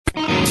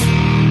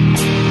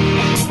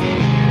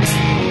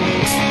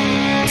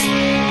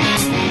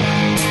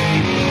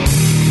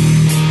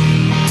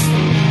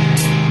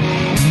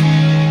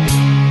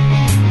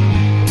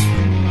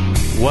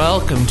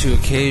welcome to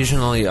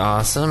Occasionally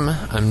Awesome.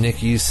 I'm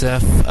Nick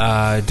Youssef,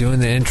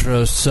 doing the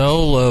intro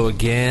solo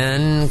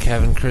again.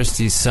 Kevin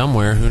Christie's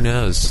somewhere, who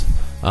knows?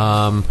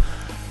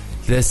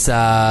 This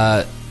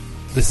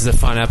is a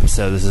fun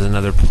episode. This is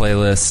another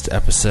playlist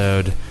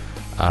episode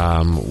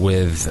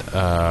with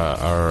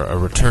our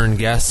return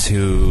guest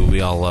who we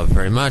all love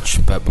very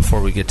much. But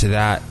before we get to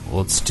that,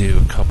 let's do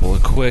a couple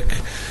of quick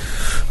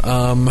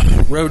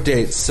road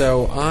dates.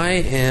 So I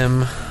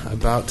am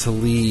about to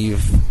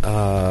leave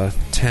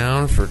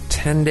town for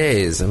 10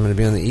 days. I'm going to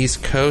be on the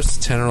East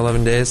Coast, 10 or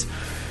 11 days.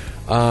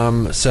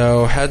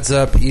 So heads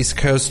up, East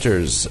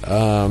Coasters.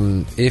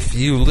 If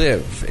you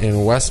live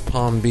in West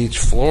Palm Beach,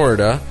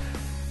 Florida,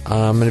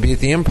 I'm going to be at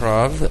the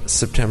Improv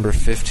September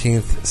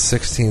 15th,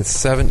 16th,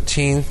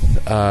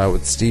 17th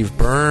with Steve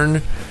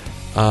Byrne.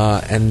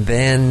 And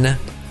then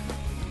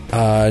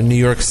New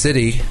York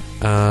City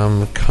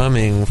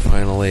coming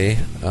finally.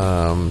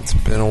 It's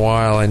been a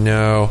while, I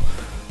know,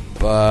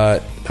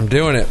 but I'm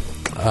doing it.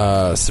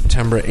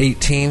 September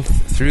 18th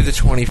through the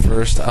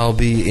 21st, I'll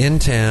be in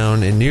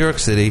town in New York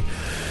City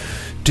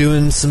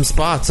doing some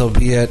spots. I'll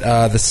be at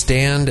The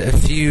Stand a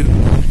few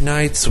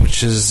nights,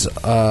 which is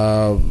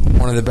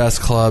one of the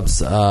best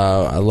clubs.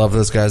 I love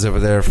those guys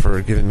over there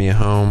for giving me a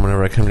home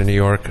whenever I come to New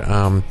York.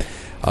 I'll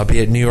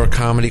be at New York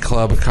Comedy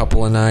Club a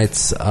couple of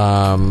nights.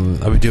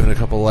 I'll be doing a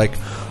couple like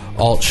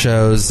alt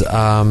shows,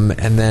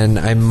 and then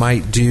I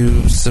might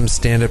do some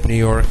stand-up New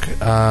York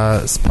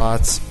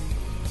spots.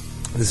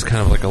 This is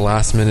kind of like a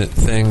last-minute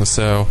thing,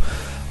 so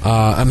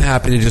I'm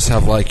happy to just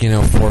have 4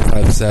 or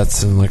 5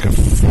 sets in like a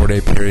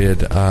 4-day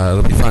period.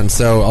 It'll be fun.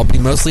 So I'll be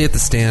mostly at the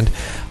Stand.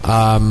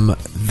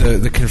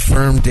 The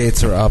confirmed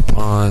dates are up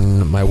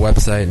on my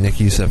website,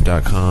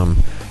 nickyoussef.com.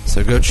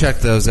 So go check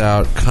those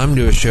out. Come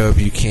to a show if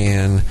you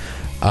can.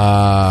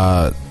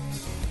 Come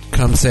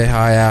say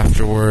hi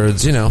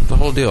afterwards. The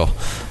whole deal.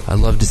 I'd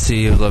love to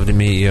see you. I'd love to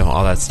meet you.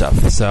 All that stuff.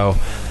 So,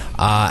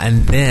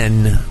 and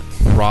then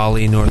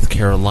Raleigh, North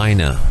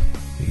Carolina.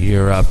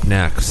 You're up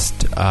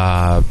next.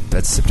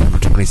 That's September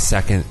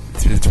 22nd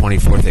through the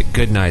 24th at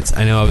Good Nights.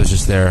 I know I was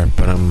just there,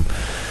 but I'm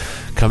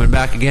coming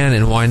back again,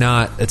 and why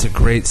not? It's a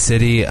great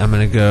city. I'm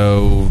going to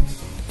go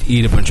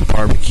eat a bunch of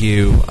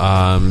barbecue,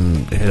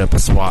 hit up a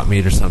swap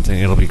meet or something.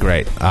 It'll be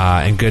great.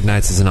 And Good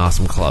Nights is an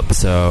awesome club.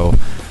 So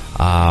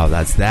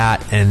that's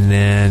that. And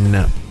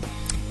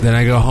then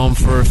I go home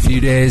for a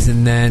few days,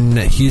 and then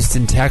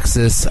Houston,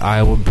 Texas,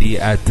 I will be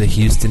at the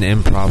Houston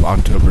Improv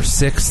October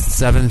 6th,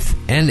 7th,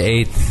 and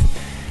 8th.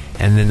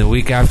 And then the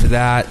week after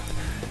that,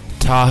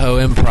 Tahoe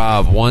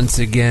Improv once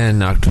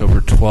again, October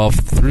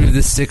 12th through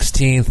the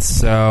 16th.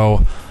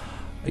 So,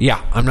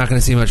 yeah, I'm not going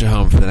to see much at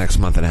home for the next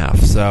month and a half.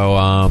 So,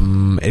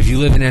 if you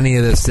live in any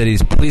of those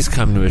cities, please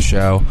come to a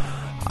show.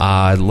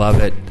 I'd love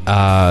it.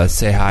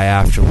 Say hi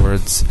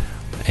afterwards.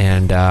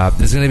 And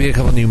there's going to be a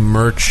couple new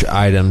merch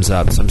items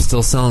up. So I'm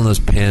still selling those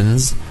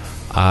pins.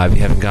 If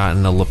you haven't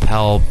gotten a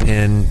lapel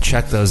pin,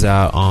 check those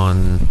out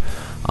on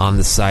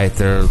the site.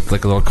 They're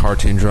like a little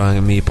cartoon drawing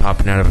of me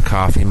popping out of a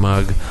coffee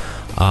mug.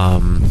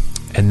 And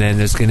then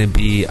there's going to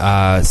be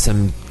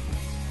some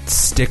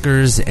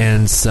stickers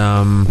and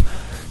some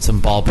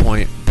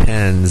ballpoint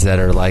pens that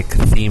are like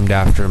themed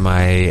after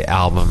my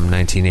album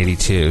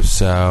 1982.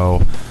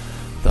 So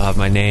they'll have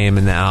my name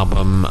and the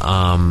album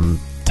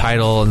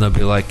title, and they'll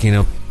be like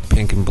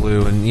pink and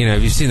blue, and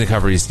if you've seen the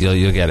cover deal,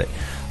 you'll get it.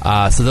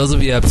 So those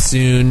will be up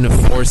soon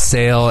for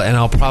sale, and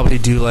I'll probably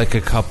do like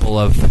a couple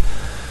of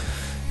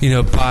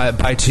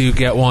buy two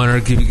get one, or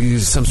give you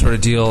some sort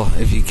of deal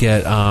if you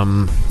get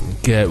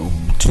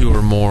 2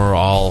 or more,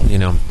 all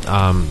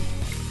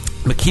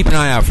but keep an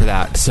eye out for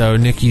that. So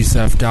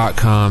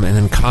nickyoussef.com, and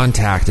then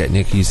contact at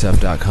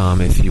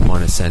nickyoussef.com if you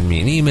want to send me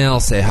an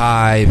email, say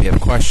hi, if you have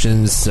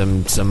questions,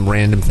 some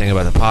random thing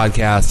about the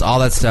podcast, all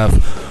that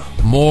stuff.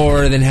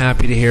 More than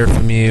happy to hear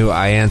from you.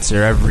 I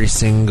answer every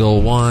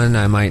single one.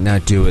 I might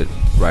not do it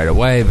right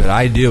away, but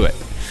I do it.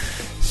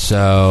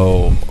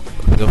 So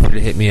feel free to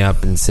hit me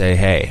up and say,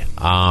 hey.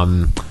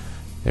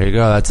 There you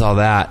go. That's all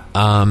that.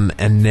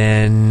 And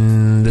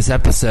then this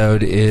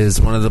episode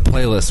is one of the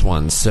playlist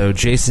ones. So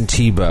Jason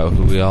Tebow,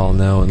 who we all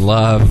know and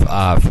love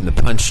from the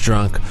Punch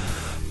Drunk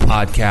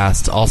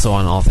podcast, also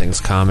on All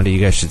Things Comedy. You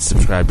guys should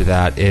subscribe to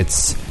that.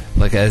 It's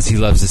like, as he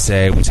loves to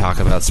say, we talk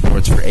about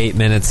sports for 8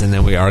 minutes and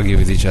then we argue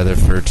with each other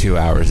for 2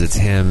 hours. It's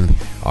him,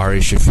 Ari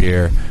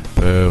Shafir,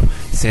 Boo,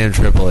 Sam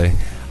Tripoli,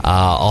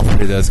 all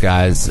 3 of those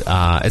guys.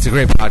 It's a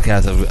great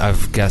podcast.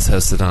 I've guest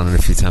hosted on it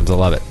a few times. I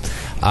love it.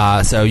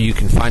 So you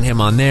can find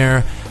him on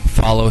there.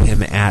 Follow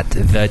him at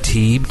The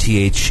Teeb,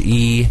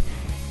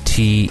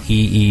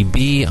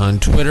 TheTeeb on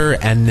Twitter.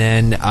 And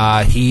then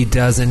he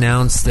does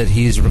announce that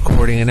he's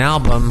recording an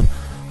album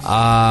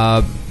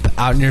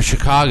out near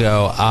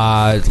Chicago.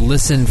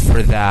 Listen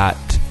for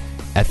that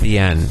at the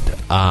end.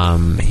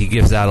 He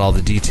gives out all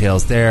the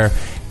details there.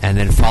 And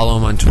then follow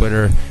him on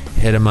Twitter.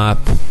 Hit him up.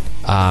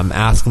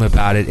 Ask him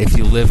about it. If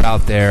you live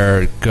out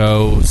there,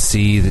 go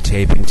see the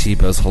taping.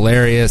 Tebow's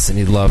hilarious, and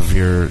he'd love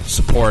your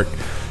support.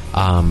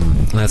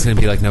 And that's going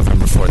to be like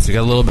November 4th, so you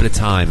got a little bit of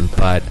time,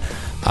 but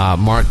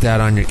Mark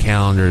that on your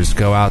calendars.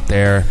 Go out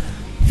there,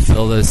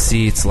 fill those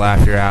seats,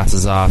 laugh your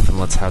asses off, and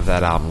let's have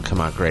that album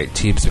come out great.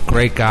 Teeb's a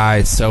great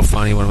guy, so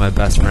funny, one of my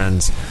best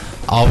friends.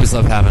 Always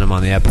love having him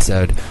on the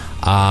episode.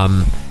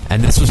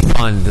 And this was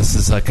fun. This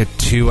is like a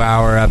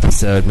 2-hour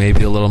episode,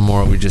 maybe a little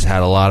more. We just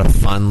had a lot of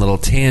fun little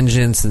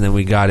tangents, and then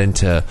we got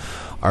into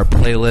our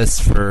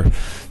playlist for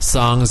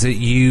songs that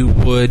you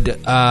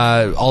would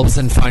all of a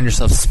sudden find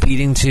yourself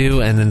speeding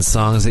to, and then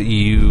songs that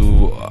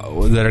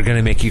that are going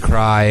to make you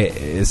cry,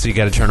 so you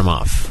got to turn them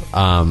off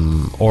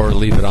or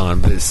leave it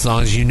on. But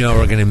songs you know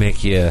are going to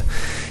make you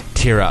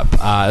tear up. It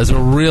was a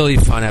really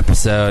fun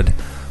episode.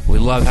 We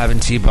love having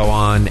Tebow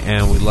on,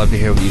 and we'd love to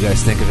hear what you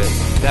guys think of it.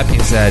 That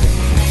being said,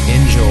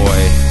 enjoy,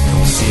 and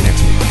we'll see you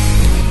next week.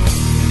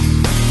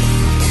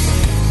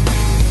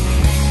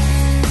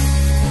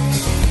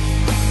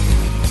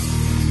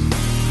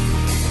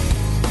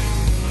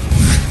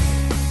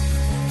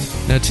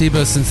 Now,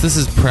 Tebow, since this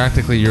is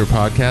practically your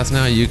podcast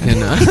now, you can...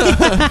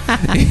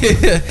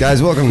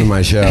 Guys, welcome to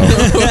my show.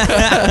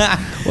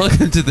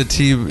 Welcome to the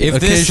Teeb,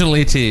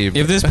 occasionally Teeb.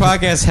 If this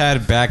podcast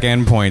had back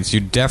end points, you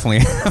definitely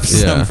have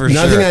some for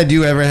Nothing sure. I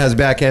do ever has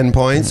back end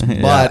points,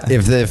 but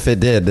if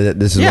it did,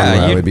 this is one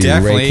where I would be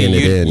raking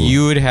it in.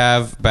 You would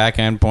have back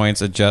end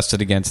points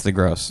adjusted against the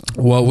gross.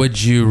 What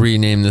would you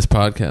rename this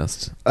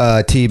podcast?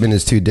 Teeb and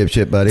his two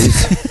dipshit buddies.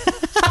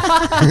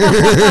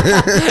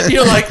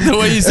 You're like, the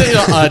way you say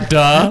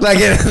duh.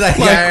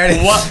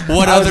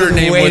 What other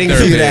name would waiting there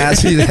for you be? to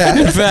ask me that.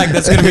 In fact,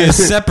 that's going to be a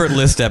separate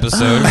list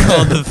episode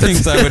called the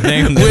things I would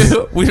name this.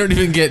 We don't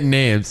even get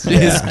names.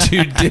 His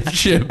two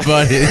dipshit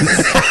buddies.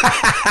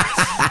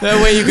 That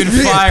way you can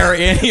fire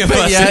any of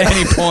us at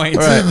any point.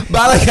 Right. But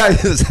I like how you're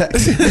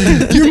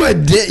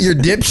your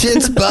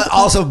dipshits, but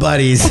also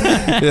buddies.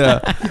 Yeah.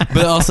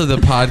 But also the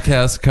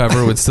podcast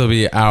cover would still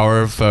be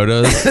our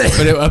photos,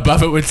 but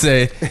above it would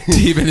say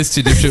Teeb and his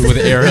two dipshit with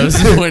arrows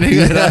pointing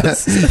at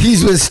us.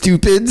 He's with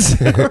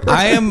stupids.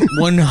 I am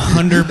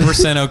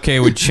 100% okay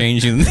with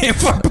changing the name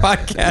of our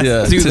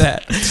podcast to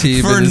that.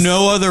 For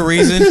no other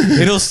reason.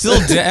 It'll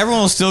still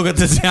everyone will still get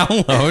the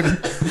download.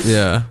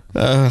 Yeah.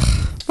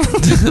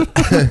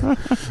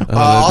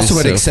 Also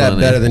would so accept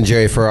funny. better than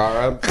Jerry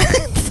Ferrara.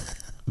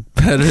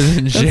 Better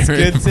than Jerry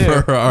good, too.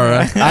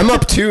 Ferrara. I'm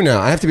up 2 now.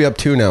 I have to be up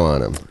 2 now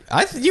on him.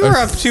 You were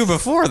up 2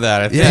 before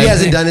that, I think. He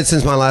hasn't done it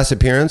since my last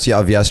appearance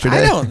of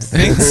yesterday. I don't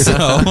think so.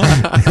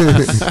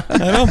 I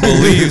don't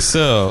believe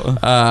so.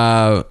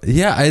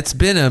 Yeah, it's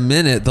been a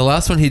minute. The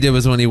last one he did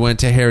was when he went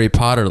to Harry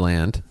Potter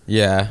Land.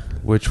 Yeah.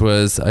 Which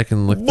was, I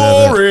can look that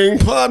up. Boring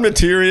pod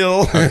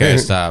material. Okay,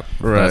 stop.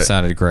 Right. That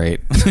sounded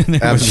great.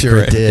 I'm sure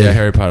it did. Yeah,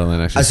 Harry Potter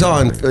Land actually. I saw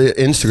on sounded great.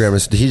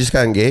 Instagram, he just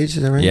got engaged,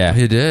 is that right? Yeah.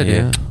 He did,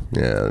 yeah.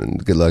 Yeah,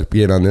 and good luck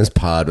being on this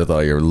pod with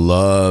all your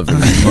love and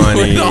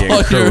money All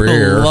and career.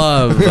 your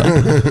love.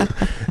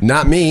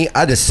 Not me.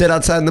 I just sit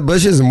outside in the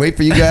bushes and wait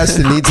for you guys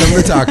to need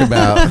something to talk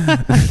about.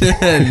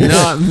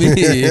 Not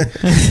me.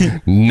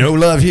 No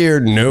love here.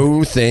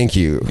 No thank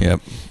you. Yep.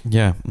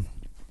 Yeah.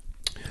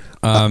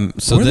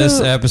 So this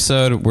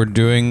episode, we're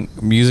doing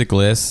music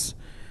lists.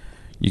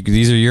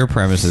 These are your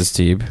premises,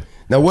 Teeb.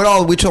 Now,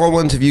 which all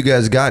ones have you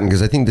guys gotten?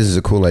 Because I think this is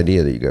a cool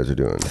idea that you guys are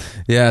doing.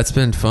 Yeah, it's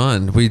been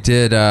fun. We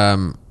did...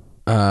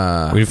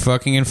 we did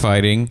Fucking and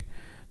Fighting.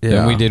 Yeah.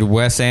 Then we did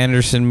Wes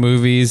Anderson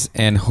movies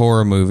and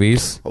horror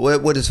movies.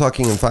 What does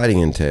fucking and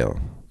fighting entail?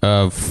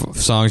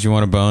 Songs you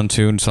want to bone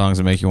to and songs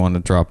that make you want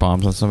to drop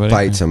bombs on somebody.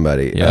 Fight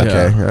somebody. Yeah.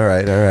 Okay. All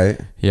right.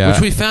 Yeah. Which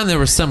we found there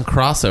was some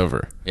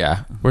crossover.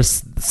 Yeah. Where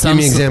Give me an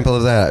example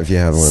of that if you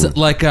have one.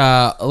 Like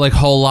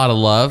Whole Lot of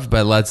Love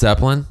by Led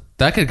Zeppelin.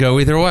 That could go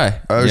either way.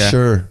 Oh, Yeah.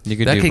 sure. You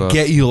could That do could both.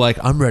 get you like,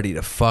 I'm ready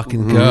to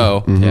fucking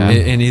go Yeah.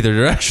 in either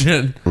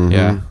direction.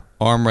 Yeah.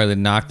 Or I'm ready to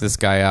knock this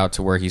guy out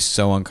to where he's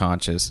so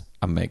unconscious,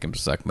 I'll make him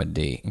suck my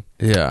D.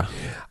 Yeah.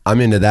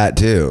 I'm into that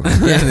too.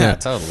 Yeah,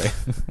 totally.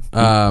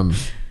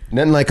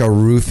 Nothing like a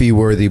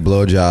roofie-worthy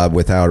blowjob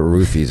without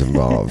roofies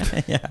involved.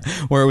 Yeah.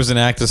 Where it was an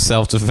act of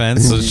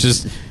self-defense, so it's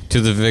just to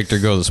the victor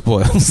go the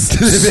spoils.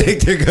 The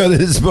Victor go to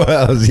the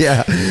spoils.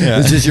 Yeah.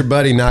 It's just your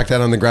buddy knocked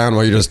out on the ground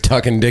while you're just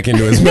tucking dick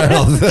into his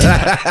mouth.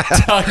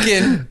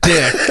 Tucking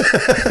dick.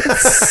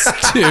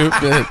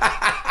 Stupid.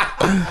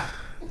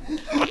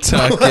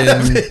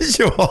 Tucking.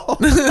 Visual.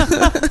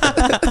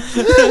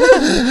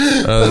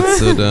 Oh, that's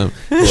so dumb.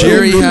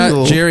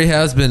 Jerry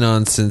has been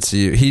on since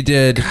he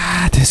did.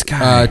 God, this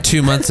guy.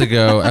 2 months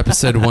ago,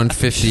 episode Won't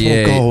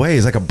 158. go away.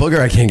 He's like a booger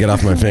I can't get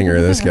off my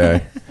finger, this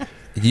guy.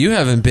 You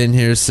haven't been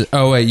here.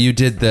 Oh wait, you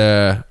did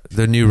the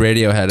new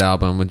Radiohead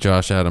album with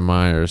Josh Adam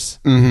Myers.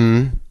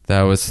 Mm-hmm.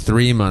 That was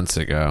 3 months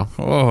ago.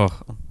 Oh,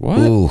 What?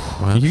 Ooh.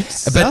 Wow.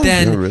 But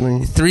then Oh,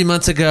 really? 3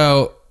 months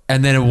ago,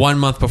 and then 1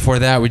 month before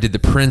that, we did the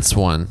Prince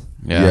one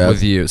Yeah.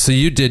 with you. So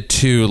you did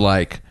 2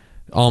 like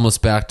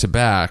almost back to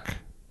back.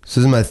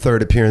 So this is my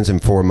 3rd appearance in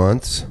 4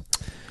 months.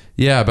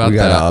 Yeah, about We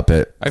got to that. up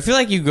it. I feel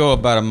like you go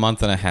about a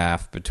month and a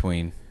half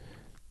between.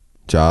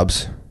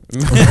 Jobs.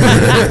 Yeah.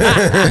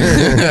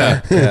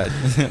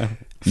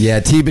 Yeah,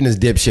 Teeb and his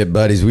dipshit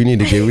buddies. We need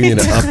to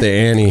up the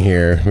ante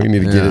here. We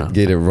need to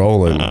get it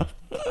rolling.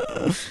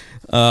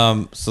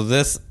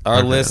 So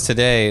our list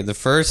today, the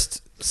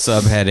first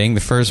subheading,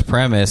 the first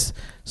premise,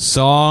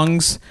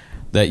 songs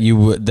that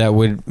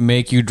would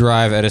make you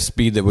drive at a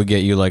speed that would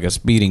get you like a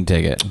speeding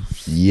ticket.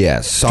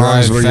 Yes,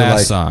 songs Drive where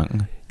fast you're like,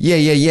 song. Yeah.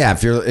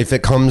 If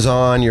it comes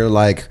on, you're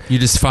like, You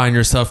just find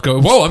yourself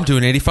going, whoa, I'm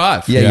doing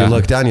 85. you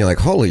look down, you're like,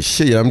 holy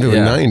shit, I'm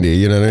doing 90.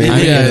 You know what I mean?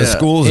 Yeah, In the yeah.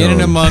 school In zone.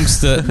 and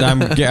amongst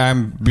the,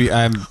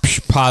 I'm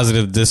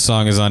positive this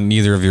song is on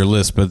neither of your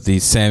lists, but the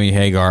Sammy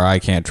Hagar "I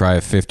Can't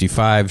Drive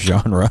 55"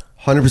 genre.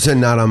 100%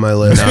 not on my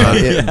list.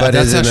 But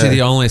That's isn't actually it?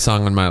 the only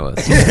song on my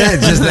list.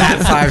 Just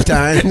that 5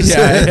 times.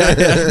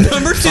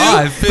 Number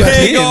 2, 15.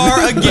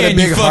 Hagar again.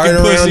 Big You heart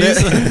fucking around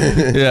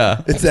pussies.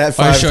 Yeah. It's that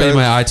 5 I show you times.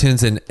 my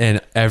iTunes and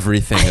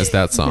everything is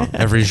that song.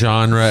 Every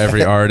genre,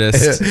 every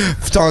artist.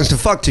 Songs to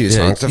fuck to,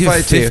 songs to You have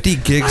fight to. 50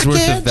 gigs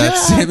worth of that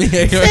Sammy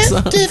Hagar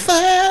song.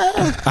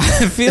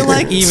 I feel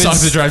like even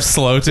Songs to drive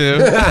slow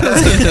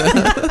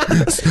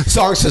to.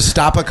 Songs to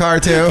stop a car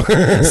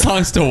to.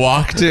 Songs to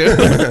walk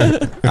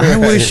to. I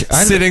wish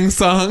Sitting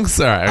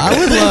songs. All right.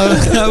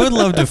 I would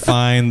love to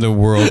find the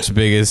world's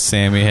biggest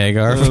Sammy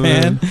Hagar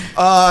fan.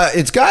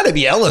 It's got to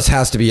be. Ellis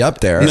has to be up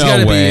there. He's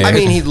gotta be- I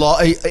mean,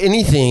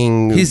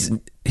 anything. He's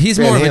Van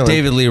more of a Halen.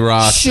 David Lee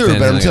Roth. Sure, than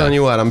but I'm like telling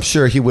you what, I'm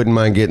sure he wouldn't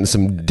mind getting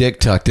some dick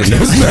tucked into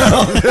his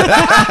mouth.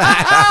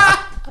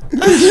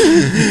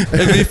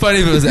 It'd be funny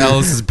if it was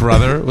Ellis's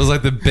brother. Was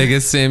like the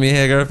biggest Sammy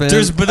Hagar fan.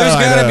 There's I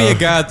got to be know. a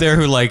guy out there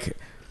who like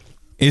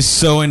is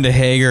so into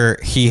Hagar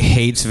he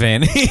hates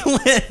Van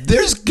Halen.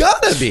 There's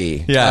gotta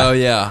be. Yeah. Oh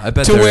yeah, I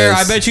bet To there where is.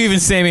 I bet you even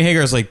Sammy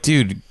Hagar is like,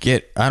 dude,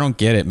 I don't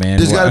get it, man.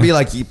 There's got to Why- be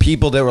like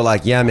people that were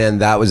like, yeah, man,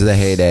 that was the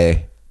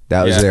heyday.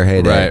 That was Yeah. their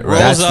heyday. Right,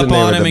 right. rolls That's up when they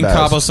on were him the in best.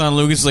 Cabo San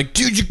Lucas is like,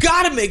 dude, you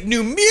gotta make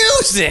new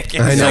music.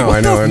 And I he's know, like, what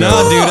I know, the- I No,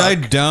 know. dude, I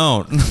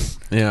don't.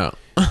 Yeah.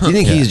 You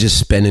think he's just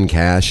spending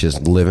cash,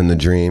 just living the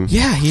dream?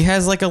 Yeah, he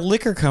has like a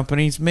liquor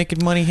company. He's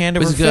making money hand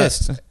over He's got-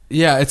 fist.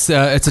 Yeah, it's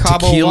a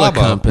Cabo tequila Wabo.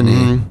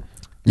 company.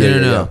 Yeah,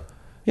 No.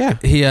 Yeah.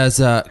 He has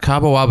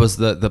Cabo Wabo's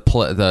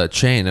the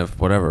chain of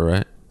whatever,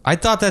 right? I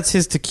thought that's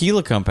his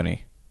tequila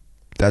company.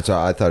 That's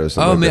all. I thought it was.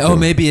 Oh, something like that, too.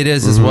 maybe it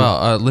is as well.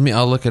 I'll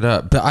look it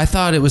up. But I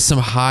thought it was some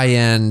high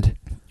end.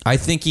 I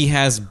think he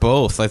has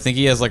both. I think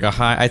he has like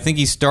I think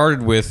he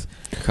started with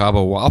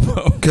Cabo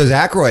Wabo. Because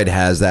Aykroyd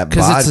has that vodka.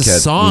 Because it's a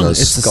song. in the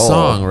It's skull. a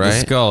song, The right?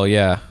 skull,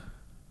 yeah.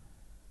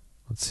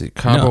 Let's see.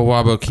 Cabo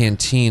Wabo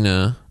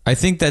Cantina. I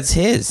think that's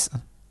his.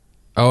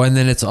 Oh, and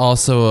then it's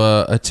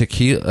also a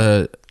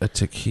tequila. A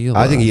tequila.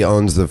 I think he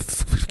owns the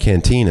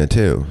cantina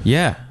too.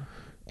 Yeah.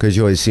 Because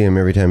you always see him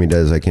every time he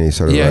does like any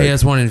sort of. Yeah, like, he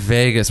has one in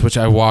Vegas, which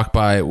I walk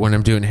by when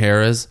I'm doing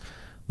Harrah's.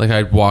 Like,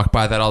 I'd walk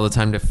by that all the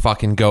time to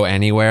fucking go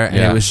anywhere. And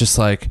Yeah. it was just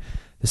like,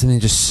 there's something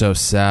just so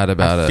sad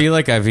about I it. feel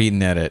like I've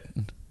eaten at it.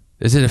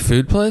 Is it a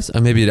food place?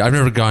 Maybe I've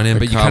never gone in, The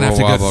but you kind of have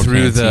to Cabo go Wabo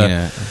through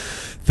Cantina.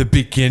 the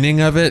beginning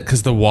of it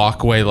because the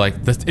walkway, like,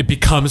 it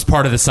becomes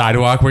part of the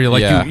sidewalk where you're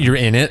like, Yeah. you're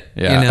in it.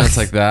 Yeah. You know, it's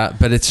like that.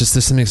 But it's just,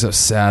 there's something so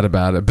sad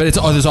about it. But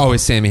there's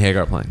always Sammy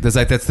Hagar playing. That's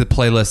the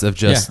playlist of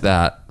just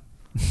that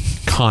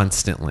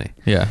constantly.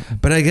 Yeah.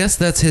 But I guess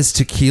that's his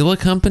tequila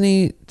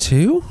company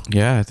too?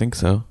 Yeah, I think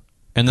so.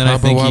 And then I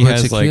Cabo think he Wabo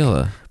has tequila.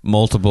 like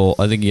multiple.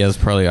 I think he has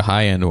probably a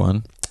high end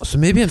one. So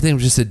maybe I'm thinking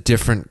of just a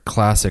different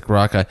classic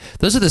rock guy.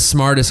 Those are the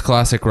smartest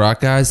classic rock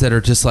guys that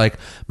are just like,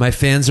 my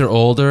fans are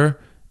older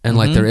and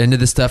like they're into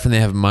this stuff and they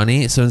have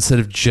money. So instead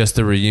of just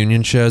the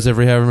reunion shows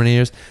every however many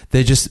years,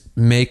 they just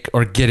make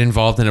or get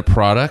involved in a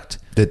product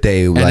that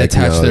they and like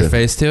attach know, their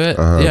face to it.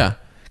 Uh-huh. Yeah.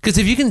 Because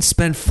if you can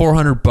spend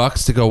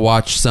 $400 to go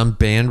watch some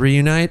band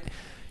reunite,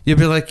 you'll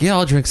be like, yeah,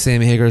 I'll drink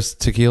Sammy Hagar's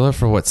tequila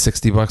for what,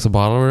 $60 a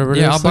bottle or whatever it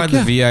is. Yeah, I'll buy Like,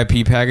 the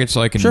VIP package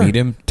so I can Sure. meet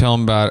him. Tell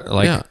him about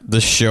like Yeah.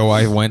 the show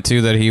I went to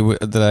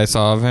that I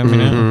saw of him. You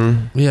know,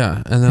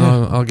 Yeah, and then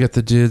I'll get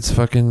the dude's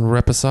fucking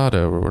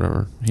reposado or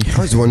whatever. I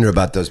always wonder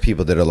about those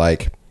people that are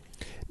like,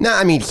 nah,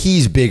 I mean,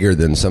 he's bigger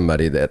than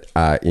somebody that,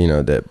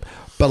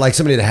 but like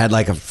somebody that had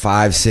like a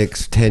 5,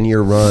 6,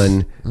 10-year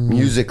run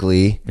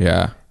musically,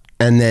 yeah.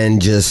 and then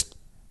just,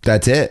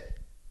 that's it.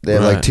 They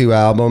have like Right. 2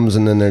 albums,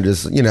 and then they're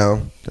just, they're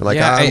like,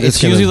 Yeah, I'm it's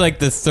just gonna- usually like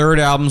the third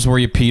albums where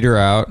you peter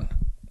out,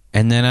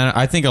 and then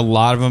I think a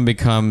lot of them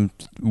become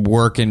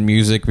work in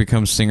music,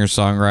 become singer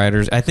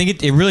songwriters. I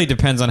think it really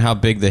depends on how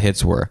big the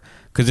hits were.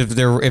 Because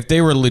if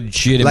they were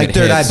legitimate, like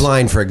Third Eye hits,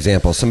 Blind, for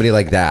example, somebody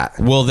like that.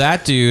 well,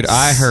 that dude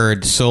I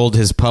heard sold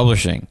his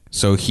publishing,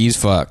 so he's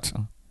fucked.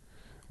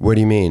 What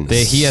do you mean?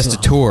 He has to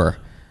tour.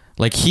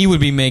 Like he would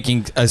be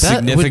making a That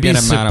would be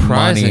significant amount of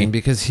surprising money.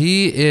 because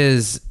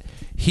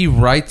he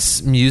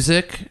writes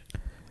music.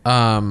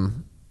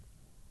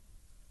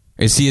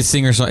 Is he a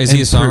singer? Is he a And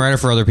songwriter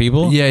for other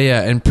people?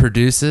 Yeah, and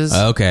produces.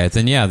 Okay,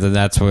 then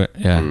that's what.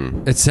 Yeah,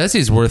 It says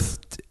he's worth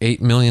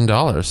 $8 million.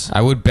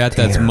 I would bet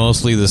that's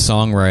mostly the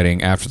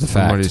songwriting after the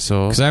fact. what he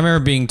sold. Because I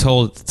remember being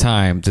told at the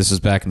time, this was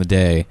back in the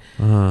day,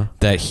 Uh-huh.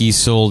 that he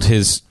sold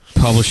his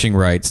publishing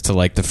rights to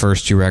like the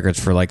first 2 records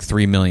for like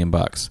 $3 million.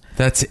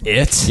 That's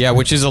it. Yeah,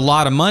 which is a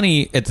lot of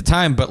money at the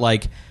time, but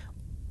like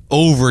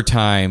over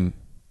time,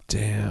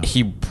 Damn.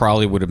 he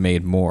probably would have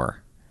made more.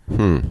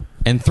 And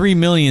 $3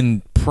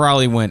 million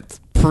probably went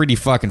pretty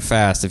fucking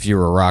fast if you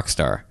were a rock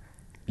star.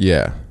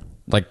 Yeah.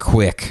 Like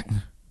quick.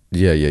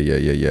 Yeah.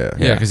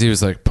 Yeah, because he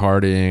was like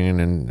partying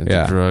and into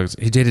Yeah. drugs.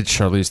 He dated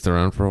Charlize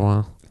Theron for a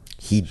while.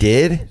 He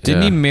did?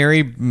 Didn't Yeah. he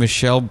marry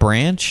Michelle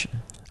Branch?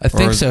 I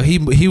think Or- so.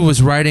 He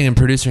was writing and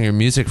producing her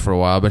music for a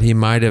while, but he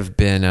might have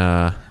been.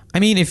 I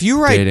mean, if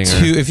you write Dating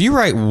her. if you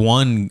write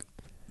one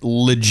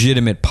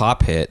legitimate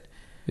pop hit,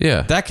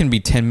 Yeah, that can be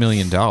 $10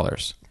 million.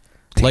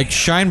 Like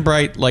Shine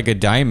Bright Like a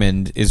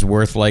Diamond is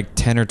worth like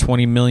 10 or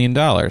 20 million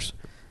dollars.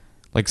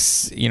 Like,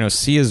 you know,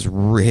 Sia's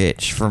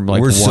rich from like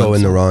We're one so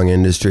in the song. wrong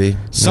industry.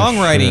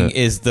 Songwriting shit.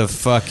 is the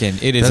fucking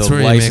it is That's a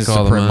where you make license to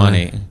all the print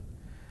money. money.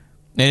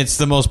 And it's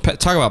the most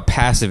talk about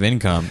passive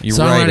income. You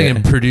write songwriting it.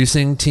 and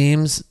producing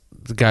teams,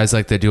 the guys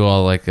like that do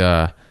all like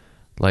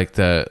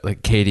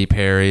Katy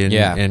Perry and,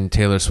 Yeah. and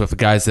Taylor Swift, the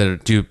guys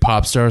that do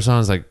pop star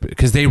songs, like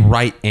because they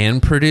write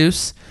and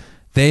produce,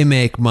 they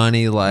make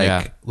money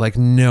like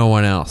no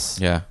one else.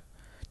 Yeah.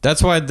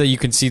 That's why you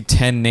can see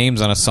 10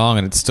 names on a song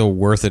and it's still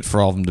worth it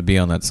for all of them to be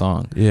on that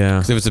song. Yeah.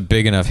 Because if it's a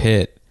big enough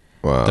hit,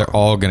 Wow. they're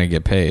all going to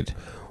get paid.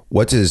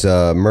 What's his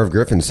Merv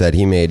Griffin said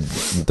he made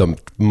the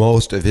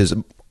most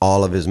of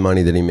all of his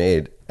money that he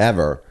made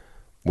ever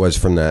was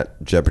from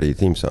that Jeopardy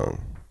theme song.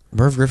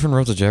 Merv Griffin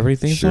wrote the Jeopardy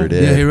theme Sure song?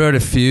 did. Yeah, he wrote a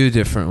few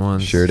different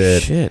ones. Sure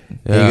did. Shit.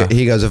 Yeah.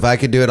 He goes, if I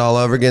could do it all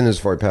over again, this is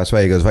before he passed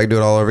away. He goes, if I could do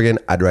it all over again,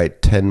 I'd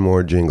write 10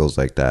 more jingles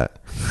like that.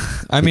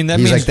 I mean, that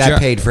He's means like, that Jo-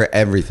 paid for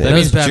everything. That That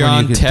means was back when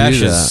John you could do Tesh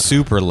that. is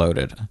super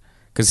loaded.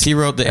 Because he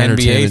wrote the NBA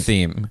Entertainment.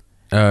 theme.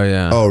 Oh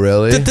yeah. Oh,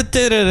 really? But I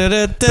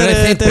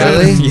think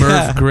Really? when Merv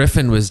Yeah.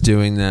 Griffin was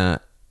doing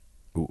that,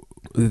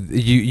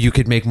 you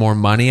could make more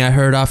money. I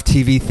heard off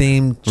TV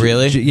theme.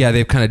 Really? Yeah,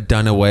 they've kind of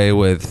done away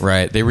with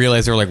Right. They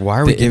realized they were like, why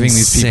are we the giving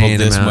these people insane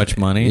this amount- much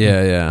money?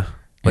 Yeah, yeah.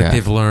 Like Yeah.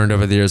 they've learned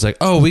over the years, like,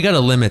 oh, we got to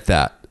limit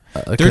that.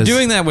 They're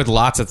doing that with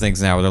lots of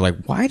things now where they're like,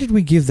 why did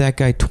we give that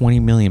guy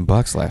 $20 million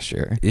last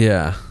year?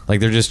 Yeah. Like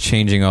they're just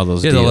changing all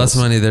those Yeah, deals. the less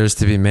money there's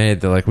to be made,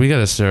 they're like, we got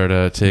to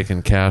start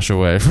taking cash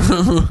away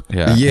from.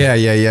 Yeah.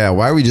 Yeah.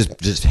 Why are we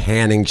just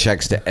handing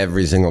checks to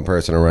every single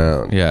person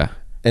around? Yeah.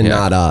 And Yeah.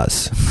 not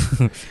us.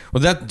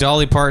 Well, that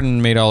Dolly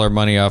Parton made all her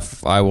money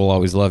off "I Will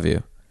Always Love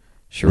You."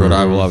 She wrote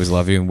 "I Will Always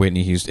Love You" and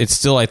Whitney Houston. It's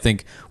still, I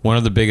think, one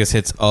of the biggest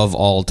hits of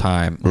all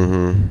time.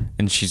 Mm-hmm.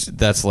 And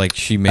that's like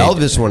she made.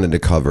 Elvis wanted to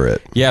cover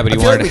it. Yeah, but I he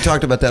feel like wanted- we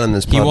talked about that on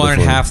this pod He wanted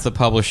before. half the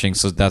publishing,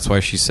 so that's why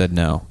she said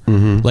no.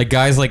 Like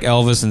guys like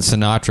Elvis and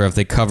Sinatra, if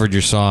they covered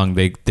your song,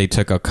 they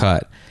took a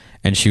cut,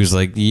 and she was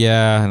like,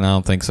 "Yeah, and I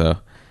don't think so,"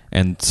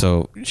 and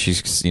so she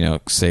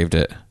saved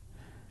it.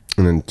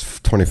 And then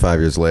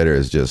 25 years later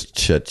is just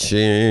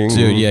cha-ching.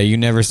 Dude, yeah, you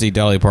never see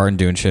Dolly Parton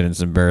doing shit, and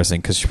it's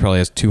embarrassing because she probably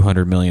has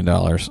 $200 million.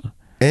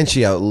 And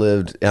she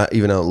outlived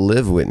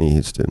Whitney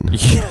Houston.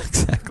 Yeah,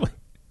 exactly.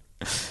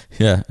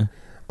 Yeah, I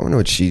wonder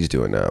what she's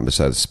doing now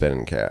besides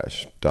spending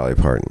cash. Dolly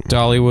Parton.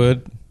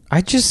 Dollywood.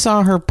 I just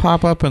saw her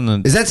pop up in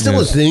the. Is that still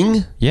news. a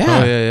thing?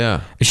 Yeah. Oh,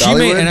 yeah. She Dollywood?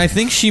 made, and I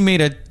think she made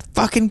a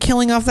fucking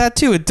killing off that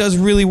too. It does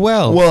really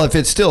well. Well, if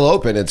it's still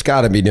open, it's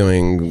got to be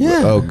doing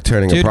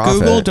turning Dude, a profit.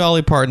 Google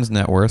Dolly Parton's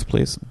net worth,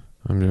 please.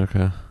 I'm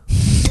okay.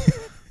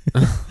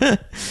 I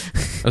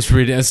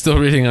was still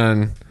reading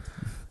on,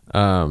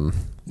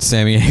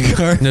 Sammy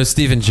Hagar. no,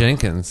 Stephen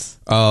Jenkins.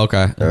 Oh,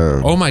 okay.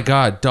 Oh my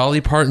God, Dolly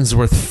Parton's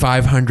worth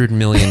 $500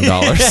 million.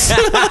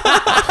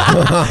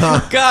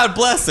 God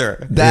bless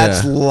her.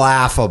 That's Yeah.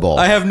 laughable.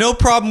 I have no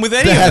problem with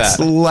any That's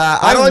of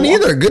that. I don't wa-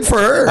 either. Good for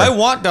her. I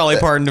want Dolly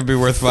Parton to be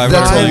worth $500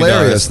 That's million.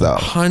 hilarious, though.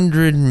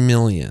 $100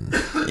 million.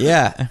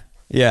 Yeah.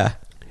 Yeah.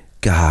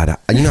 God,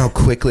 you know how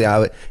quickly I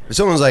would. If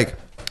someone's like,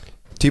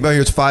 T-Bone,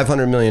 here's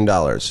 $500 million.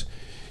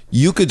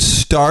 You could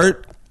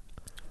start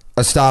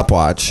a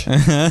stopwatch,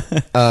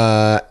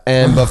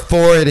 and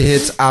before it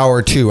hits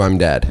hour 2, I'm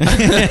dead. And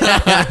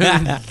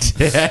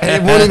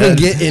it won't even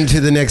get into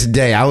the next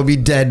day. I would be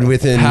dead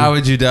within. How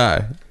would you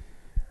die?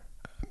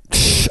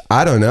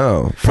 I don't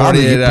know.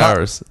 48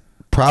 hours.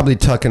 Probably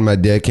tucking my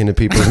dick into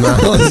people's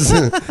mouths.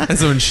 And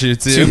someone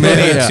shoots you. Too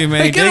many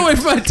Hey, get dick- away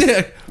from my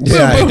dick.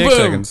 Yeah, boom, boom, Dick boom.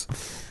 seconds.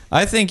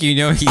 I think you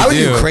know what you I would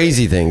do. do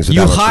crazy things. with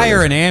You that much hire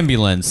money. an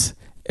ambulance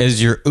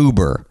as your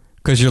Uber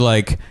because you're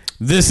like,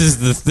 this is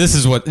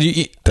what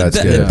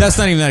That's good. That's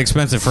not even that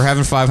expensive for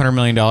having $500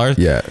 million.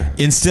 Yeah.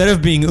 Instead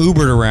of being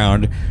Ubered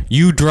around,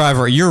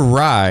 your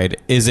ride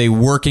is a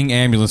working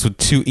ambulance with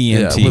 2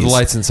 EMTs Yeah, with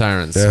lights and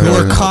sirens. Yeah. who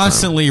Yeah. are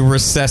constantly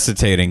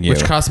resuscitating you.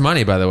 Which costs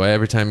money, by the way,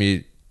 every time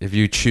if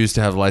you choose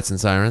to have lights and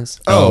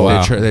sirens. Oh,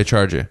 wow. They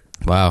charge you.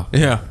 Wow.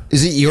 Yeah.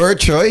 Is it your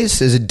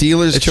choice? Is it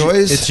dealer's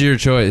choice? It's your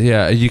choice.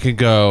 Yeah, you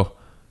go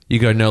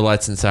no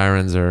lights and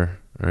sirens or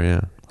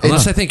yeah.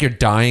 Unless I think you're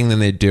dying, then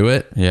they do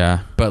it. Yeah.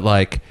 But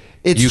like,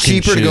 It's you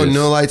can cheaper to go choose.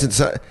 no lights and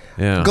sirens.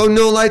 Yeah. Go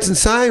no lights and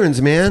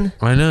sirens, man.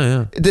 I know,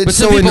 yeah. It's but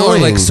some so people are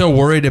annoying. like so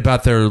worried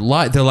about their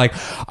life. They're like,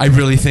 I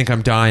really think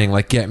I'm dying.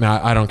 Like, get me.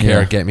 I don't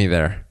care. Yeah. Get me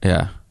there.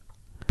 Yeah.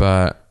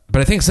 But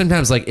I think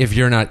sometimes like if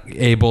you're not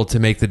able to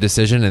make the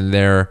decision and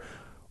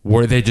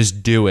they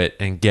just do it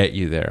and get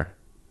you there,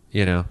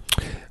 you know.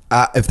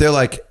 If they're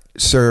like,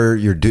 sir,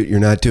 you're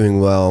not doing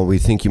well. We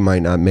think you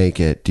might not make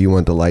it. Do you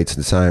want the lights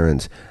and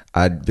sirens?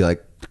 I'd be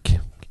like,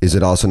 Is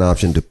it also an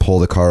option to pull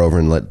the car over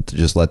and let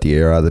the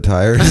air out of the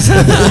tires?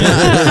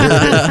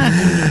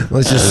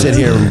 Let's just sit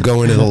here and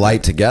go into the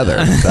light together.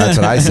 That's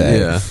what I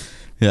say.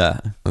 Yeah.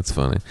 That's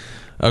funny.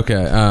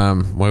 Okay,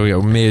 what we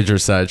got? Major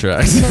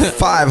sidetracks.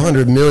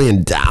 $500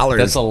 million.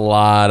 That's a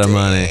lot of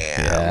money.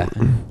 Yeah.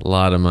 A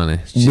lot of money.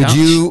 Would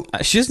you?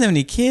 She doesn't have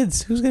any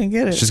kids. Who's gonna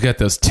get it? She's got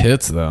those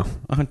tits though.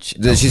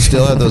 Does she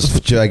still have those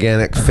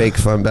gigantic fake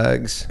fun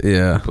bags?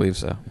 Yeah. I believe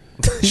so.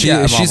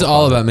 She's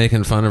all about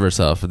making fun of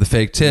herself. The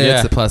fake tits,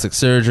 Yeah. the plastic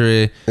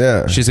surgery.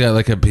 Yeah. She's got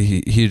like a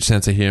huge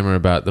sense of humor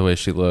about the way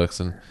she looks.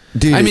 And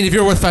Dude, I mean, if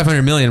you're worth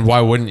 $500 million,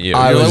 why wouldn't you?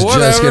 I You're was like,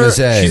 just "Whatever." gonna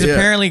say. She's Yeah.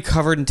 apparently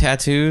covered in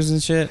tattoos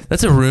and shit.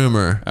 That's a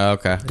rumor. Oh,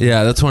 okay.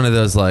 Yeah, that's one of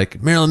those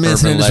like Marilyn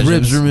Manson Urban had his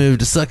ribs legends. removed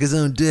to suck his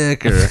own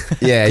dick, or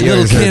Yeah, you Little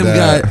always heard Kim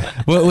that.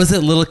 got what was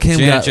it? Little Kim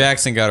Janet got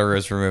Jackson got her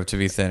wrist removed to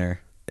be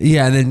thinner.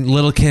 yeah, and then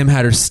Little Kim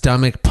had her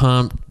stomach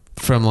pumped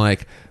from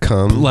like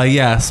Cum.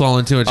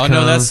 swallowing too much. Oh cum.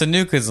 no, that's the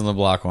New Kids on the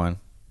Block one.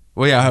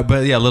 well, yeah,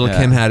 but yeah, Little Yeah.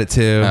 Kim had it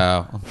too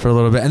Oh. for a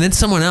little bit, and then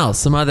someone else,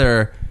 some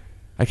other,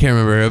 I can't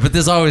remember who, but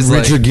there's always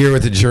Richard like, Gere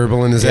with the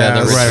gerbil in his Yeah,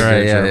 ass. the Right, Richard right,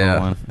 Gere yeah, Gerbil yeah.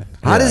 one.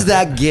 How does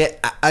that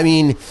get? I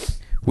mean,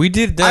 We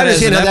did I that as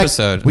understand an how that-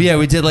 episode.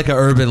 we did like an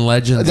urban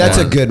legend. that's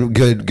a one.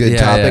 good Yeah,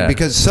 topic yeah.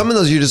 because some of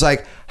those you're just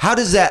like, how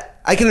does that?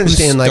 I can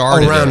understand like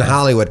started around it?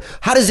 Hollywood.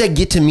 How does that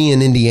get to me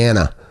in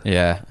Indiana?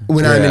 Yeah.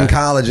 When I'm Yeah. in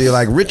college, you're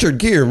like Richard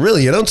Gere.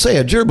 Really, you don't say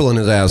a gerbil in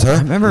his ass, huh?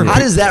 remember- How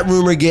does that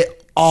rumor get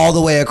all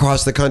the way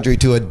across the country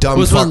to a dumb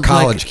was fuck when,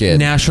 college like, kid?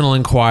 National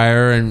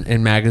Enquirer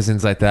and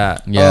magazines like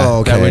that. Yeah. Oh,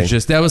 okay.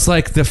 That was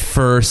like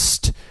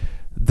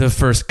the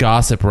first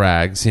gossip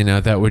rags,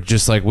 that would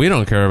just like, we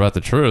don't care about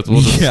the truth.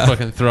 We'll just Yeah.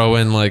 fucking throw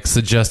in like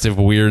suggestive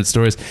weird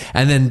stories.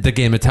 And then the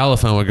game of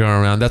telephone would go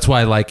around. That's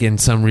why like in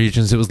some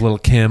regions it was Little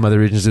Kim, other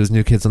regions it was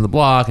New Kids on the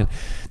Block, and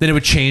then it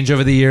would change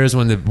over the years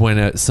when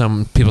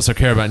some people started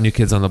care about New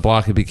Kids on the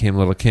Block, it became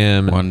Little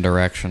Kim. One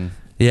Direction.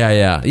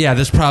 Yeah.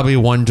 There's probably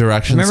One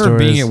Direction. I remember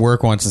stories. being at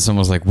work once and someone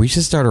was like, "We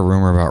should start a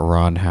rumor about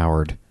Ron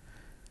Howard."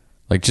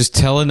 Like, just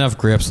tell enough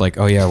grips, like,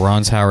 "Oh yeah,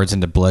 Ron Howard's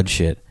into blood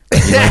shit."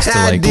 He likes to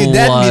like Dude,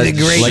 that'd be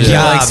the great like he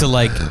job. likes to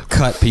like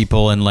cut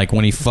people, and like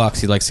when he fucks,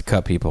 he likes to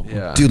cut people.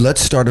 Yeah. Dude, let's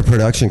start a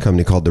production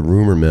company called the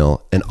Rumor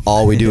Mill, and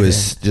all we do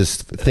is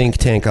just think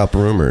tank up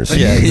rumors.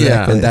 Yeah,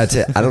 exactly. And that's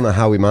it. I don't know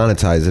how we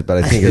monetize it, but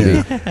I think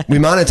it'd be we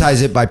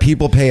monetize it by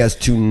people pay us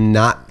to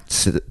not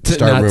start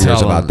not rumors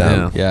tell about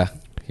them, them.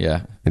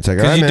 Yeah. It's like,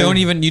 all Because right,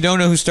 you man. don't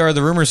know who started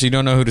the rumor, so you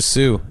don't know who to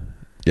sue.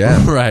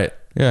 Yeah, Right.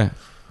 Yeah.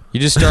 You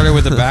just started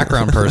with a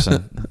background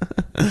person.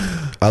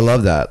 I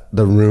love that.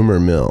 The Rumor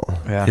Mill.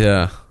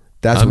 Yeah.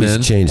 That's I'm what we in.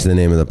 should change the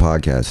name of the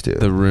podcast to.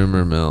 The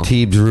rumor mill.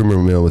 Teebs Rumor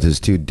Mill with his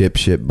two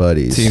dipshit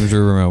buddies. Teams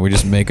rumor. We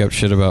just make up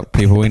shit about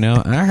people we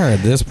know. I heard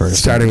this person.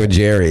 Starting with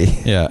Jerry.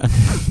 Yeah.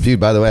 Dude,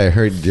 by the way, I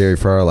heard Jerry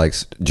Farrar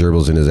likes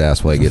gerbils in his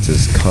ass while he gets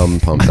his cum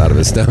pumped out of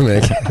his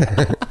stomach.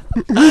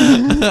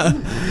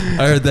 I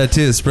heard that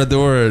too. Spread the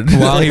word.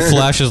 While he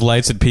flashes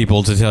lights at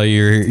people to tell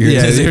you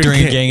you're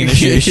during a gang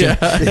initiation.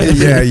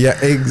 Yeah.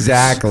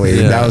 exactly.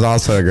 Yeah. That was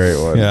also a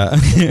great one. Yeah.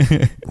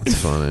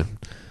 It's funny.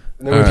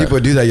 And then when people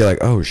do that, you're like,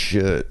 oh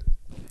shit.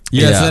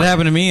 Yeah, Yeah. so that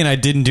happened to me, and I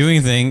didn't do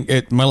anything.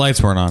 My lights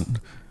weren't on.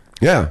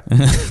 Yeah.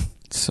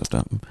 So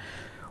dumb.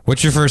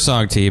 What's your first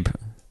song, Teeb?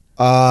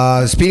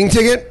 Speeding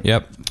Ticket?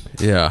 Yep.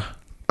 Yeah.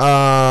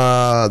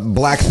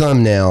 Black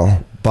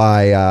Thumbnail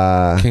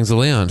by Kings of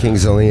Leon.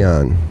 Kings of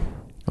Leon.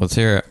 Let's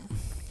hear it.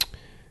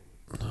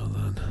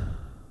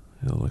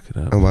 I'll look it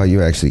up. Oh, wow,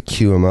 you actually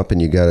cue him up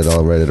and you got it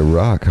all ready to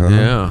rock, huh?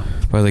 Yeah.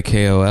 By the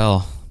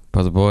KOL.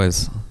 By the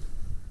boys.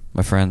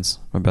 My friends.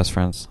 My best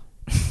friends.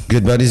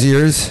 Good buddies of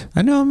yours?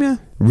 I know him, yeah.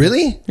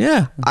 Really?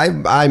 Yeah.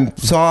 I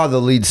saw the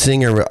lead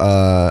singer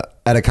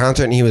at a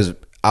concert, and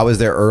I was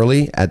there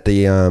early at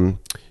the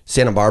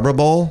Santa Barbara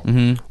Bowl,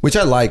 which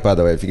I like, by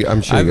the way.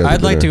 I'm sure you guys I'd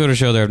have been like to there. go to a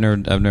show there.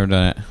 I've never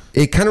done it.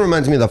 It kind of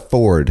reminds me of the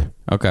Ford.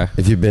 Okay.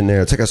 If you've been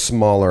there, it's like a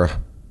smaller,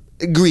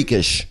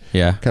 Greekish.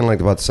 Yeah. Kind of like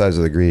about the size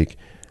of the Greek.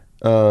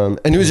 And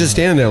he was just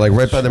standing there, like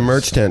right by the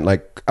merch tent.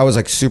 Like I was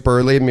like super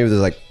early. Maybe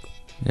there's like,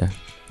 Yeah.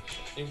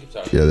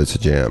 yeah, that's a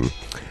jam.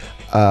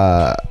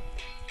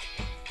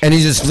 And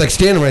he's just like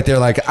standing right there,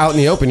 like out in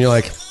the open. You're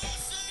like,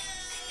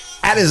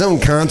 at his own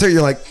concert.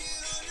 You're like,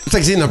 it's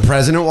like seeing the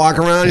president walk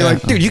around. You're Yeah.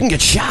 like, dude, you can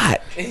get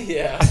shot.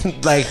 Yeah.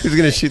 Like, who's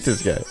gonna shoot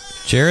this guy?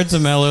 Jared's a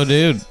mellow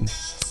dude.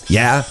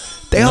 Yeah.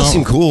 They all No.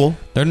 seem cool.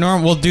 They're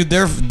normal. Well, dude,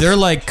 they're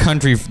like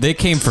country. They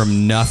came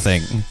from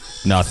nothing.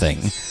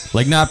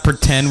 Like, not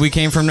pretend we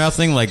came from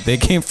nothing. Like, they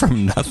came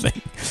from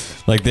nothing.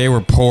 Like, they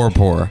were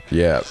poor.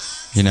 Yeah.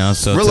 You know,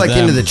 so We're to like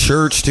them, into the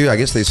church too. I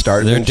guess they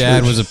started. their in dad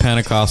church. was a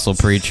Pentecostal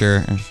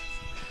preacher.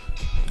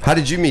 How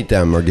did you meet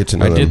them or get to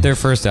know I them? did their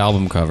first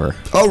album cover.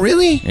 Oh,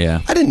 really?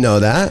 Yeah. I didn't know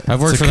that.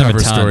 I've worked It's a for them a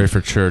cover ton. story for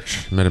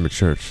church. Met him at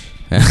church.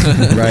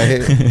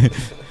 Right.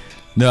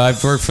 No,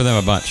 I've worked for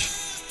them a bunch.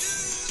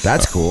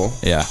 That's cool.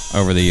 Yeah,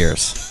 over the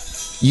years.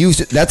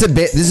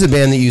 This is a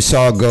band that you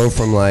saw go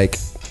from like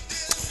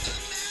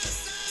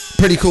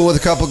pretty cool with a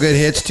couple good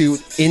hits to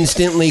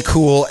instantly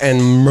cool and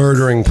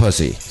murdering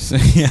pussy.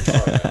 Yeah.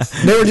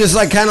 They were just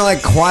like kind of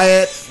like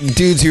quiet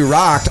dudes who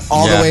rocked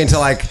all the Yeah. way into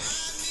like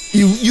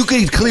you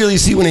could clearly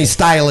see when a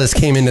stylist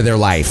came into their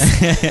life,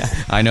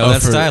 I know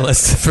that for-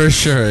 stylist. For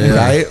sure. Yeah.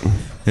 right?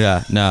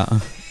 Yeah, no.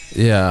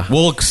 Yeah.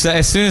 Well,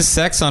 as soon as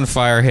Sex on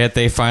Fire hit,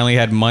 they finally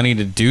had money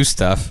to do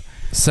stuff.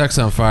 Sex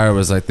on Fire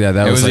was like, yeah,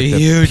 that It was was like a the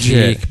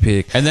huge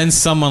peak. And then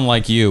Someone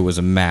Like You was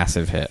a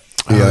massive hit.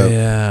 Oh,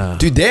 yeah.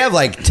 Dude, they have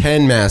like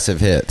 10 massive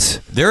hits.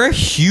 They're a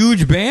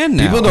huge band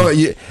now. People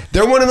don't.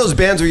 They're one of those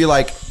bands where you're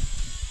like,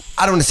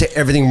 I don't want to say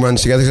everything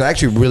runs together, because I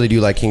actually really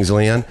do like Kings of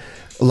Leon.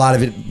 A lot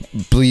of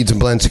it bleeds and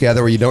blends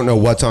together, where you don't know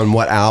what's on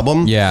what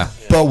album. Yeah.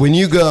 But when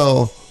you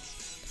go,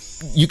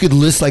 you could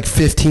list like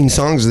 15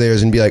 songs of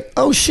theirs and be like,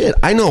 oh shit,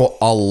 I know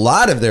a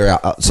lot of their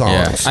Yeah.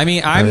 songs. I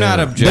mean, I'm not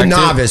The objective.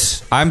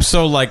 Novice. I'm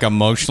so like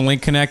emotionally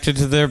connected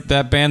to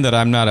that band that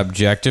I'm not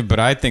objective, but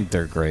I think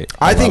they're great.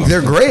 I think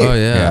they're great. Oh,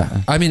 yeah.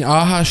 Yeah. I mean,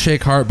 Aha,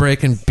 Shake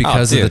Heartbreak, and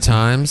because of the dude.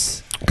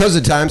 times. Because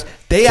of times,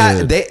 they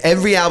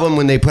every album,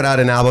 when they put out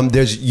an album,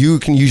 you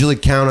can usually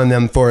count on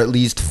them for at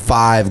least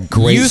 5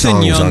 great Youth songs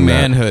and Young on that.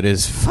 Manhood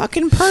is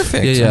fucking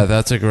perfect. Yeah,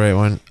 that's a great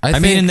one. I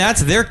mean, and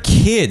that's their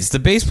kids. The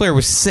bass player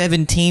was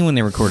 17 when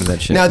they recorded that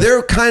shit. Now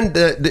they're kind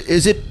of.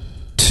 Is it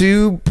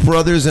 2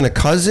 brothers and a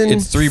cousin?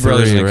 it's 3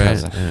 brothers and a right?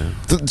 cousin.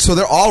 Yeah. So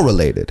they're all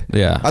related.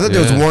 Yeah. I thought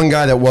there was Yeah. one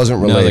guy that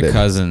wasn't No, related. the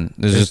cousin.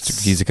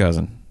 He's a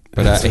cousin.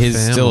 But It's a he's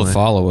still a family.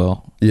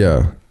 follow-will.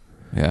 Yeah.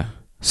 Yeah.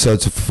 So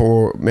it's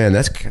 4. Man,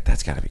 that's got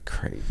to be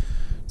crazy.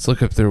 Let's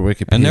look up their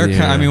Wikipedia.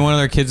 And one of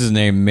their kids is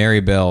named Mary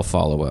Bell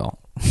Followell.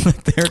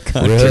 They're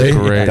country. Really?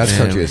 great That's name.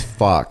 country as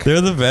fuck. They're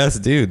the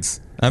best dudes.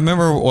 I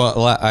remember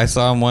I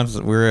saw them once.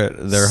 We were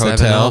at their 7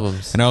 hotel,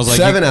 albums. and I was like,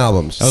 7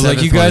 albums. I was like,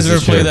 Seventh you guys one ever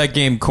is play this that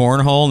game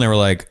Cornhole? And they were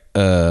like,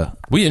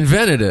 We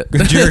invented it.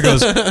 Jared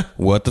goes,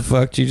 what the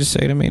fuck did you just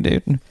say to me,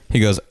 dude? He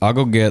goes, I'll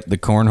go get the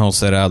cornhole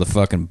set out of the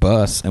fucking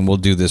bus, and we'll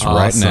do this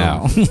right Awesome.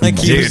 now. Like,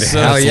 he Dude, was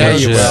so hell yeah,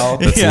 you legit. will.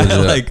 That's Yeah,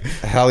 legit. like,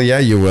 Hell yeah,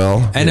 you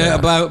will.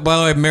 and by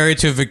the way, married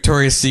to a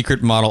Victoria's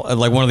Secret model,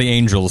 like one of the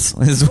angels.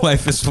 His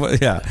wife is,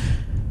 yeah.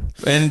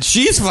 And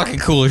she's fucking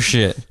cool as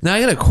shit. Now, I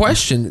got a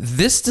question.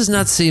 This does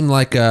not seem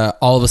like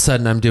all of a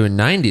sudden I'm doing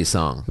 90s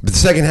song. But the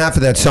second half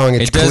of that song,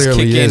 it It does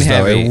clearly kick in is, though.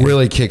 heavy. It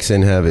really kicks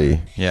in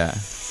heavy. Yeah.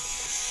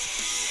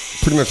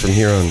 Pretty much from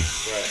here on.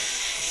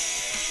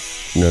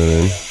 You know what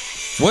I mean?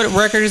 What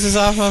record is this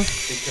off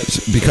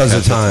of? Because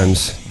of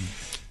times.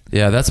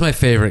 Yeah, that's my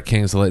favorite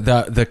Kings of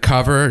Leon. The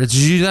cover. Did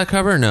you do that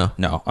cover or no?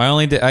 No,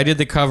 I did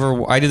the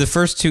cover. I did the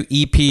first 2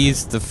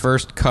 EPs, the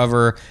first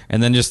cover,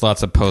 and then just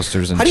lots of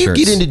posters and How do you shirts.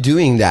 get into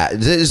doing that?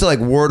 Is it like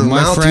word of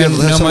my mouth? friend? Do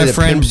you have somebody that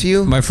pimps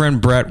you? My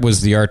friend Brett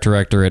was the art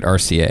director at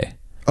RCA,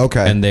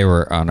 Okay. and they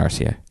were on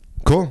RCA.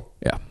 Cool.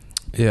 Yeah.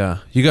 Yeah,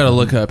 you got to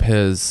look up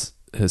his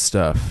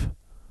stuff.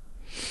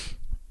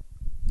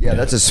 Yeah,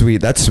 that's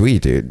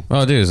sweet, dude.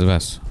 Oh, dude, it's the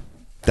best.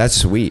 That's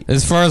sweet.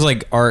 As far as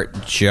like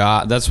art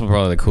job, that's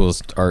probably the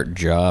coolest art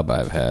job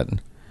I've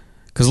had.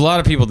 Because a lot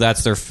of people,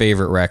 that's their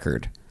favorite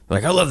record.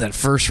 Like, I love that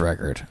first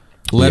record.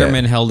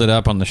 Letterman held it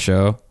up on the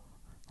show.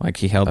 Like,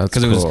 he held, That's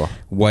because it was cool.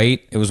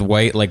 white. It was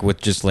white, like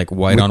with just like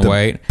white With on the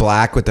white.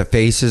 black with the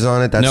faces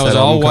on it. That's No, it was that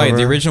all album white. cover?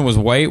 The original was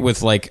white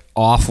with like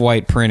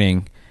off-white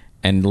printing,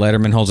 and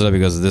Letterman holds it up. He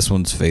goes, "This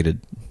one's faded."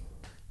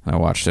 I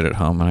watched it at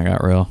home and I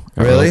got real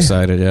Really?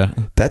 excited. Yeah,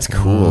 That's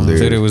cool, dude.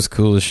 dude, it was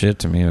cool as shit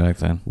to me back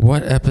then.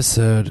 What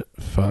episode?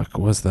 Fuck,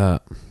 was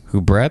that? Who,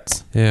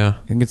 Brett's? Yeah,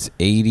 I think it's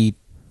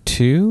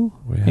 82,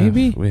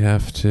 maybe. we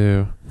have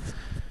to.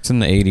 It's in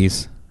the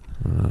 80s.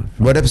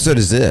 What episode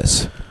is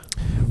this?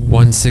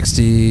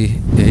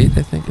 168,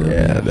 I think.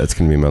 Yeah, that's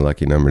gonna be my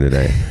lucky number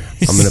today.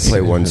 I'm gonna play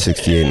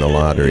 168 in the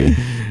lottery.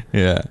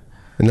 Yeah.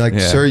 And like, Yeah.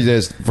 sir,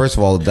 there's, first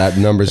of all, that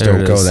numbers There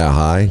don't it go is. that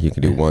high. You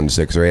can do 1,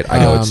 6, or 8. I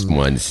know it's Um,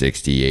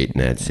 168,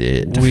 and that's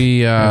it.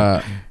 We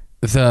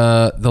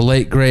the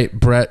late great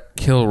Brett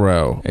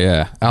Kilrow.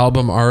 Yeah.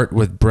 Album art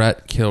with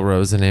Brett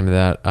Kilrow is the name of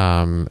that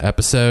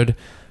episode.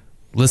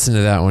 Listen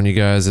to that one, you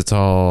guys. It's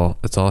all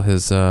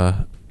his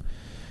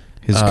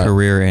His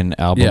career in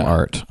album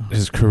art.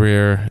 his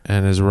career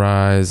and his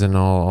rise and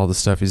all the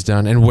stuff he's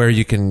done and where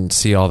you can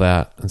see all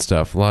that and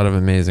stuff. A lot of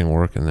amazing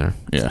work in there.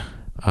 Yeah.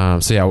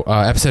 So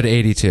yeah, episode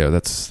 82.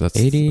 That's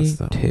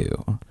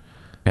 82.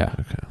 Yeah.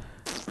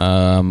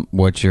 Okay.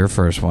 What's your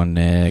first one,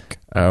 Nick?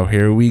 Oh,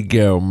 here we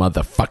go,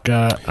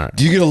 motherfucker. All right.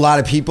 Do you get a lot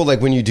of people, like,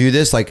 when you do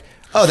this, like,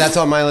 oh, that's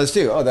on my list,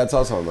 too. Oh, that's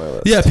also on my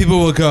list. Yeah, people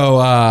will go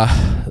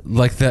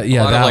like that.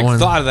 Yeah, I that like one.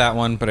 thought of that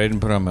one, but I didn't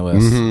put it on my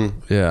list.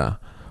 Yeah,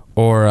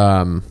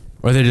 or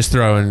they just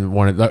throw in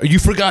one of the, you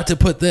forgot to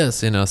put this,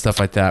 stuff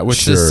like that. Which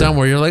Sure. is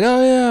somewhere you're like,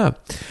 oh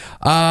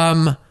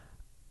yeah.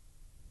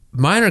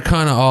 Mine are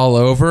kind of all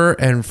over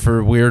and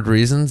for weird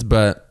reasons,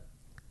 but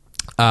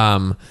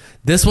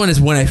this one is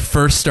when I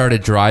first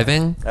started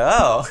driving.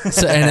 Oh.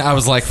 So, and I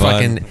was like Fun.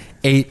 fucking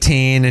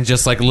 18 and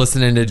just like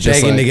listening to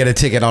just Begging like, to get a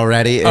ticket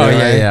already. Oh,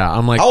 yeah.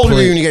 I'm like, how old were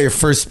please- you when you got your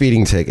first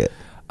speeding ticket?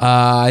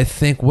 I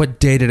think, what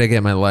day did I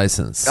get my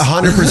license?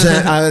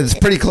 100%. It's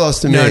pretty close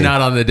to me. No,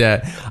 not on the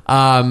day.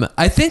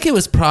 I think it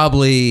was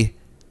probably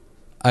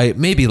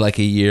maybe like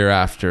a year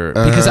after,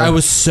 because I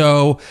was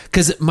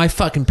because my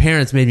fucking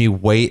parents made me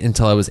wait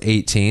until I was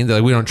 18. They're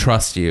like, we don't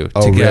trust you.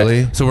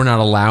 Really? So we're not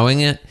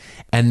allowing it.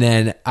 And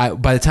then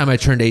by the time I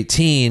turned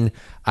 18,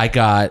 I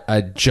got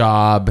a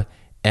job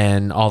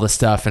and all the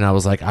stuff, and I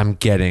was like, I'm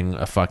getting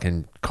a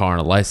fucking car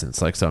and a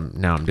license. Like, so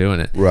now I'm doing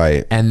it.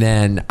 Right. And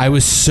then I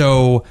was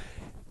so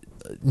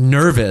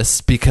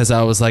nervous because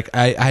I was like,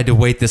 I had to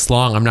wait this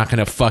long. I'm not going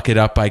to fuck it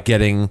up by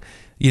getting,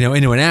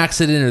 into an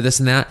accident or this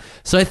and that.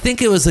 So I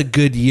think it was a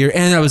good year,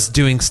 and I was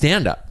doing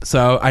stand up.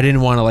 So I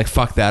didn't want to like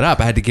fuck that up.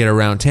 I had to get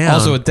around town.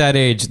 Also, at that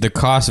age, the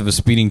cost of a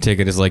speeding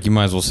ticket is like, you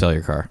might as well sell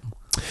your car.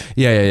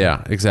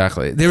 Yeah,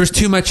 exactly. There was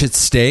too much at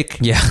stake.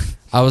 Yeah.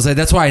 I was like,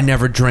 that's why I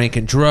never drank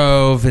and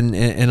drove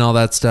and all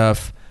that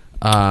stuff.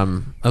 At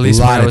least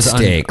a when lot I was at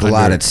stake. A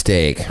lot at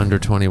stake. Under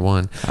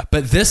 21.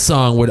 But this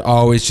song would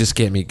always just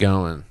get me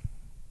going.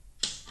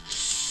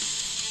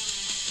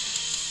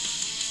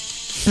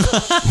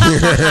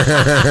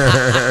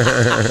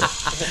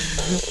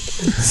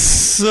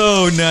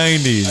 So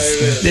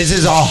 90s. This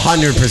is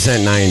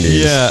 100%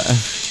 90s. Yeah.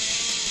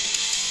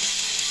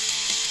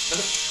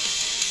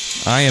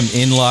 I am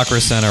in La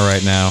Crescenta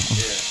right now.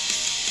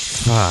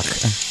 Fuck.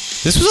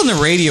 This was on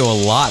the radio a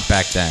lot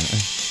back then.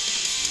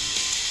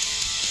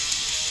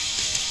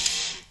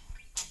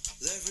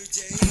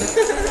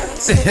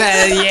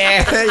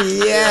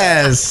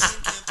 Yes.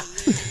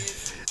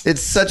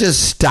 It's such a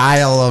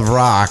style of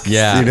rock.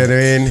 Yeah. You know what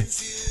I mean?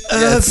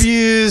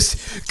 Abused,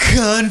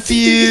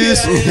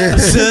 confused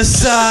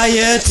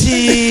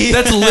society.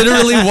 That's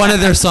literally one of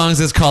their songs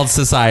is called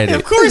Society.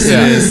 Of course it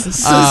is.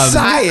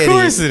 Society. Of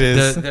course it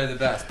is. They're the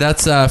best.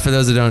 That's, for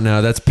those who don't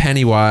know, that's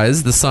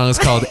Pennywise. The song is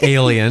called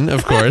Alien,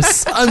 of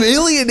course. I'm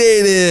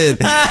alienated.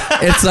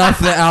 It's off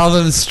the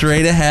album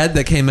Straight Ahead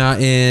that came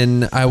out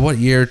in, what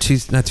year?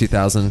 Not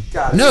 2000.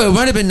 No, it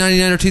might have been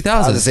 99 or 2000. I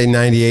was going to say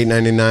 98,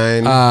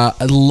 99. I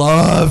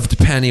loved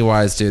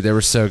Pennywise, dude. They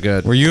were so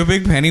good. Were you a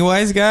big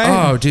Pennywise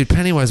guy? Oh, dude,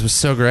 Pennywise was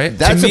so great.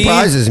 That to me,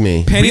 surprises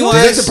me. Pennywise-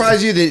 Does that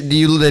surprise you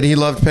that he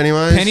loved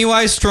Pennywise?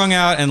 Pennywise, Strung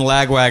Out, and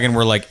Lagwagon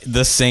were like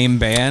the same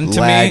band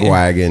to me.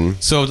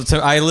 Lagwagon. So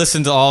I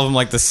listened to all of them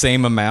like the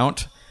same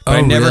amount, but Oh,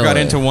 I never got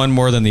really? into one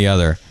more than the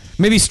other.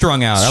 Maybe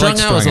Strung Out. I like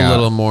Strung Out was Strung a Out.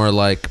 little more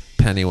like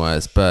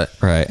Pennywise, but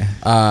Right.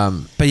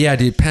 but yeah,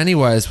 dude,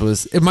 Pennywise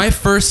was my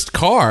first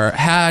car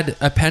had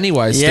a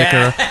Pennywise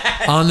Yeah.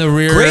 sticker on the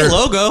rear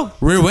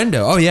Rear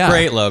window. Oh yeah,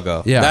 Great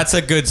logo. Yeah. That's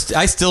a good.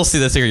 I still see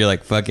the sticker. You're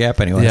like, fuck yeah,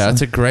 Pennywise. Yeah,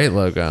 it's a great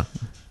logo.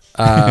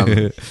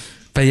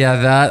 But yeah,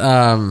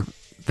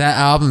 that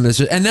album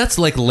is and that's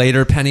like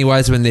later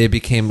Pennywise when they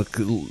became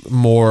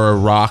more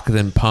rock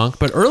than punk.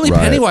 But early Right.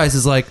 Pennywise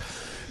is like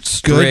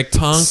strict good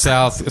punk.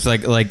 South. It's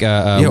like West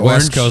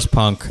Orange- Coast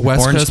punk,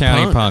 West Orange Coast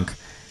County punk. punk.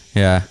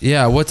 Yeah.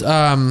 Yeah, what's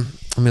let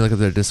me look at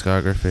their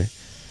discography.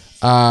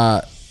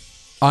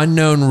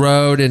 Unknown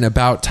Road and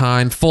About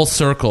Time, Full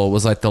Circle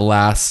was like the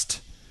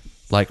last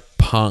like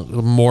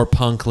more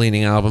punk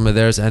leaning album of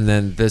theirs, and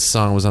then this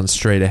song was on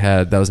Straight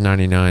Ahead. That was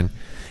 99.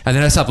 And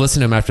then I stopped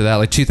listening to them after that,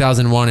 like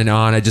 2001 and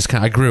on. I just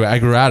I grew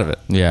out of it.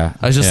 Yeah.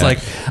 I was just Yeah.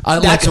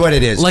 like, That's what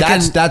it is.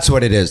 That's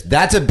what it is.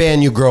 That's a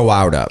band you grow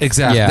out of.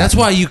 exactly. Yeah. That's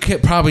why you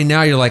probably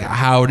now you're like,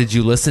 how did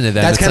you listen to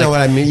that? That's It's kind of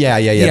like- what I mean. Yeah.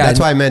 That's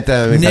why I meant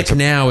that. Nick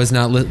Now is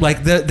not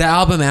like the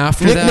album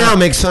after Nick that. now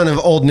makes fun of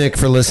old Nick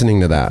for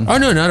listening to that. Oh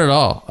no, not at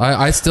all.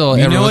 I still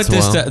You every know once what?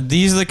 in a while-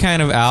 These are the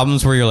kind of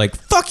albums where you're like,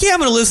 fuck yeah, I'm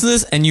going to listen to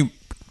this, and you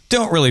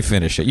don't really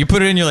finish it. You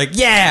put it in, you're like,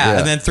 yeah,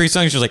 and then 3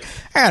 songs, you're like,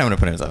 I don't want to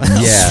put it in something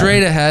else. Yeah.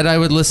 Straight Ahead I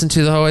would listen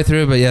to the whole way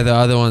through, but yeah, the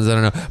other ones I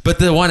don't know. But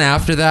the one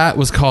after that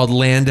was called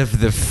Land of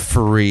the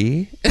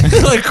Free,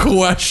 like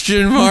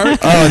question mark.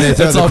 Oh, they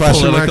throw It's the all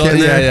question mark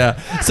political. in there?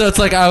 Yeah. So it's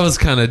like I was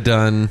kind of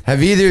done.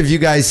 Have either of you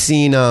guys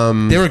seen?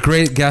 They were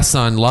great guests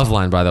on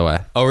Loveline, by the way.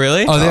 Oh,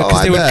 really? Oh,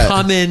 because I they would bet.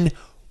 come in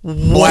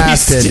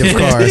Wasted,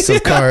 wasted.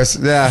 of course.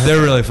 Yeah.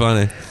 They're really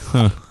funny.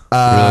 Really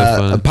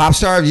fun.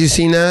 Popstar, have you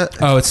seen that?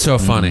 Oh, it's so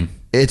funny.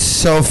 It's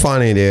so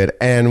funny, dude.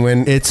 And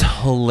when It's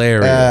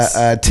hilarious.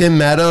 Tim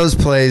Meadows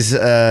plays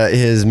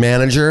his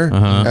manager,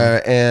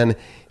 and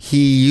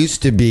he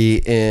used to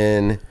be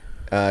in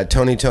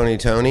Tony,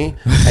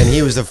 and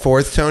he was the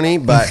fourth Tony.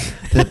 But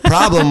the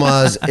problem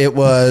was, it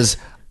was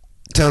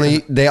Tony.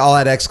 They all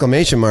had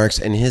exclamation marks,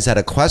 and his had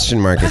a question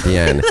mark at the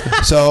end.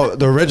 So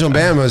the original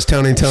band was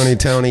Tony,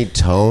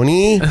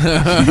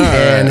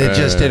 and it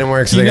just didn't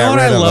work. So You they know got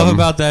what rid I of love him.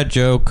 about that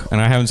joke,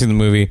 and I haven't seen the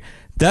movie?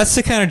 That's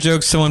the kind of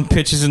joke someone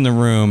pitches in the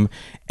room.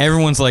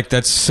 Everyone's like,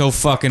 that's so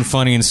fucking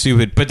funny and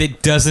stupid, but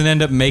it doesn't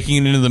end up making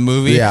it into the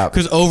movie. Yeah.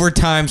 Because over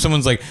time,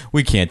 someone's like,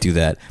 we can't do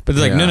that. But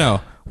they're like, Yeah.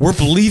 no, we're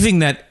believing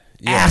that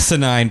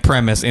asinine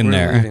premise in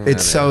there.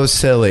 It's so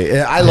silly.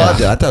 I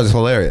loved it. I thought it was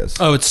hilarious.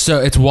 Oh,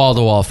 it's wall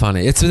to wall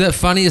funny. It's the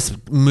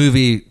funniest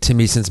movie to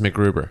me since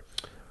MacGruber.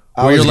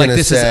 I Where was you're like, gonna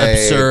this is say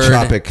absurd.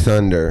 Tropic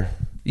Thunder.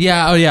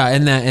 Yeah. Oh, yeah.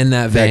 In that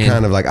That vein.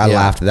 kind of like I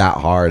laughed that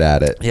hard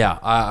at it.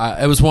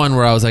 Yeah. It was one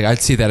where I was like, I'd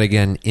see that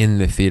again in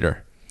the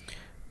theater.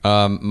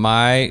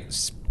 My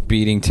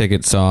speeding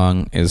ticket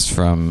song is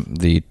from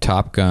the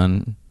Top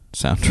Gun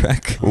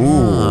soundtrack.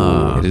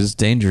 Ooh. It is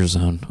Danger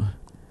Zone.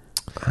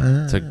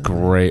 It's a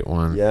great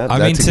one. Yeah, I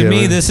mean, that's a to good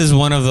me, one. this is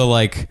one of the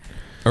like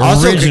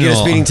Also, could get a original.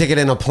 speeding ticket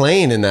in a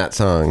plane in that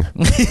song.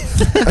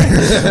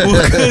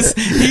 Because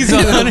he's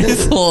on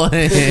his.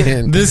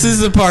 Plane. This is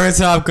the part of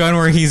Top Gun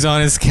where he's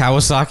on his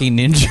Kawasaki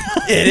Ninja.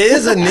 It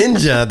is a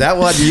Ninja. That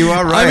one, you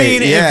are right. I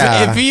mean,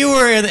 yeah. if you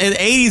were in the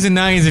 80s and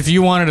 90s, if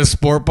you wanted a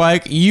sport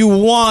bike, you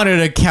wanted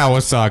a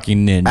Kawasaki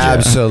Ninja.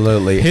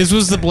 Absolutely. His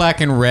was the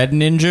black and red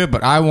Ninja,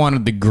 but I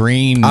wanted the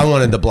green. I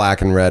wanted the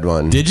black and red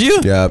one. Did you?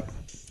 Yep.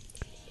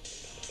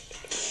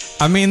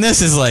 I mean,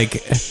 this is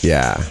like,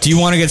 Yeah. do you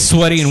want to get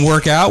sweaty and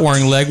work out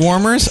wearing leg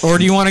warmers, or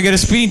do you want to get a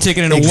speeding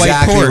ticket in a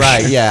Exactly white Porsche?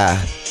 right. Yeah.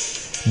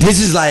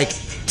 This is like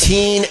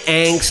teen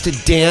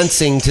angst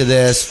dancing to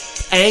this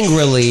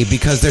angrily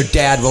because their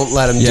dad won't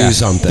let them do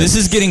something. This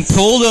is getting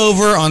pulled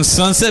over on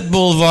Sunset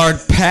Boulevard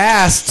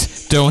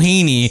past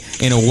Doheny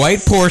in a white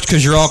Porsche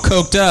because you're all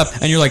coked up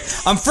and you're like,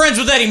 I'm friends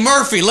with Eddie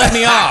Murphy, let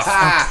me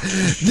off.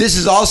 This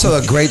is also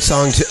a great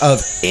song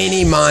of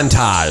any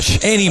montage.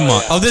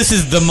 Oh, this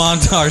is the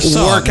montage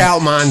song.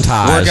 Workout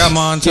montage. Workout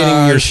montage.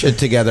 Getting your shit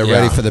together, Yeah.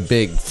 ready for the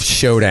big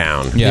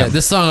showdown. Yeah,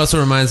 this song also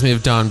reminds me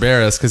of Don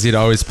Barris because he'd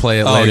always play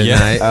it Oh, late yeah. at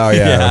night. Oh,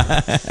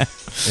 yeah.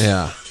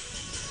 Yeah.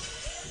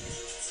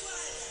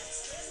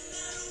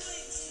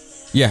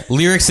 Yeah,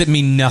 lyrics that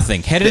mean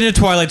nothing. Headed into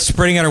Twilight,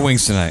 spreading out our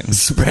wings tonight.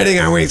 Spreading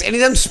our wings.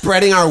 Anytime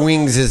spreading our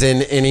wings is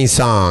in any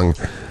song.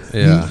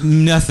 Yeah.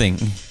 Nothing.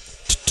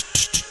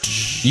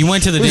 You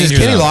went to the Who's this,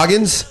 danger Kenny zone.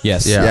 Loggins?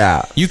 Yes. Yeah.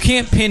 Yeah. You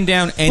can't pin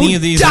down any Who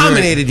of these.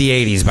 dominated the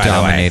 80s, by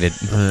Dominated.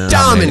 the way.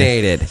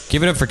 Dominated.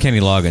 Give it up for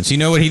Kenny Loggins. You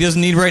know what he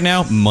doesn't need right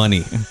now?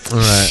 Money. All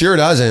right. Sure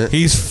doesn't.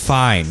 He's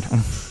fine.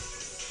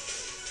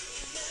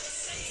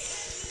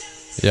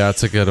 Yeah,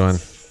 it's a good one.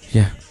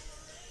 Yeah.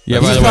 Yeah,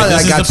 He's by the way, probably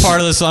this like is the got-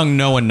 part of the song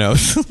no one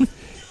knows.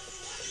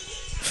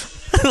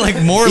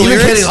 Like more Even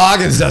lyrics. Kenny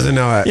Loggins doesn't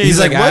know it. Yeah, he's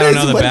like, I what don't is-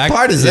 know the what back.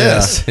 part is Yeah.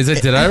 this? Is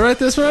it? Did I write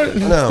this right?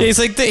 No. Yeah, he's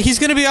like, he's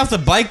going to be off the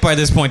bike by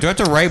this point. Do I have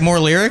to write more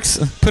lyrics?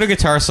 Put a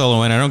guitar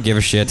solo in. I don't give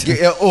a shit.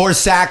 Or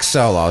sax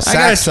solo.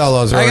 Sax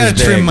solos are I always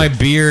gotta trim big. my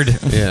beard.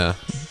 Yeah.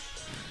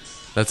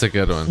 That's a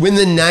good one. When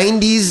the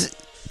 90s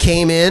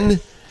came in,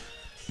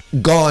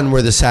 gone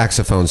were the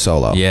saxophone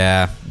solo.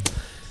 Yeah.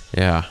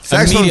 Yeah.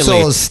 Saxophone Immediately.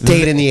 solos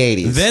stayed in the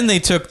 80s. Then they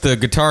took the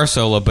guitar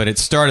solo, but it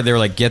started. They were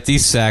like, "Get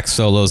these sax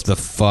solos the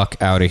fuck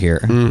out of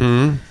here."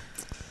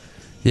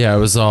 Yeah, it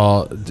was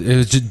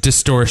just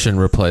distortion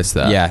replaced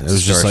that. Yeah, it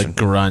was just distortion. like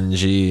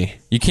grungy.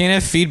 You can't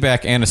have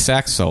feedback and a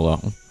sax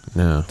solo.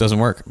 No. Doesn't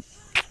work.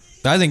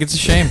 I think it's a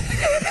shame.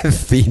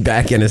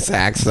 Feedback in a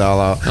sax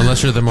solo.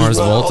 Unless you're the Mars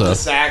Hold the Volta.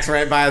 sax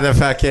right by the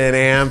fucking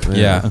amp.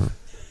 Yeah.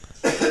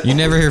 You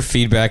never hear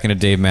feedback in a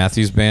Dave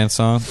Matthews Band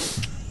song.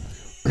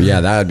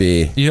 Yeah, that would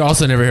be. You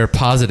also never hear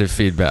positive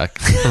feedback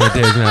from a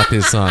Dave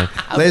Matthews song.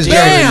 Ladies and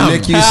Damn! gentlemen,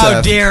 Nick How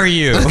Youssef. dare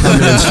you?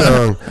 Coming in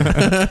strong.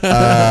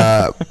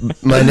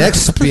 My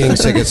next speeding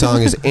ticket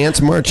song is Ants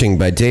Marching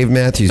by Dave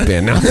Matthews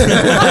Band. No. It's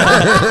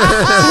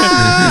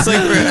like,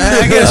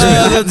 I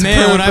guess,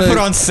 man, when I put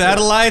on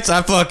Satellites,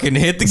 I fucking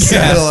hit the gas.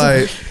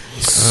 Satellite.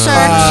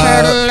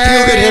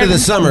 Feel good hit of the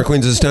summer,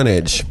 Queens of the Stone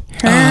Age.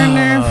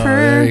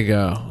 There you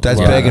go. That's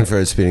Love begging it. for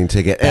a speeding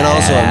ticket. And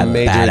also a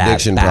major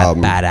addiction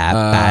problem.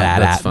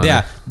 That's funny.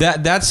 Yeah,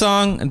 that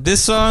song,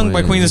 this song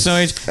by Queen of the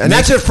Stone Age, And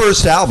that's their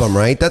first album,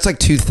 right? That's like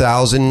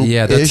 2000.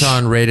 Yeah, that's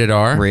on Rated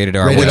R. Rated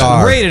R. Rated which-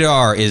 R. Rated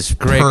R is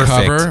Great perfect.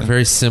 cover.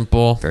 Very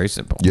simple. Very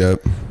simple.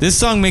 Yep. This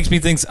song makes me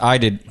think I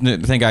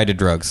did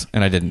drugs,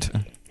 and I didn't.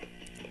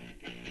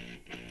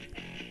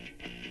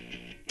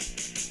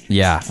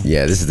 Yeah,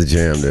 Yeah, this is the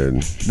jam,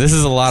 dude. this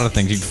is a lot of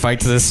things. You can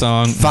fight to this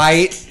song.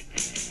 Fight.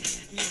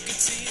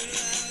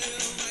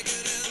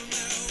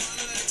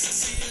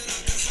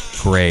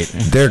 Great.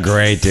 They're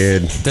great,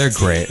 dude. They're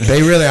great.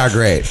 They really are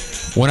great.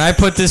 When I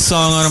put this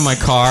song on in my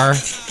car,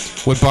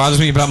 what bothers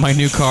me about my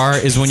new car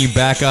is when you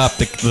back up,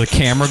 the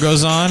camera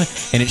goes on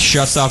and it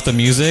shuts off the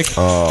music.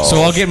 Oh. So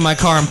I'll get in my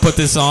car and put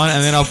this on,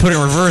 and then I'll put it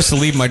in reverse to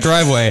leave my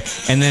driveway,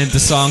 and then the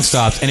song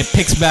stops and it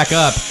picks back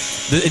up.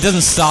 It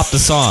doesn't stop the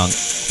song,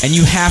 and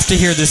you have to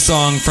hear this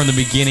song from the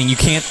beginning. You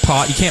can't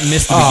You can't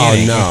miss the Oh,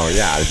 beginning. no.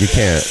 Yeah, you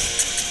can't.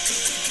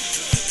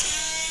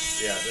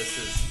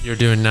 You're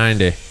doing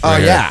 90. Oh,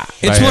 yeah.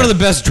 It's one of the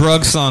best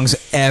drug songs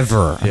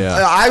ever.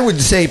 Yeah. I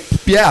would say,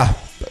 yeah,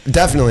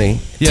 definitely.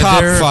 Yeah,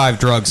 Top they're- 5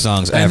 drug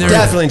songs And ever. they're-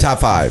 Definitely top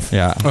 5.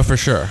 Yeah. Oh, for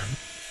sure.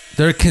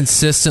 They're a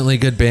consistently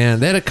good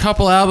band. They had a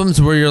couple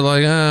albums where you're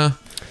like,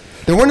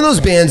 They're one of those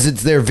bands that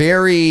they're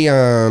very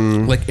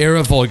like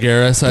Era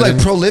Vulgaris. I like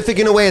didn't- prolific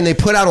in a way, and they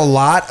put out a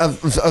lot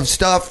of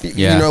stuff,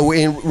 Yeah. you know,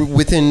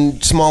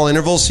 within small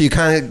intervals. So you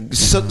kind of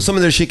some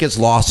of their shit gets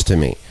lost to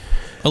me.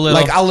 A little.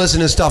 Like I'll listen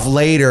to stuff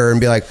later and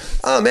be like,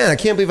 oh man, I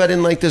can't believe I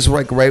didn't like this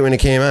right when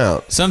it came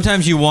out.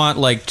 Sometimes you want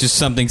like just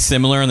something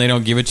similar and they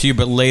don't give it to you,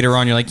 but later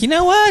on you're like, you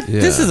know what? Yeah.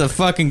 This is a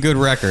fucking good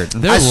record.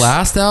 Their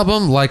last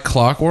album, Like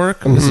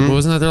Clockwork,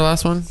 wasn't that their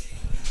last one?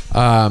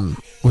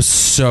 Was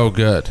so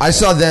good. I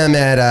saw them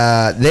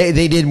at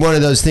they did one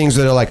of those things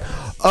where they're like,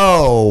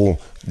 oh,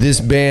 this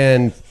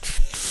band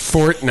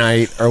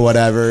Fortnite or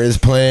whatever is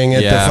playing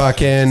at Yeah. the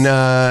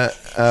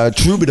fucking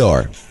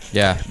Troubadour.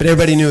 Yeah. but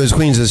everybody knew it was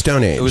Queens of the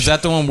Stone Age. Was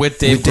that the one with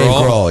Dave With Dave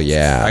Grohl? Grohl,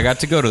 yeah. I got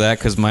to go to that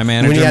because my when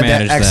manager he had that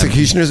managed them.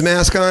 executioner's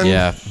mask on?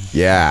 Yeah.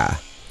 Yeah.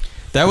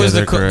 That was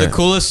Yeah, the they're great.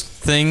 coolest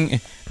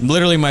thing.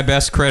 Literally, my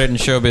best credit in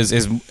showbiz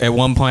is at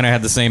one point I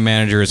had the same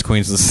manager as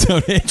Queens of the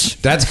Stone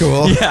Age. That's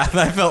cool. Yeah,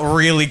 that felt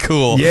really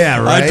cool.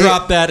 Yeah, right? I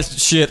dropped that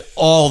shit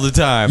all the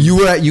time. You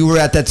were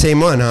at that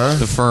same one, huh?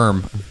 The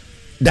Firm.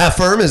 That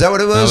Firm? Is that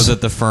what it was? I was at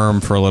the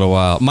Firm for a little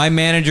while. My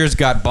managers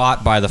got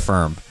bought by the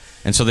Firm,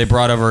 and so they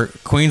brought over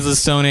Queens of the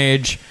Stone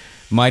Age,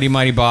 Mighty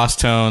Mighty Boss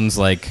Tones,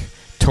 like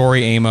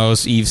Tori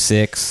Amos, Eve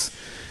Six.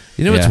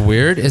 You know what's Yeah.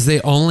 weird is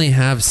they only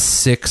have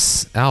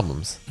 6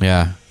 albums.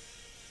 Yeah.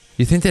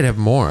 You think they'd have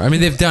more? I mean,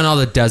 they've done all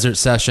the desert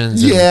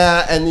sessions. And,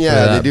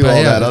 they do but all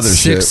yeah, that other 6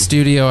 shit.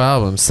 studio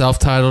albums: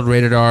 self-titled,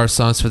 rated R,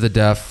 songs for the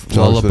deaf, Songs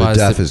for the lullabies.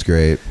 Deaf to, is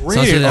great. Songs for the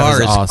Rated Deaf R is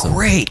is awesome.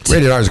 great.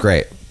 Rated R is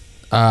great.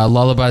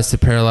 Lullabies to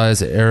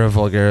Paralyze, Era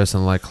Vulgaris,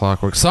 and Like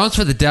Clockwork. Songs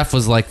for the Deaf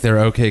was like their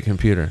OK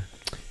Computer.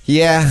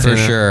 Yeah. For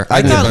sure. I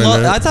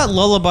I thought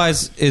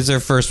Lullabies is their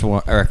first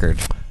record.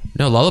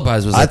 No,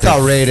 Lullabies was. I Like thought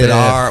their Rated 5th.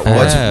 R.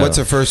 Oh. What's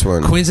the first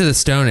one? Queens of the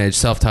Stone Age,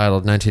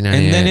 self-titled,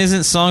 1998. And then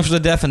isn't Songs for the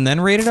Deaf and then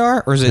Rated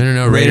R? Or is it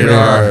No, Rated Rated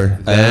R? R,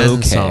 then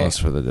Okay. Songs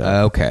for the Deaf.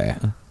 Okay.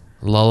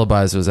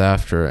 Lullabies was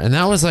after, and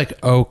that was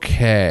like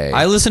okay.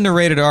 I listen to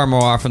Rated R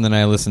more often than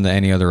I listen to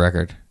any other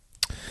record.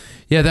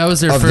 Yeah, that was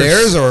their Of first.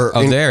 theirs or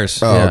Of theirs.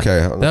 Oh, Yeah. okay.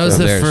 That was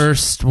Of the theirs.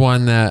 first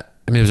one that.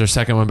 I mean, it was their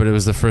second one, but it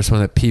was the first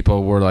one that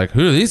people were like,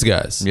 "Who are these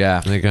guys?"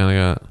 Yeah. and they kind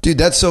of got. Dude,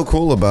 that's so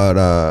cool about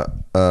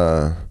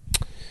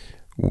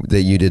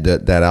that you did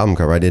that album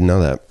cover. I didn't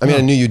know that. I mean,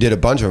 I knew you did a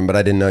bunch of them, but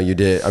I didn't know you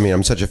did. I mean,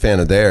 I'm such a fan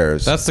of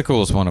theirs. That's the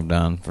coolest one I've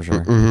done, for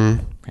sure.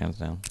 Hands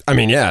down. I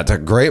mean, yeah, it's a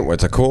great one.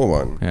 It's a cool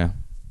one. Yeah.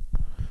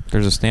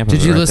 There's a stamp of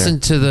Did it you right listen there.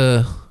 to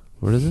the?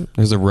 What is it?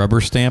 There's a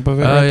rubber stamp of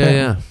it Oh right yeah, there.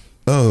 yeah,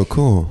 Oh,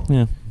 cool.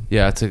 Yeah.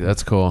 yeah.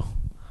 That's cool.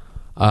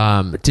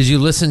 Did you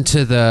listen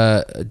to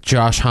the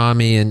Josh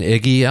Homme and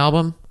Iggy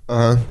album?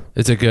 Uh huh.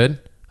 Is it good?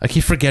 I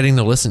keep forgetting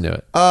to listen to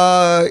it.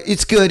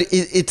 It's good.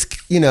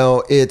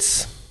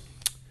 It's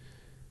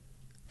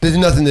there's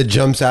nothing that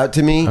jumps out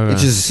to me. Okay.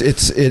 It's just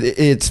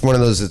it's one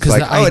of those. It's 'Cause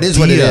like, the it is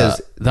what it idea-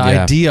 is. The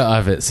Yeah. idea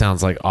of it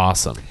sounds like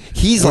awesome.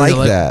 He's Where like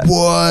you're that.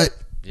 What?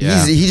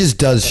 Yeah. He just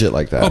does shit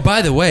like that. Oh,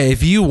 by the way,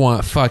 if you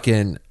want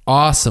fucking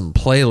awesome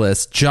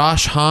playlist,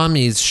 Josh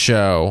Homme's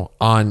show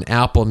on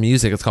Apple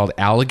Music, it's called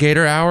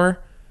Alligator Hour.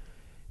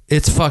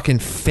 It's fucking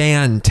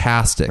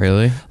fantastic.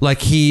 Really? Like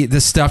the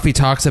stuff he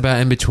talks about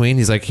in between,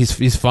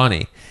 he's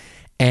funny.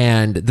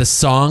 And the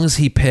songs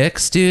he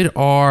picks, dude,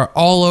 are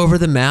all over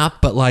the map,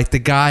 but like the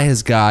guy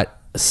has got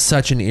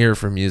such an ear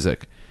for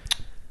music.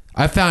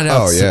 I found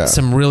out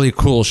some really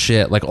cool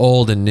shit, like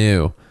old and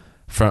new,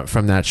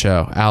 from that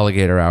show,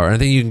 Alligator Hour. And I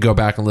think you can go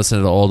back and listen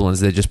to the old ones.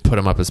 They just put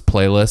them up as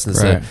playlists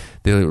instead. Right.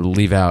 They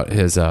leave out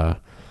his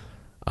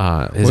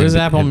What does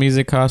Apple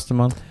Music cost a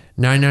month?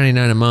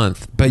 $9.99 a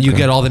month, but you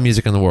get all the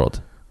music in the world,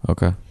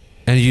 Okay.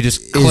 and you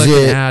just click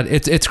and add.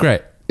 It's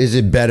great. Is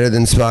it better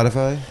than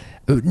Spotify?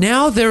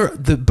 Now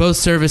both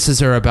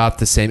services are about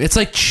the same. It's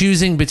like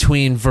choosing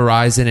between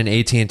Verizon and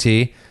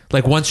AT&T.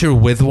 Like once you're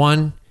with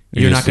one,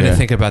 you're not going to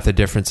think about the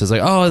differences.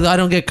 Like, oh, I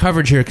don't get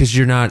coverage here because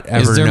you're not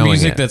ever Is there knowing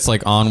music it. that's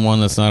like on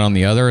one that's not on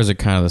the other, or is it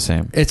kind of the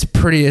same? It's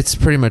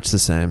pretty much the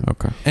same.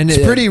 Okay. And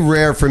It's pretty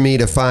rare for me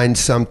to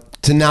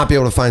not be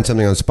able to find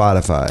something on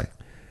Spotify.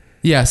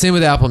 Yeah, same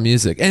with Apple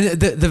Music. And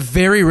the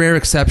very rare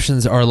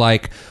exceptions are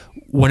like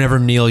whenever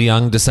Neil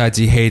Young decides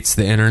he hates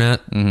the internet,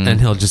 and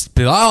he'll just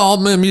be like, oh, all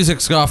my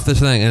music's off this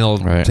thing, and he'll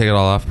take it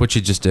all off, which he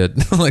just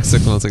did like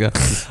 6 months ago.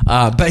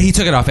 But he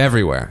took it off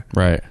everywhere.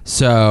 Right.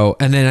 So,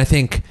 and then I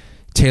think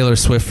Taylor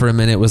Swift for a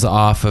minute was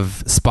off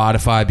of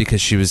Spotify because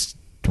she was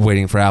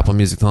waiting for Apple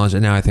Music to launch,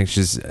 and now I think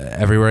she's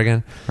everywhere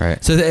again.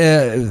 Right. So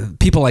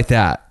people like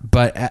that,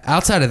 but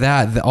outside of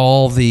that,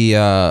 all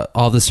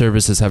the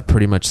services have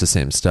pretty much the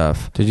same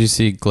stuff. Did you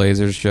see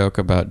Glazer's joke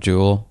about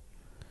Jewel?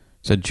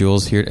 Said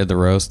Jewel's here at the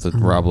roast. That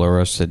Rob Lowe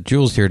roast said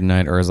Jewel's here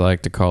tonight, or as I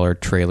like to call her,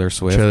 Trailer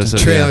Swift.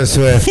 Trailer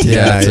Swift.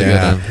 Yeah, that's a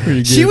yeah.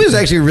 good She was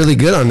actually really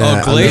good on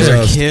that. Oh, on the Glazer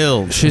roast.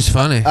 killed. She's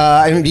funny.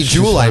 I mean,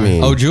 Jewel, I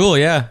mean. Oh, Jewel,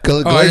 yeah. I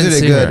Glazer didn't did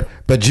see good. her.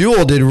 But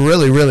Jewel did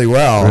really, really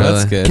well. Really?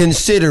 That's good.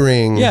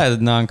 Considering Yeah, the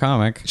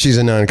non-comic. she's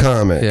a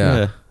non-comic.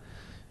 Yeah.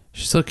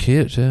 She's so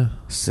cute too.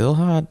 Still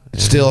hot.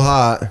 Still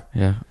hot.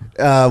 Yeah.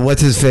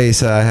 What's his face?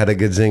 Had a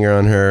good zinger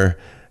on her.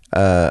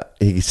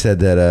 He said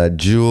that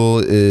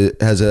Jewel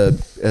has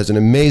an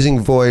amazing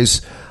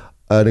voice,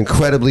 an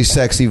incredibly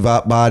sexy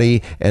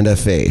body, and a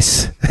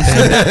face.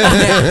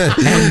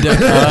 And a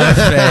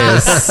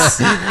face.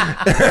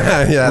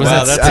 Yeah, Was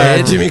that's that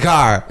Ted? Jimmy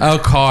Carr. Oh,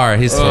 Carr.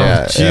 He's funny.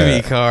 Yeah.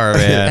 Jimmy Carr,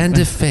 man. And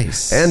a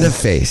face. And a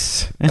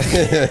face.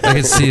 I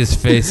could see his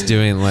face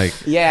doing like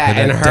Yeah, that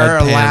and her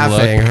deadpan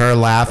laughing. look. Her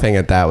laughing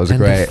at that was And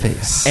great. the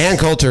face. Ann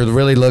Coulter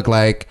really looked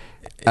like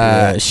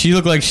she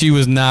looked like she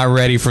was not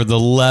ready for the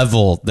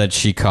level that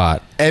she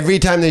caught. every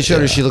time they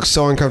showed her, she looked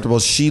so uncomfortable.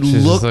 She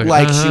just looked like,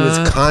 like she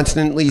was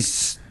constantly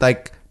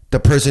like the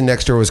person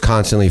next to her was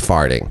constantly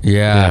farting.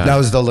 Yeah. That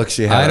was the look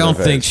she had. I on don't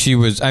her think face. she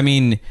was. I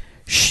mean,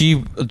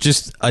 she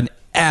just an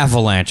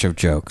avalanche of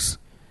jokes.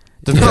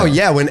 No,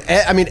 yeah.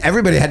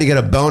 Everybody had to get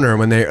a boner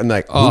when they. I'm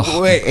like,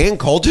 wait, Ann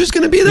Coulter's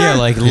going to be there? Yeah,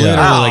 like literally,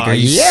 like, are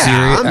you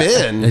serious? I'm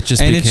in. It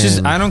just And became, it's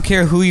just, I don't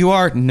care who you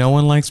are, no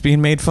one likes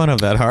being made fun of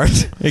that hard.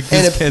 It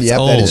gets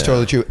old. That is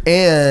totally true.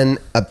 And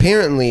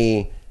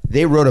apparently,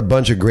 they wrote a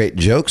bunch of great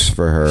jokes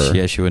for her.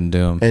 Yeah, she wouldn't do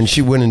them. And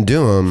she wouldn't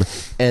do them,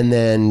 and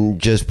then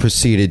just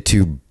proceeded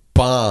to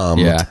bomb.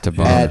 Yeah, to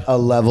bomb. At a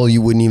level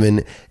you wouldn't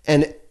even.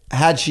 And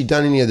had she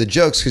done any of the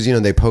jokes, because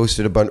they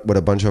posted what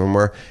a bunch of them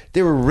were,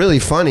 they were really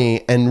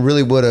funny and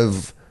really would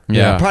have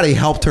probably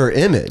helped her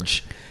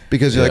image,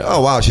 because you're like,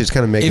 oh wow, she's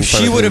kind of making. If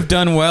fun she of would him. have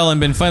done well and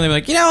been funny, they'd be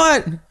like, you know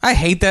what? I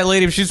hate that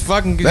lady. If she's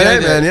fucking good. Hey,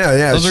 man,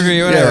 yeah. Those are She-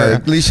 good, whatever.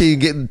 at least she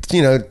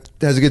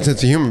has a good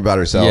sense of humor about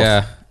herself.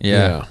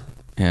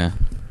 Yeah.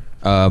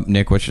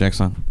 Nick, what's your next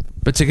song?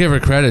 But to give her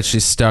credit, she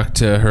stuck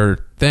to her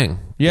thing.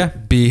 Yeah.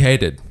 Be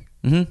hated.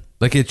 Mm-hmm.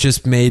 Like, it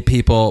just made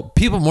more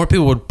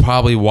people would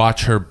probably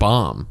watch her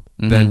bomb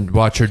than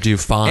watch her do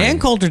fine. Ann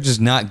Coulter does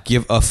not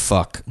give a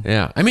fuck.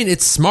 Yeah. I mean,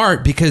 it's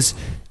smart because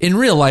in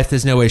real life,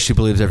 there's no way she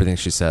believes everything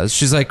she says.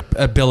 She's like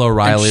a Bill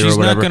O'Reilly And she's or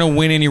whatever. not going to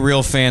win any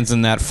real fans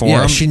in that form.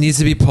 Yeah, she needs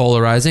to be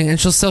polarizing, and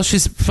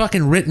she's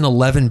fucking written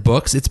 11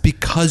 books. It's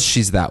because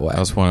she's that way. That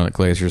was one of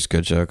Glazer's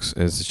good jokes.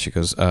 Is that she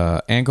goes,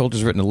 Ann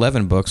Coulter's written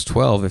 11 books,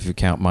 12 if you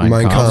count Mein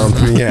Kampf.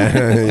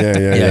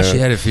 Yeah. She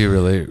had a few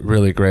really,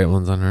 really great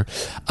ones on her.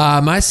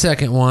 My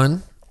second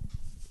one.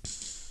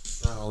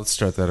 Oh, let's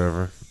start that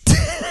over.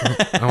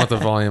 I want the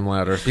volume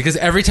louder, because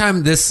every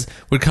time this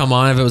would come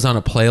on, if it was on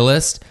a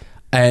playlist,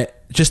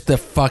 just the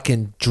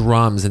fucking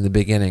drums in the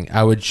beginning,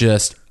 I would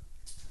just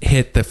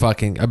hit the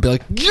fucking. I'd be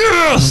like,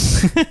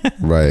 yes.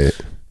 Right.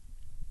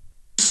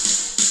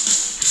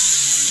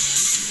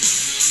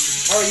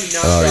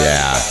 Oh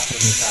yeah.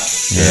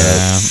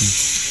 Yeah.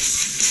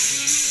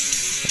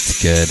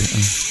 It's good.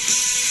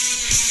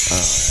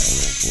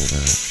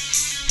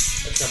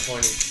 At some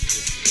point,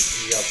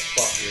 he yells,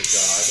 "Fuck your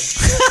god,"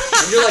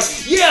 and you're like,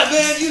 "Yeah,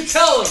 man, you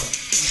tell him."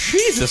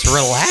 Jesus,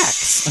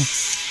 relax.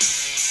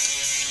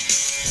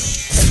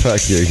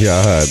 Fuck your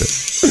god.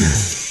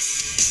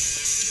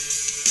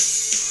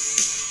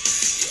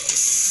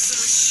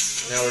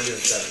 Now we're doing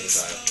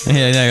 75.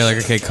 Yeah, now you're like,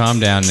 okay, calm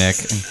down, Nick.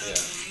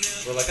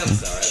 We're like, I'm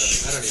sorry,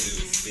 I don't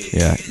need to speak.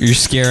 Yeah, you're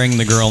scaring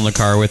the girl in the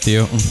car with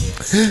you.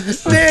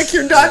 Nick,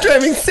 you're not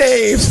driving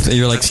safe. So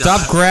you're like,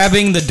 stop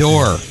grabbing the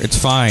door. It's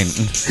fine.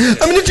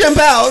 I'm gonna jump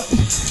out.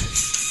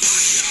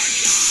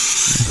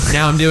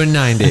 Now I'm doing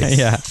 90.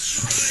 Yeah.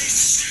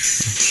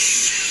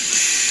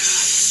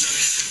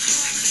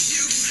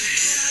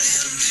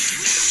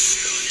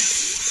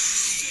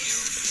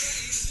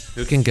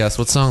 Who can guess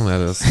what song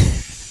that is?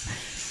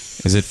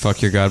 Is it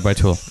 "Fuck Your God" by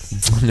Tool?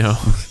 No.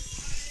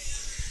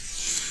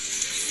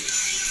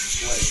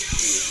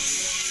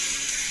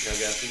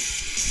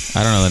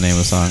 I don't know the name of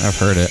the song. I've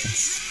heard it.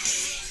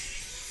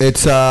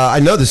 It's I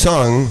know the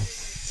song.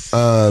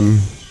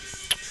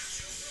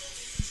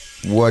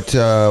 What's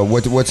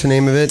the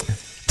name of it?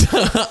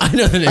 I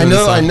know the name of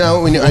the song.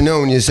 I know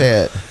when you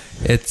say it.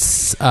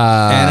 It's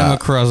Anima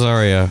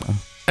Crossaria.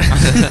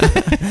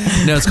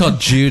 no, it's called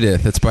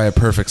Judith. It's by A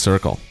Perfect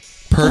Circle.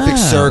 Perfect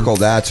Circle,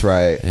 that's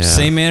right. Yeah.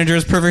 Same manager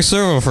as Perfect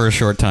Circle for a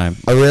short time.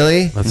 Oh,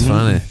 really? That's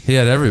funny. He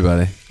had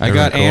everybody. I They were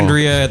got cool.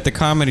 Andrea at the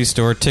Comedy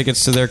Store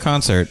tickets to their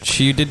concert.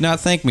 She did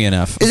not thank me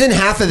enough. Isn't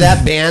half of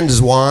that band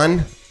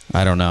Zwan?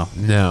 I don't know.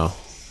 No.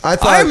 I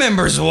thought. I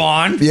remember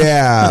Swan.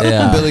 Yeah,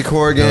 Yeah. Billy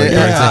Corgan.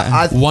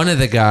 Yeah. One of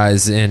the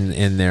guys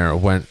in there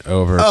went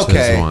over Okay.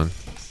 to Swan.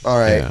 All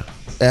right.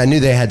 Yeah. I knew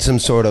they had some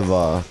sort of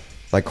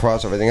like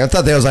crossover thing. I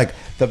thought they was like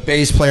the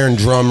bass player and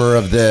drummer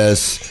of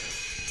this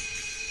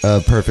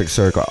Perfect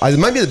Circle. It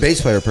might be the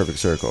bass player of Perfect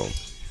Circle.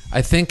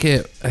 I think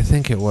it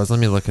was. Let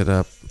me look it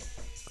up.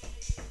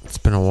 It's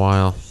been a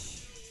while.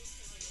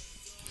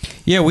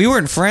 Yeah, we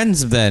weren't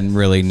friends then,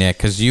 really, Nick,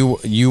 because you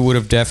would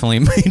have definitely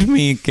made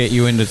me get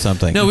you into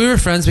something. No, we were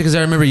friends because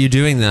I remember you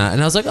doing that,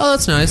 and I was like, "Oh,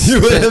 that's nice."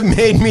 You would have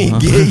made me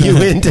get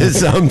you into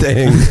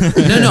something.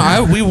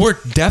 we were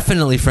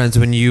definitely friends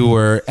when you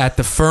were at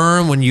the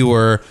firm. When you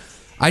were,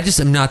 I just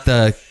am not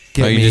the.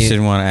 Get you me just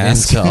didn't wanna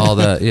ask? into all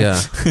the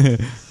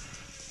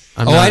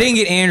I didn't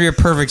get Andrea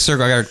Perfect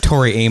Circle. I got her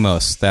Tori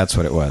Amos. That's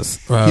what it was.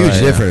 Huge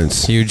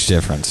difference. Huge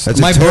difference. That's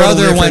a My total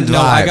brother different went. No,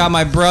 I vibe. got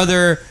my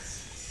brother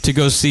to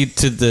go see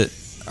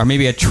or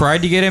maybe I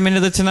tried to get him into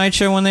the Tonight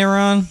Show when they were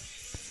on,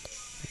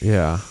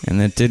 Yeah.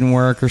 and it didn't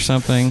work or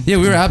something. Yeah,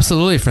 we were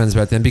absolutely friends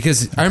back then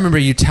because I remember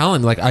you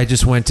telling like I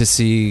just went to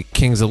see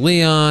Kings of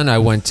Leon. I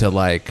went to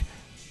like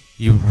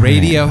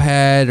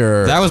Radiohead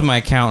or That was my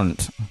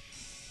accountant.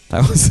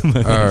 That was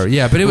or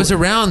yeah, but it was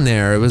around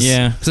there. It was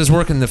because I was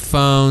working the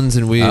phones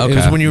and it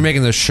was when you were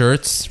making the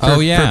shirts for,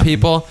 for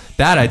people.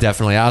 That I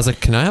was like,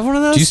 can I have one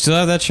of those? Do you still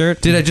have that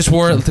shirt? Did I just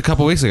wore it a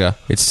couple weeks ago?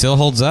 It still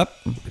holds up?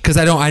 Because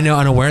I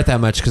don't wear it that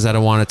much because I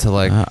don't want it to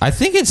like. I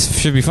think it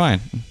should be fine.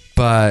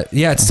 But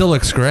yeah, it still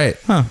looks great.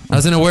 Huh. I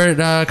was gonna wear it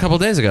a couple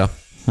days ago.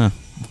 Huh.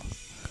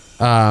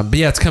 But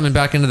yeah, it's coming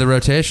back into the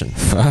rotation.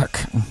 Fuck.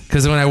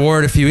 Because when I wore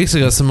it a few weeks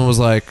ago, someone was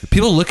like,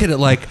 people look at it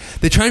like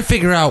they try and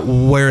figure out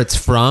where it's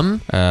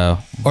from,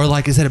 Oh. or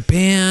like, is that a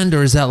band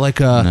or is that like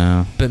a?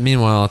 No. But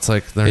meanwhile, it's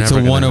like they're It's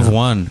never a one gonna of know.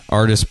 one.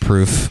 Artist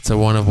proof. It's a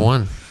one of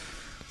one.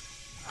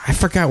 I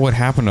forgot what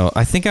happened.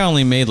 I think I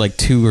only made like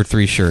 2 or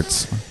 3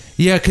 shirts.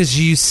 Yeah, because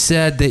you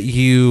said that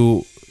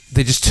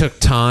they just took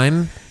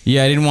time.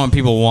 Yeah, I didn't want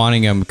people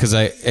wanting them because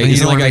you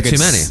didn't wanna make too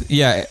many.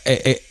 Yeah,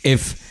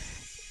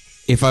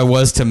 if I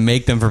was to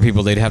make them for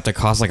people, they'd have to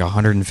cost like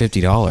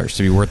 $150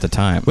 to be worth the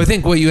time. But I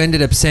think what you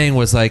ended up saying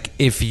was like,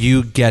 if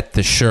you get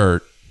the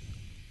shirt,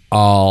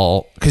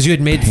 because you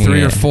had made 3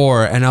 Yeah. or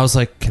 4, and I was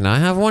like, can I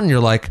have one? You're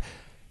like,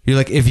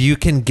 if you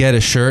can get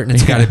a shirt and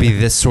it's got to be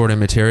this sort of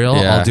material,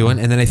 Yeah. I'll do it.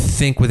 And then I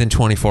think within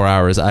 24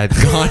 hours, I had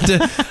gone to.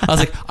 I was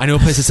like, I know a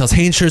place that sells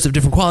Hanes shirts of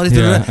different qualities,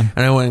 Yeah.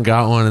 and I went and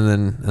got one,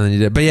 and then you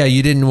did. But yeah,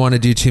 you didn't want to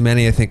do too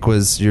many. I think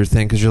was your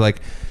thing because you're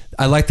like,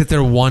 I like that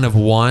they're one of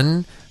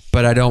one,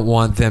 but I don't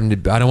want them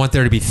to. I don't want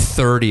there to be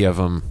 30 of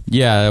them.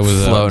 Yeah, that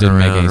was floating didn't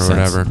make around any or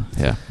sense. whatever.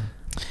 Yeah.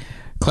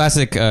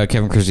 Classic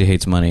Kevin Christie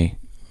hates money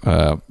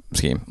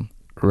scheme.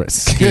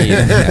 Scheme.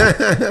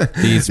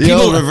 These The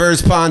old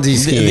reverse Ponzi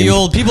scheme. the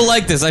old people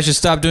like this. I should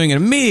stop doing it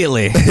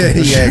immediately. yeah,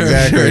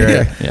 exactly. sure,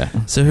 right. Yeah.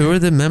 So who are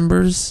the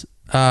members?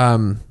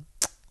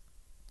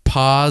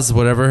 Paz,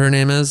 whatever her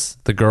name is,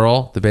 the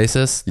girl, the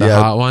bassist, the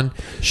Yeah. hot one.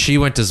 She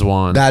went to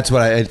Zwan. That's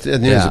what I knew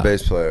as Yeah. a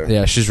bass player.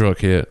 Yeah, she's real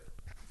cute.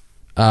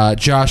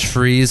 Josh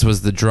Freese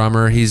was the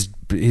drummer. He's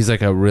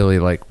like a really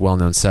like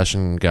well-known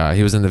session guy.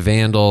 He was in the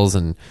Vandals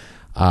and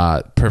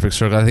Perfect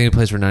Circle. I think he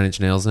plays for Nine Inch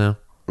Nails now.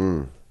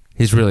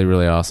 He's really,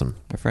 really awesome.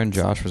 My friend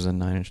Josh was in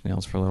Nine Inch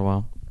Nails for a little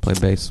while.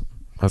 Played bass.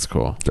 That's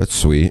cool. That's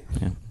sweet.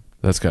 Yeah.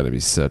 That's got to be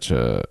such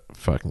a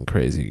fucking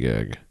crazy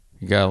gig.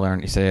 You gotta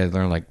learn. You say I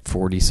learned like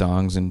 40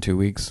 songs in 2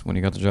 weeks when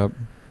you got the job.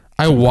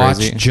 I Something watched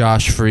crazy.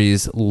 Josh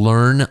Freese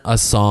learn a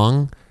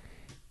song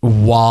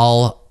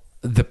while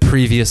the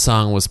previous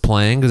song was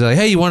playing. Because like,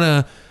 hey, you want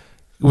to?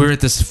 We were at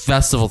this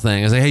festival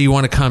thing. I was like, hey, you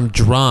want to come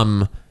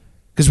drum?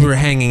 Because we were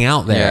hanging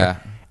out there. Yeah.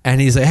 And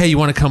he's like, hey, you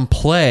want to come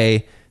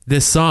play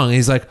this song? And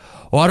he's like,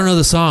 oh, I don't know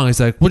the song. He's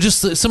like, well,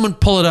 just someone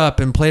pull it up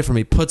and play it for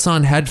me. Puts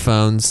on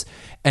headphones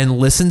and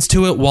listens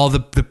to it while the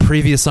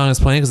previous song is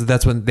playing, because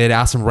that's when they'd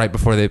asked him right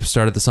before they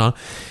started the song.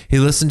 He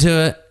listened to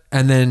it,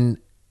 and then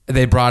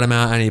they brought him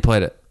out and he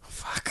played it.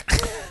 Fuck.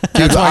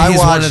 That's why he's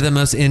one of the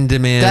most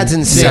in-demand That's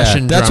insane.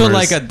 session That's what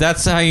drummers.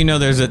 that's how you know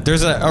there's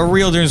a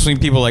real difference between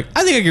people like,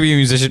 I think I could be a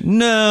musician.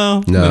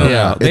 No.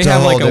 Yeah. They It's a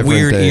have whole like a different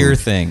weird thing. ear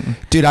thing.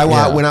 Dude,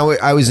 Yeah. when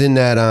I was in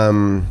that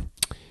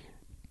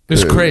It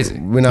was crazy.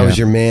 when I was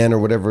your man or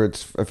whatever,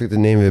 I forget the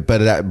name of it, but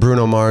that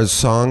Bruno Mars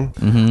song,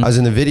 I was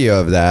in the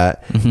video of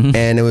that,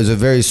 and it was a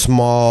very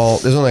small.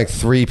 There's only like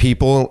 3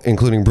 people,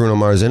 including Bruno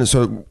Mars, in it,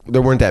 so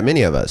there weren't that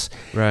many of us.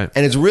 Right.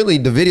 And it's really,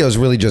 the video is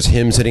really just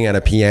him sitting at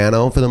a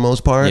piano for the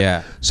most part.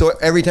 Yeah. So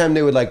every time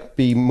they would like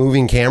be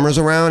moving cameras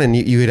around, and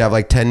you would have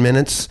like 10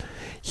 minutes,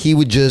 he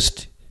would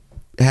just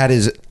had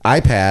his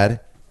iPad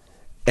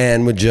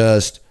and would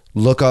just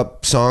look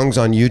up songs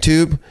on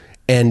YouTube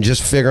and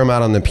just figure them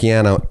out on the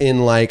piano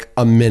in like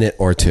a minute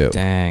or 2.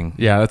 Dang.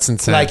 Yeah, that's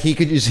insane. Like he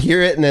could just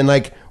hear it, and then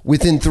like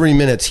within 3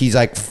 minutes, he's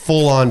like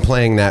full on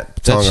playing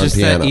that song That's on just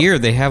piano. that ear.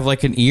 They have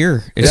like an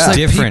ear. It's Yeah. like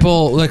different.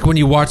 people, like when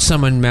you watch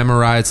someone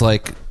memorize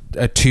like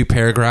 2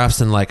 paragraphs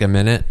in like a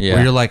minute, Yeah.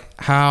 where you're like,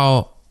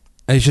 how?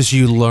 It's just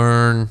you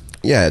learn.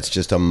 Yeah, it's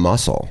just a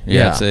muscle.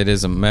 Yeah, Yeah. it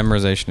is a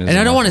memorization. And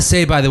I don't want to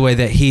say, by the way,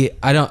 that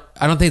I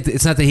don't think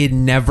it's not that he had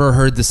never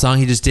heard the song.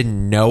 He just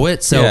didn't know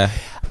it. So Yeah.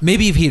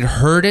 maybe if he'd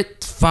heard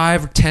it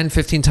 5, 10,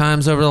 15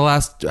 times over the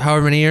last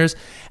however many years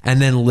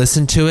and then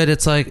listened to it,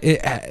 it's like,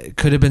 it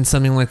could have been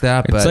something like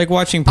that. It's But like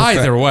watching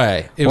either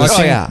way, it was,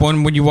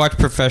 Watching, when you watch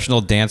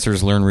professional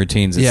dancers learn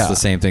routines, it's Yeah. the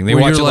same thing. They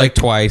Where watch it you're like like-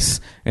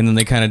 twice, and then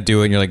they kind of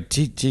do it, and you're like,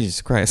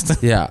 Jesus Christ.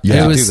 yeah,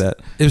 Yeah. It was, Do that.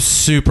 It was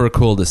super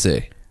cool to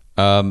see.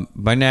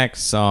 My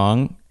next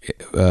song,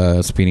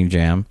 Speeding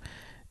Jam,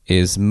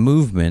 is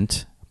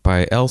Movement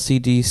by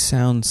LCD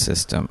Sound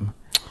System.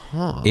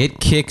 It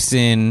kicks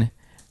in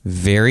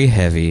very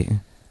heavy.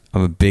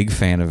 I'm a big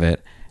fan of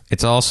it.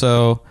 It's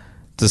also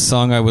the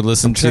song I would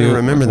listen I'm trying to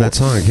remember that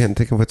song. I can't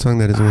think of what song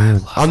that is in my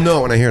head. I'll know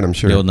it when I hear it, I'm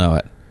sure. You'll know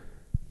it.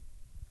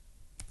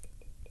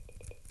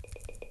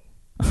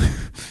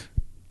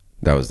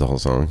 That was the whole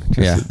song.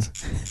 Yeah.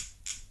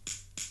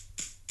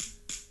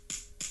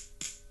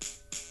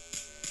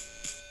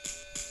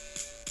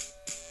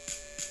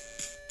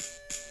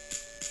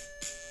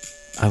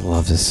 I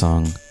love this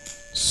song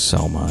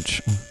so much.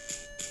 It's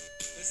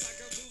like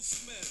a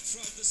movement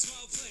from the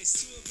small place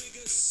to a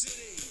bigger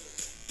city.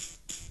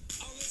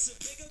 Oh, it's a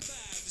bigger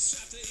bag to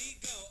strap the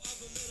ego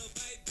of a little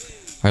baby.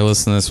 I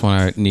listen to this when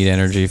I need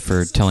energy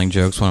for telling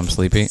jokes when I'm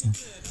sleepy.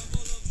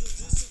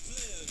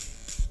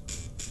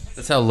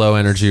 That's how low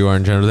energy you are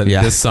in general. That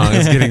Yeah. this song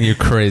is getting you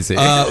crazy.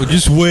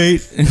 Just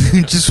wait.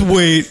 Just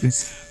wait. You're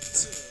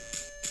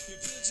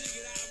pillaging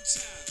it out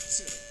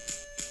chapter.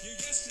 You're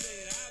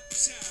yesterday at out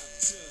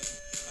chapter.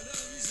 Another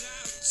reason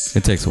out chapter.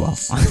 It takes a while.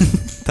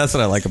 That's what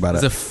I like about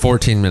It's a it.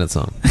 14-minute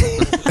song.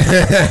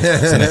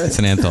 It's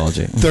an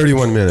anthology.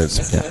 31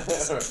 minutes.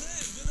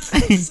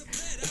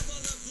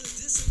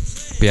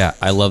 But yeah,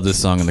 I love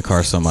this song in the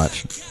car so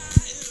much.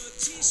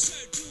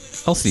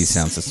 LCD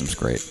Sound System's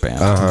great band.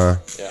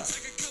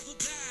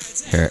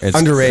 Here, it's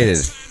Underrated,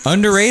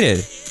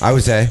 Underrated. I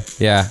would say.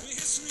 Yeah.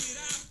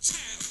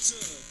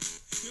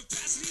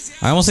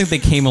 I almost think they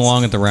came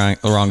along at the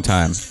wrong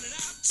time.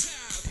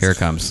 Here it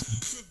comes.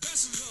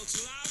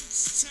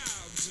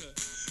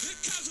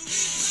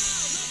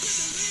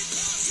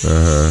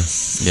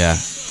 Yeah.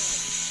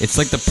 It's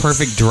like the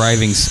perfect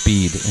driving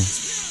speed.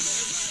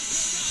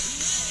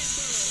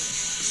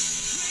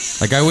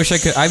 Like I wish I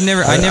could. I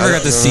never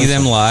got to see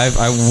them live.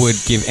 I would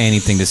give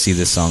anything to see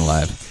this song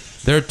live.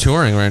 They're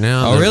touring right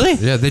now. Oh, really?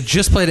 Yeah, they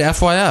just played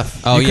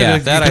FYF. Oh You yeah,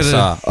 could've- that you I could've-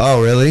 saw.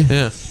 Oh, really?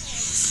 Yeah.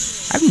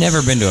 I've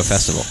never been to a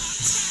festival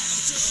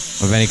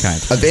of any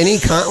kind. Of any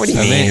kind? What do you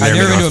mean? I've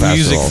never been to a festival?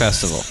 music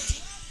festival.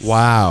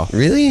 Wow.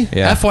 Really?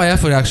 Yeah.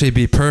 FYF would actually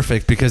be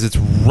perfect because it's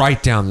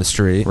right down the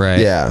street. Right.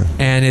 Yeah.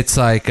 And it's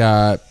like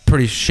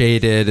pretty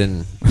shaded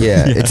and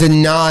Yeah. It's a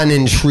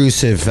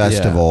non-intrusive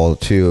festival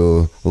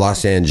to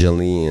Los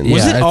Angeles.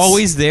 Was Yeah, it it's-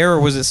 always there or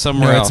was it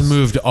somewhere no, else? it's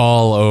moved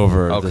all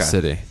over Okay. the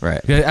city.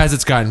 Right. As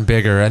it's gotten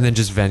bigger and then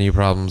just venue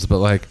problems. But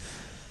like,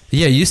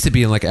 yeah, it used to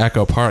be in like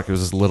Echo Park. It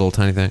was this little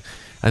tiny thing.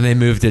 And they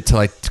moved it to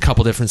like a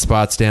couple different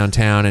spots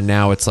downtown. And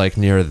now it's like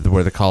near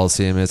where the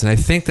Coliseum is. And I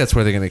think that's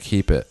where they're going to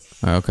keep it.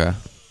 Okay.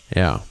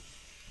 Yeah.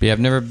 But yeah,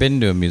 I've never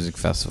been to a music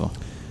festival.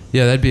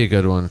 Yeah, that'd be a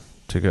good one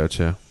to go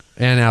to.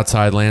 And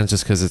outside lands,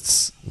 just because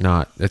it's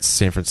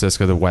San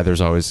Francisco. The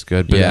weather's always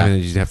good. But Yeah. I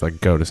mean, you have to like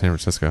go to San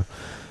Francisco.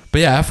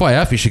 But yeah,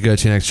 FYF you should go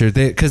to next year.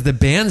 Because the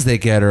bands they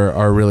get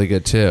are really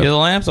good too. Yeah, the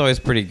Lamp's always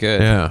pretty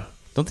good. Yeah.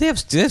 Do they have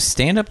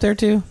stand up there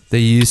too? They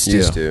used to.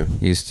 Used to.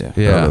 Used to.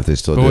 Yeah. I don't know if they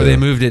still but do. when they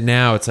moved it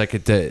now, it's like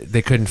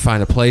they couldn't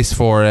find a place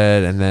for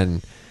it. And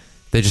then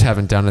they just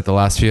haven't done it the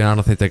last few. And I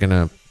don't think they're going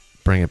to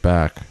bring it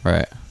back.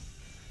 Right.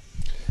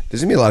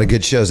 There's gonna be a lot of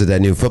good shows at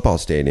that new football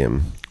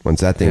stadium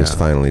once that thing's Yeah.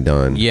 finally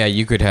done. Yeah,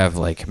 you could have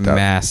like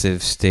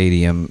massive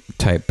stadium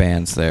type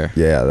bands there.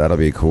 Yeah, that'll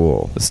be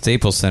cool. The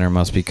Staples Center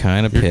must be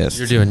kind of pissed.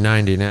 You're doing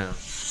 90 now.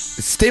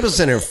 Staples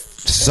Center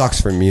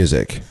sucks for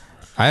music.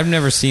 I've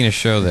never seen a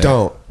show there.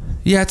 Don't.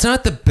 Yeah, it's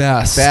not the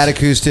best. Bad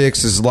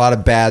acoustics. There's a lot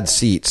of bad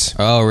seats.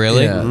 Oh,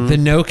 really? Yeah. The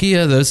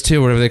Nokia, those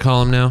two, whatever they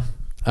call them now,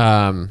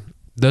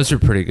 those are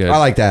pretty good. I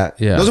like that.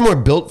 Yeah. Those are more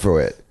built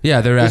for it.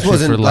 Yeah, they're This actually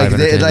wasn't for live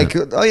like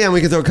entertainment. oh yeah,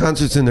 we could throw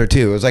concerts in there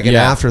too. It was like an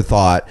Yeah.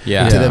 afterthought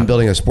Yeah. to Yeah. them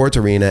building a sports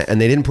arena, and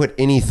they didn't put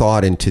any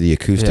thought into the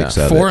acoustics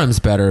of Forum's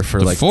better for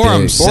The like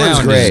Forum big- Forum's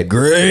sound great. is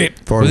great. it.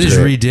 Well, Forum's they just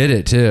great. redid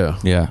it too.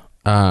 Yeah.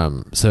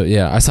 So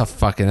yeah, I saw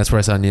that's where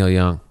I saw Neil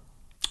Young.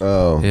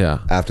 Oh Yeah.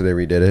 After they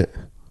redid it.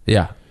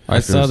 Yeah, I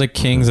saw the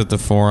Kings at the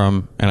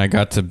Forum, and I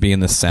got to be in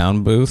the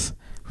sound booth.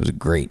 It was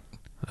great.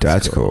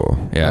 That's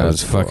cool. Yeah, it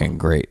was fucking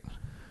great.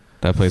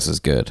 That place is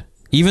good.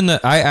 Even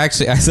I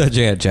saw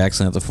Janet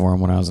Jackson at the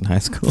Forum when I was in high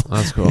school.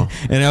 That's cool.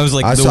 And I was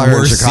like, I the saw her in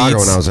worst Chicago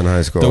seats, when I was in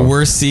high school. The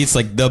worst seats,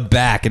 like the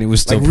back, and it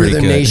was still Like pretty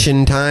Rhythm good.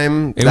 Nation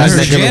time. It That was the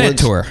neck of the Janet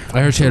woods. tour. I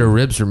heard she had her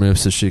ribs removed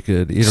so she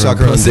could eat her Suck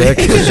own her own pussy. dick.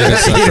 Eat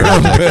her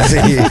own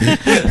pussy.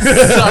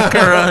 Suck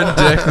her own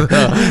dick.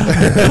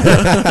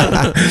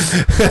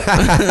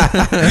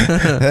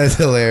 That's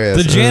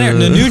hilarious.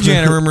 The new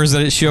Janet rumors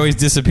that she always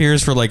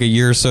disappears for like a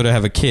year or so to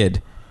have a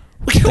kid.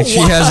 Like she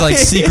has like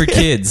secret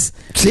kids.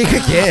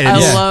 Secret kids. I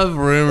Yeah. love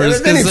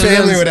rumors. If any 'cause family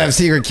sometimes- would have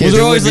secret Well, kids,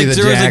 they're it always would be like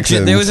the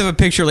Jacksons. they always have a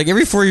picture. Like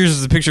every 4 years,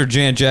 there's a picture of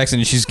Janet Jackson,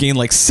 and she's gained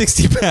like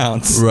 60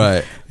 pounds.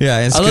 Right. Yeah,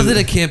 and it's I love 'cause- that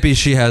it can't be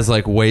she has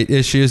like weight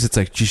issues. It's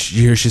like you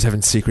hear she's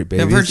having secret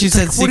babies. I've heard she's It's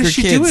had like, secret what is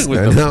she kids. doing with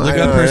I them? know. Look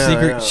up her I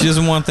secret. know. She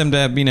doesn't want them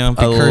to, be I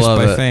cursed love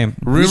by it. fame.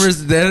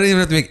 Rumors, they don't even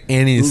have to make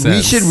any sense.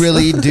 We should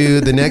really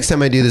do the next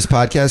time I do this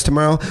podcast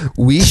tomorrow.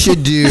 We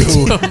should do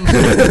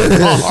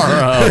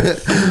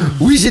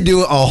we should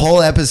do a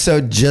whole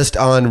episode just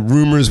on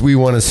rumors we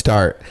want to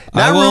start.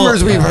 Not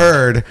rumors we've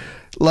heard.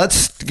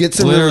 Let's get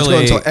some rumors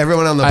going so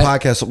everyone on the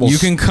podcast will. You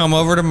can come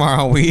over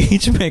tomorrow. We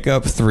each make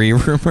up 3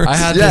 rumors. I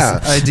had Yeah.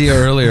 this idea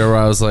earlier where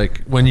I was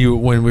like,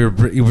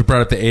 you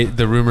brought up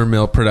the rumor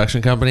mill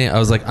production company. I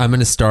was like, I'm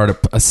going to start a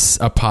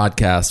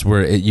podcast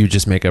where you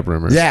just make up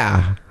rumors.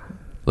 Yeah.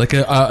 Like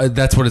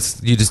that's what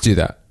it's. You just do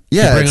that.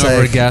 Yeah, You bring it's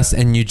over like- a guest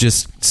and you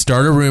just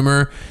start a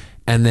rumor.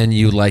 And then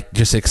you like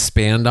just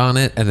expand on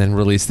it and then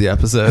release the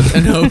episode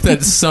and hope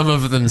that some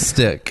of them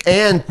stick.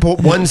 And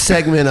one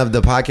segment of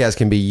the podcast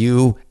can be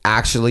you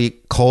actually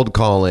cold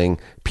calling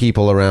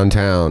people around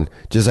town.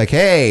 Just like,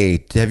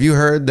 hey, have you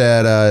heard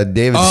that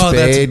David Oh,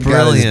 that's Spade got his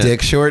brilliant.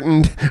 dick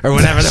shortened? Or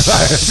whatever the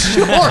fuck.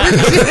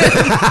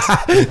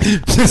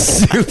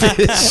 Just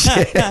stupid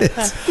shit.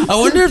 I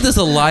wonder if there's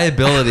a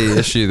liability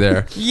issue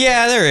there.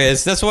 Yeah, there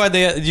is. That's why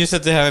you just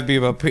have to have it be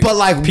about But,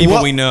 like, people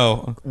what- we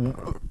know.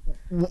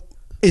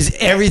 Is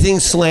everything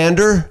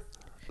slander?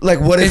 Like,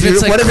 what if, If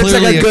it's, like, what if it's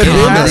like clearly a a good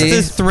rumor? comedy- It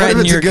has to What if threaten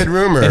it's your a good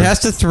rumor? It has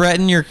to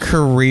threaten your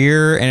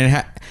career,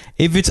 and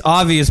if it's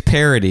obvious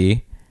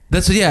parody,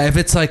 That's what, yeah. If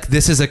it's like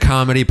this is a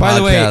comedy podcast. By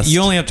the way, you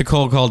only have to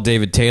cold call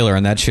David Taylor,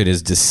 and that shit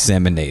is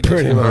disseminated.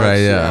 Pretty much. Right,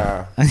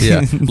 yeah.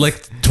 Yeah.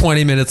 Like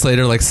 20 minutes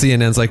later, like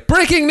CNN's like,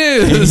 breaking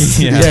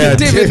news! Yeah.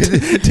 David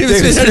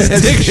Smith had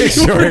his dick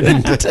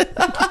shortened.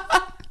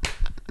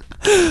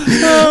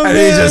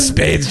 And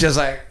Spade's just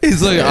like,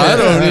 He's like, I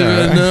don't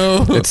even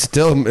know. it's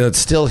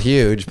still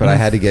huge, but I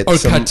had to get Or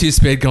some. cut to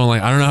Spade going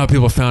like, I don't know how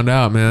people found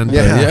out, man. But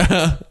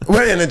Yeah.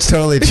 Well, and it's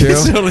totally true.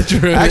 It's totally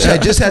true. Actually, yeah. I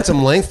just had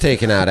some length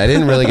taken out. I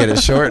didn't really get it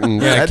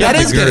shortened. Yeah, that kept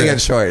is the getting girth.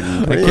 it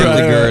shortened. Kept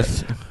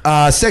the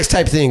girth. Sex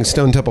type things,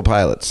 Stone Temple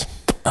Pilots.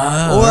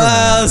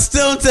 Wow,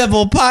 Stone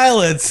Temple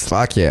Pilots.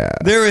 Fuck yeah.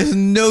 There is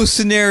no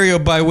scenario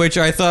by which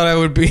I thought I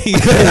would be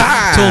told they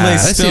I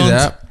see stoned.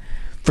 that.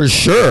 For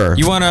sure.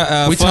 You want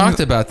to? We talked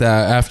about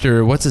that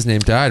after what's his name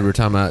died. We were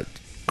talking about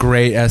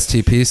great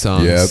STP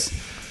songs. Yep.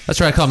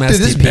 That's right. I call them Dude, STP.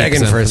 this is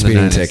begging for a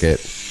speeding ticket.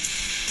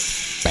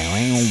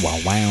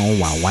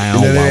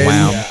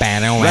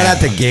 Right out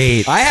the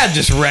gate. I had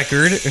this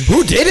record.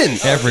 Who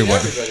didn't?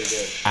 Everyone.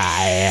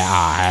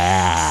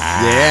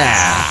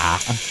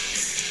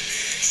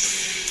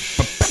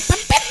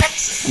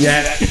 Yeah.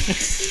 Yeah.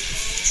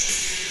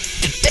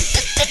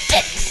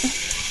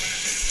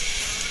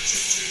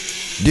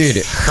 Dude,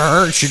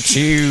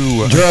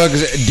 You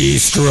drugs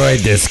destroyed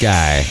this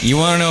guy.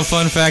 want to know a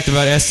fun fact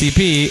about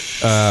SCP?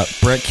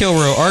 Brett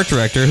Kilroy, art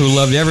director, who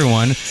loved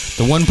everyone.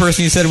 The one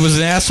person he said was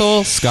an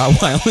asshole, Scott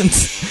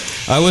Weiland.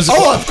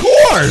 Oh, of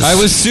course. I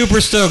was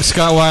super stoked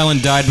Scott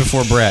Weiland died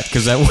before Brett,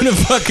 because that would have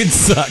fucking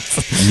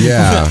sucked.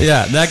 Yeah.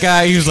 Yeah, that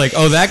guy, he was like,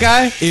 oh, that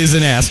guy is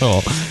an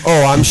asshole.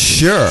 Oh, I'm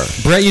sure.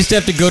 Brett used to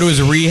have to go to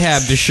his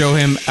rehab to show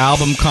him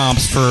album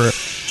comps for,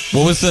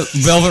 what was the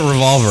Velvet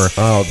Revolver?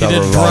 Oh, He had Velvet to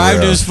Revolver, drive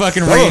to yeah. his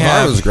fucking Velvet rehab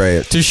Revolver was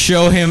great. to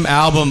show him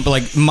album,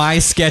 like my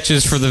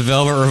sketches for the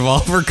Velvet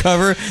Revolver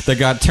cover that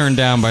got turned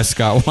down by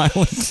Scott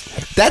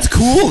Weiland. That's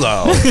cool,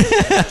 though.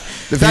 The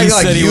fact He that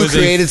like, said he you was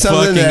created a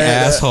something fucking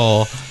that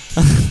asshole.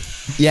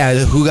 Yeah,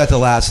 who got the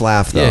last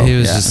laugh though? Yeah, he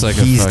was just like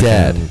a he's fucking-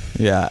 dead.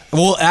 Yeah.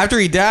 Well, after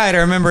he died, I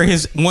remember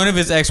one of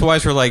his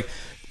ex-wives were like,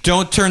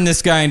 "Don't turn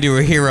this guy into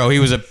a hero. He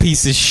was a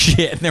piece of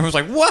shit." And everyone was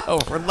like, "Whoa,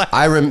 relax."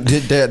 I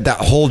did that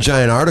whole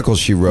giant article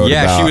she wrote.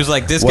 Yeah, about she was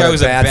like, this what guy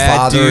was a bad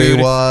father dude.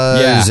 he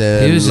was. Yeah.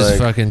 and, He was just like-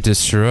 fucking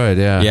destroyed.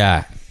 Yeah.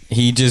 Yeah.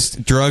 He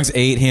just drugs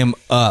ate him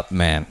up,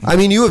 man. I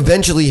mean, you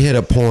eventually hit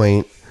a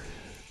point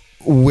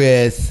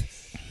with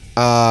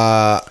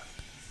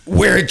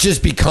where it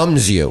just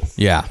becomes you.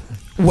 Yeah.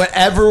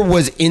 Whatever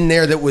was in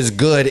there that was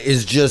good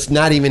is just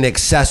not even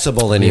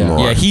accessible anymore.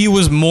 Yeah, he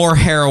was more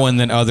heroin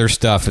than other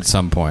stuff at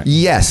some point.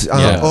 Yes.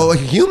 Yeah. Oh, like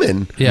a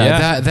human. Yeah,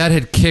 Yeah. that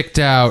had kicked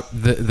out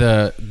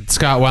the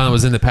Scott Weiland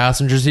was in the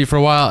passenger seat for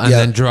a while, and Yeah.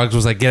 then Drugs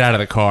was like, "Get out of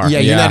the car." Yeah,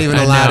 you're Yeah. not even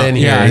And allowed now- in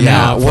here. yeah, Yeah,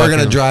 now we're fucking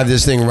gonna drive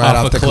this thing right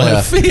off a the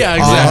cliff. Yeah,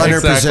 exactly.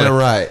 100% exactly.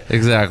 right.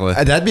 Exactly.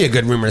 That'd be a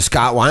good rumor.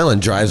 Scott Weiland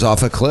drives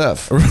off a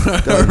cliff.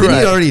 Didn't he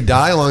Right. already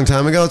die a long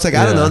time ago? It's like,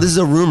 I don't Yeah. know. This is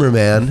a rumor,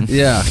 man.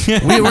 Yeah,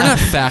 we're not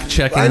fact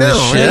checking I this know,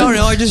 shit. man. I don't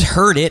know. I just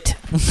heard it.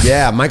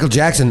 Yeah, Michael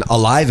Jackson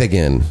alive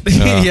again.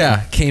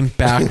 Yeah, came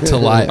back to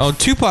life. Oh,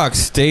 Tupac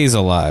stays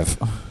alive.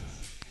 I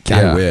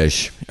Yeah.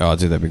 wish. Oh,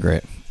 dude, that'd be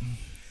great.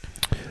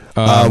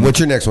 What's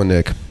your next one,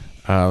 Nick?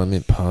 Let me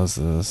pause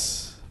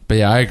this. But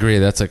yeah, I agree.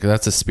 That's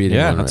a speedy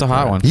Yeah, one. that's a right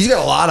hot there. one. He's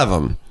got a lot of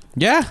them.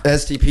 Yeah.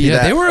 STP. Yeah,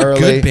 that they were a early.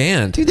 good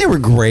band. Dude, they were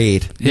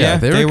great. Yeah,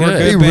 they were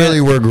good. They band.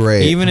 really were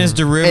great. Even as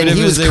derivative And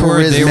he was as they were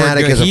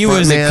charismatic good. as a He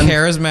was a frontman.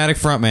 charismatic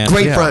frontman.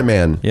 Great Yeah. front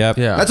man. Yep.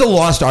 Yeah. That's a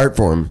lost art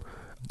form.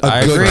 A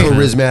I good agree.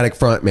 charismatic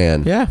front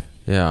man. Yeah.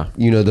 Yeah.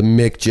 You know, the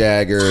Mick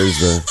Jaggers,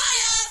 the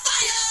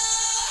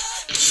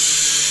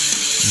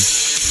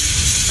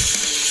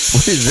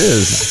what is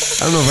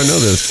this? I don't know if I know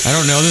this. I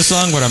don't know this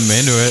song, but I'm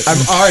into it.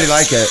 I already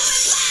like it.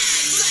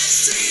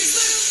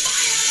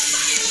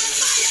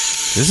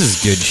 This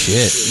is good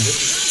shit.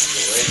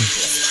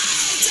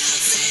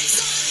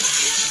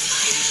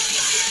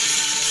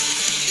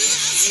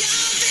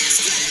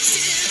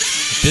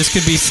 This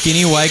could be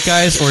skinny white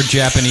guys or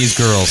Japanese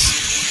girls.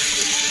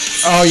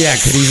 Oh yeah,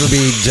 could easily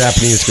be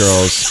Japanese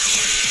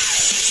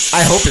girls.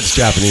 I hope it's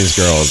Japanese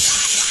girls.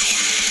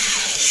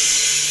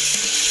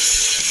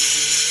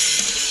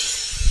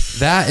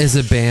 That is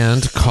a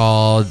band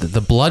called the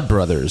Blood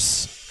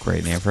Brothers.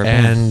 Great name for a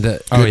band. And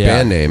Good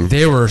band name.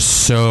 They were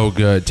so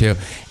good too.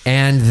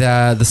 And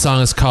the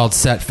song is called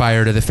 "Set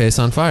Fire to the Face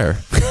on Fire."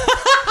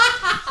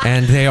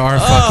 And they are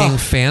fucking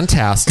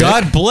fantastic.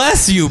 God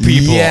bless you,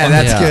 people. Yeah,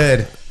 that's Yeah.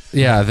 good.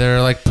 Yeah,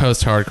 they're like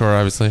post-hardcore,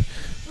 obviously.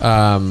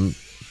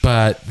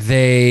 But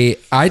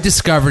I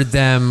discovered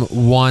them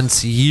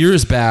once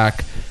years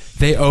back.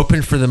 They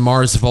opened for the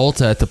Mars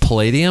Volta at the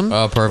Palladium.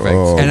 Oh, perfect.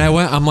 Oh. And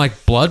I'm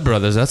like, Blood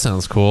Brothers, that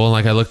sounds cool. And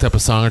like, I looked up a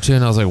song or two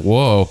and I was like,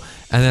 whoa.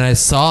 And then I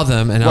saw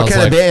them and I What was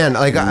kind like, of band?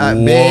 Like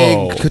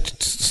whoa. big,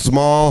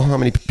 small? How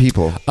many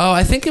people? Oh,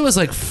 I think it was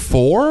like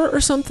 4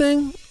 or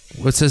something.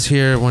 What says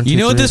here? 1, 2, You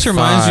know what 3, this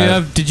reminds me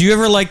 5. of? Did you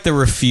ever like The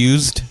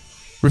Refused?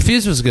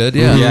 Refused was good,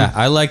 yeah. Yeah,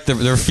 I like the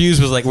Refused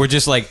was like, we're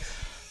just like,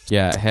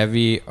 yeah,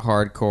 heavy,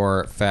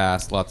 hardcore,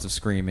 fast, lots of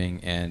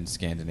screaming, and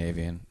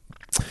Scandinavian.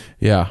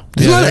 Yeah.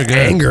 There's Yeah, a lot they're of good.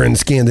 anger in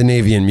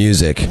Scandinavian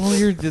music.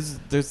 Well,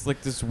 there's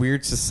like this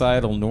weird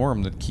societal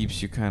norm that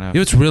keeps you kind You know of.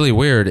 what's really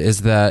weird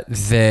is that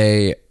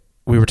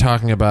we were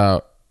talking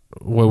about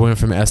we went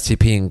from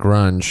STP and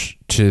grunge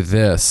to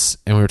this,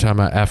 and we were talking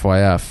about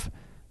FYF.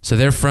 So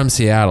they're from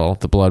Seattle,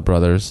 the Blood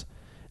Brothers,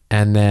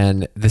 and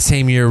then the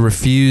same year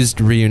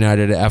Refused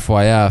reunited at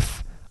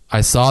FYF.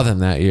 I saw them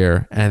that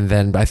year, and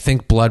then I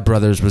think Blood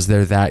Brothers was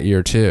there that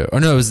year too. Oh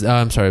no, it was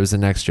I'm sorry, it was the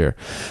next year.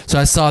 So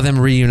I saw them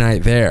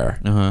reunite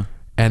there,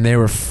 and they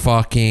were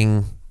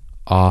fucking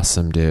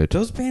awesome, dude.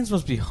 Those bands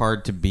must be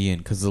hard to be in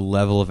because the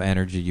level of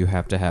energy you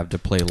have to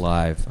play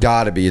live.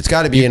 Gotta be. It's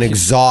got to be an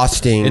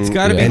exhausting It's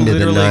got to be end of the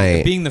literally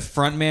night. being the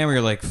front man where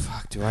you're like,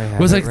 fuck, do I have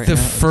It was it like right the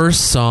now?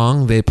 first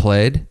song they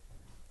played.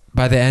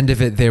 By the end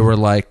of it, they were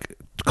like,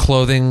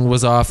 clothing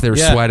was off, they were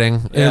Yeah.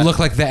 sweating. Yeah. It looked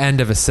like the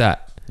end of a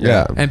set.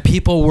 Yeah. And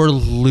people were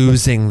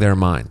losing their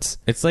minds.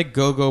 It's like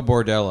Go-Go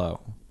Bordello.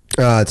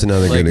 It's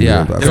another Like, good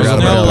yeah, example. I there was forgot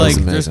There's about no that. like,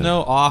 amazing. there's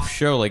no off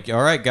show. Like,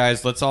 all right,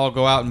 guys, let's all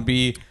go out and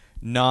be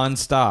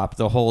nonstop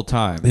the whole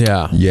time.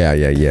 Yeah.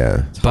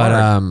 Yeah.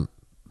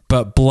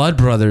 But Blood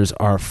Brothers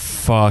are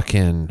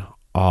fucking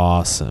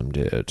awesome,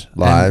 dude.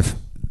 Live.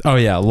 Oh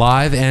yeah,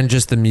 live and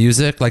just the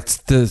music, like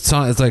the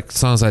song. It's like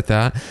songs like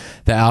that.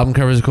 The album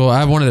covers are cool. I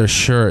have one of their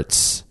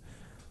shirts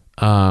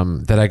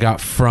that I got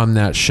from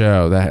that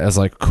show that has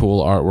like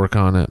cool artwork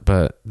on it.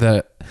 But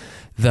the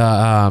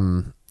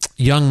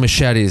Young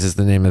Machetes is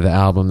the name of the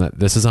album that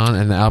this is on,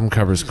 and the album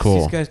cover is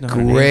cool. These guys know how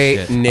to name Great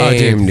shit.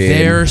 name, dude.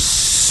 They're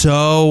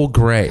so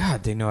great.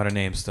 God, they know how to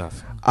name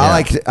stuff.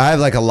 I have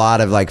like a lot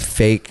of like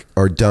fake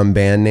or dumb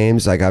band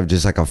names. Like I've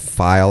just like a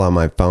file on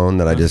my phone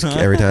that I just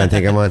every time I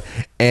think of one.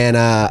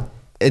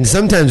 And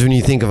sometimes when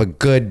you think of a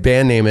good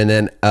band name and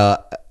then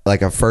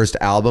like a first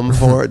album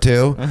for it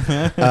too,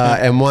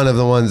 and one of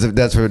the ones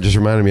that's what it just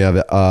reminded me of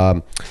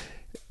it.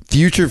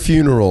 Future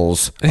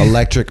Funerals,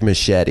 Electric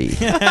Machete.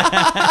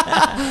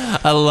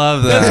 I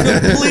love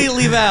that.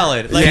 Completely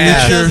valid. Like,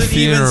 Yeah. it doesn't Future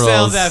even funerals.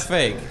 sound that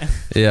fake.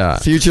 Yeah.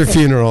 Future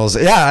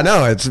Funerals. Yeah, I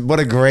know. It's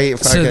what a great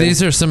fucking. So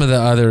these are some of the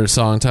other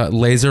song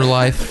Laser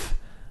Life,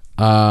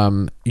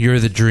 You're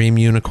the Dream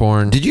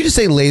Unicorn, Did you just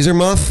say Laser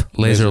Muff?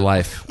 Laser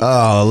Life.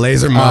 Oh,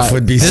 Laser Muff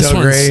would be this so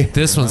one's, great.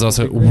 This one's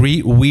also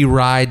We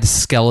Ride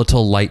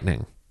Skeletal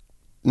Lightning.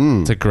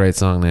 It's a great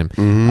song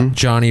name.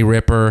 Johnny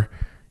Ripper,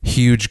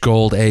 Huge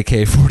Gold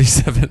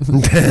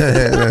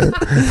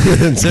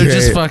AK-47. They're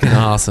just fucking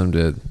awesome,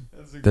 dude.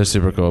 They're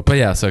super cool. But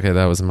yeah, so okay,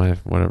 that was my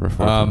whatever.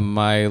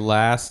 My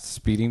last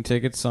speeding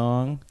ticket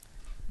song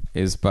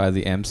is by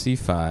the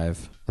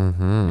MC5,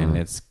 and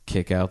it's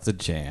 "Kick Out the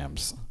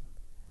Jams."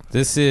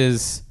 This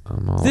is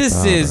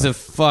a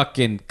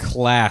fucking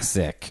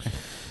classic.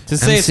 To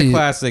say it's a MC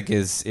classic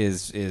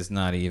is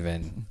not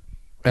even.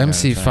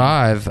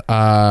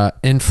 MC5,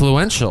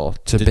 influential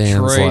to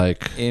bands Detroit,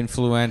 like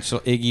influential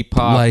Iggy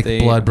Pop,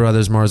 Blood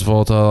Brothers, Mars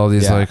Volta, all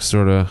these Yeah. like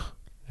sort of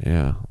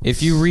yeah.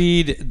 If you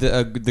read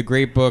the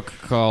great book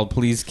called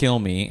 "Please Kill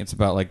Me," it's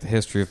about like the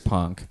history of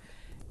punk,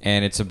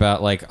 and it's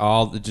about like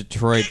all the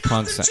Detroit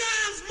punk.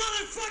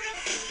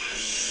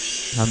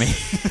 I mean,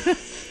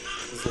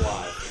 it's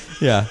live.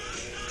 Yeah.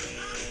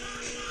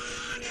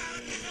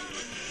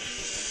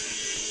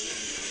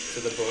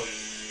 So the book.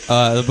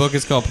 The book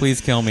is called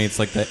 "Please Kill Me." It's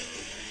like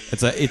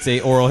it's a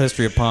oral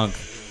history of punk,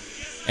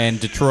 and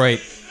Detroit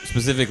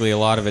specifically. A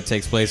lot of it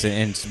takes place,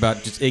 and it's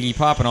about just Iggy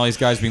Pop and all these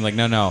guys being like,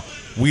 "No,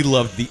 we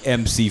loved the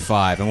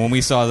MC5," and when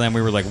we saw them,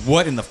 we were like,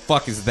 "What in the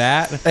fuck is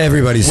that?"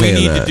 Everybody's We saying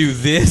need that. to do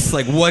this.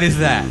 Like, what is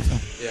that?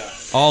 Yeah.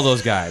 All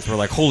those guys were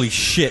like, "Holy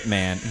shit,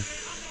 man!"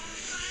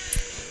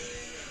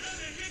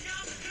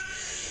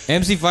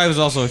 MC5 was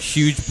also a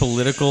huge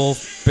political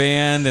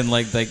band, and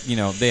like you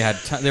know,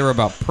 they were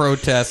about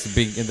protests.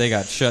 They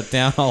got shut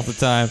down all the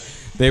time.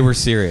 They were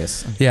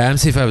serious. Yeah,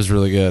 MC5 was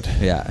really good.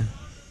 Yeah.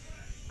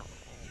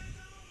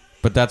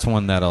 But that's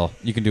one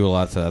you can do a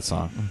lot to that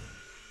song.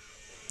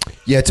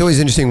 Yeah, it's always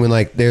interesting when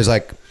like there's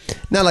like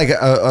not like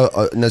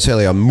a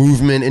necessarily a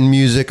movement in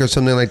music or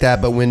something like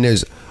that, but when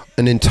there's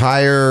an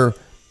entire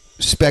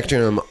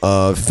spectrum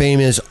of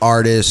famous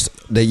artists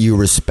that you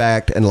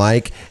respect and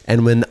like,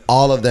 and when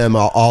all of them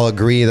all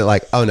agree that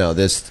like, oh no,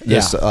 this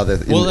other.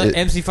 Well,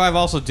 MC5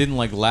 also didn't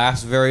like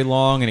last very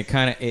long, and it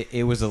kind of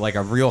it was like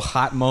a real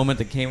hot moment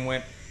that came and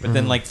went. But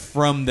then like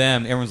from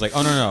them, everyone's like,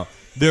 oh no,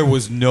 there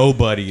was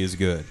nobody as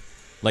good.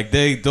 Like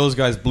those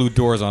guys blew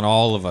doors on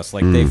all of us.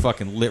 Like they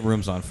fucking lit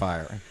rooms on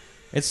fire.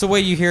 It's the way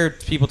you hear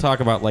people talk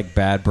about like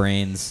Bad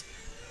Brains,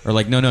 or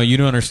like no, you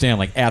don't understand.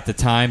 Like at the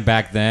time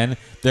back then,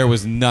 there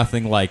was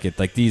nothing like it.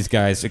 Like these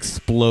guys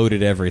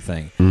exploded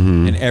everything,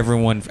 and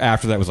everyone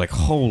after that was like,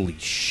 holy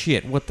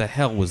shit, what the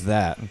hell was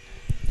that?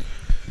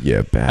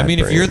 yeah, bad. I mean,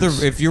 if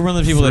you're one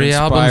of the people Three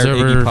that albums inspired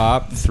over Iggy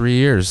Pop, 3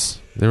 years.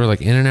 They were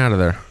like in and out of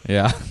there.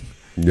 yeah,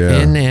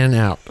 In and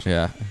out.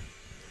 yeah.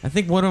 I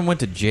think one of them went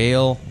to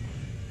jail.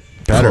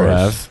 better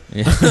Have.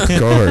 Yeah. of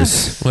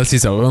course.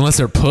 Unless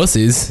they're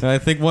pussies. I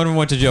think one of them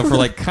went to jail for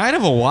like kind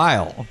of a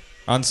while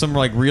on some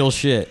like real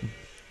shit.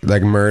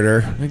 Like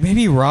murder. Like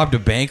maybe he robbed a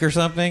bank or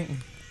something.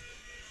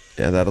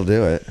 Yeah, that'll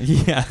do it.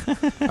 Yeah.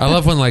 I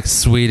love when like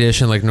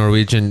Swedish and like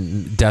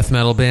Norwegian death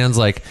metal bands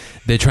like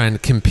they try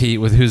and compete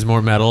with who's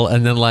more metal,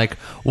 and then like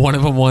one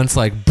of them once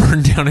like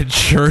burned down a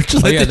church.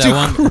 Like yeah, they do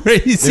that one.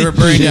 crazy. They were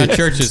burning shit. down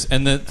churches,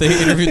 and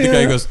they interviewed the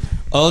guy who goes,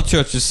 all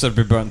churches should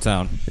be burnt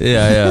down.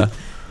 Yeah.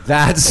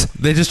 That's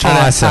They just try to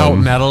out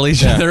awesome. metal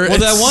each other. Well,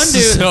 that It's one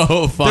dude,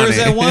 so funny. there's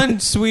that one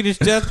Swedish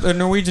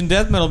Norwegian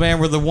death metal band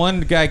where the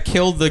one guy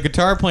killed the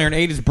guitar player and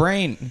ate his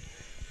brain.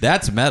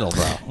 That's metal,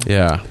 bro.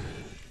 Yeah.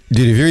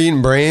 Dude, if you're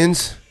eating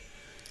brains,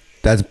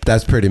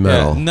 that's pretty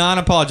metal. Yeah,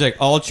 non-apologetic.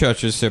 All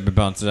churches should be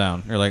burnt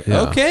down. You're like,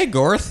 Yeah. okay,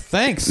 Gorth,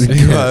 thanks.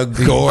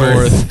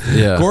 Gorth.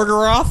 Yeah.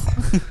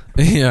 Gorgoroth.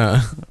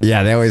 Yeah.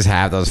 Yeah, they always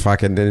have those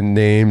fucking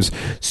names.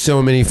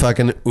 So many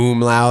fucking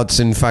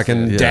umlauts and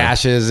fucking Yeah.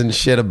 dashes and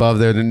shit above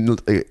there.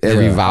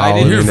 Every Yeah. vowel. I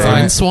didn't in your Your hear name.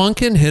 Fine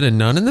Swankin hit a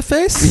nun in the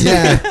face?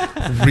 Yeah,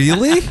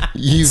 Really?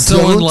 you So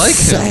don't unlike him.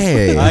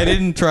 say. I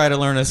didn't try to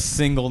learn a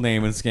single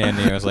name in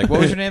Scandinavia. I was like,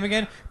 what was your name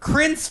again?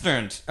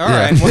 Crinstern. All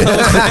right. Well, it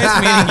was nice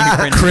meeting you,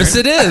 Crinstern. Chris,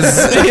 it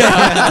is.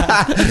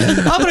 Yeah.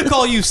 I'm going to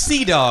call you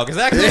Sea Dog. Is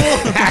that cool?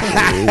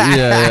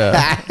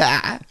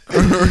 Yeah.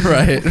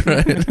 Right.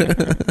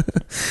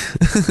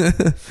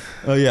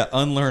 Oh, yeah.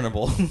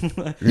 Unlearnable.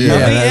 How Yeah.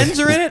 many N's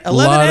are in it?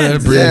 11 Lot of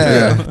N's. bridge-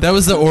 Yeah. That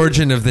was the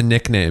origin of the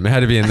nickname. It had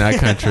to be in that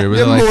country. Where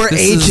You they're have like, more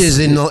this is- H's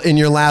in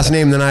your last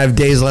name than I have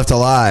days left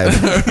alive.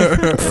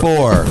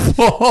 4.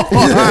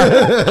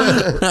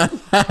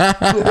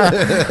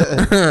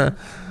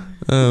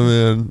 Oh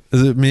man,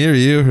 is it me or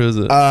you? Or is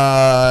it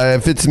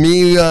If it's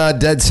me,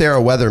 Dead Sarah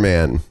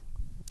Weatherman.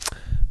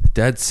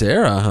 Dead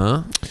Sarah?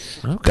 Huh?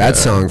 Okay. That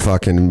song,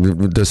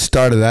 fucking the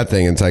start of that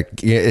thing. It's like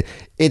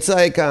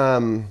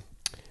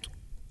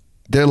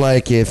they're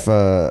like if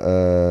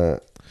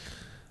Rage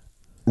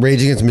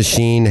Against the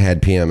Machine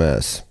had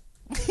PMS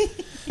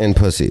and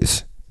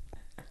pussies.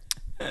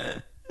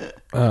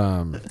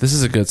 This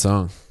is a good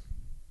song.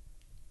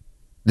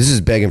 This is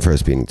begging for a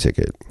speeding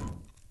ticket.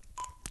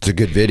 It's a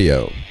good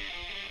video.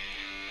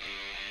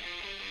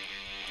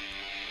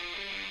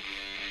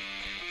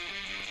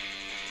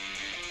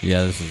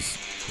 Yeah, this is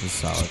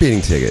solid.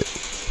 Speeding ticket.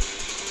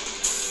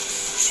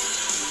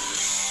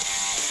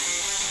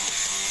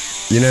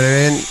 You know what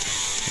I mean?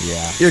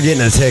 Yeah. You're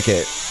getting a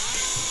ticket.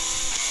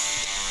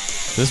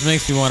 This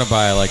makes me want to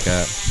buy like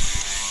a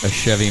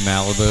Chevy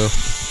Malibu.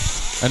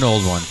 An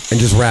old one. And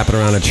just wrap it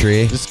around a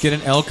tree. Just get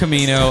an El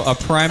Camino, a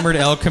primered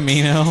El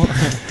Camino.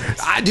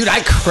 Dude,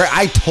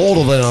 I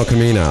totaled an El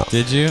Camino.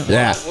 Did you?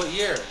 Yeah. What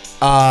year?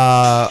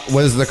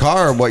 Was the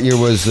car? What year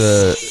was?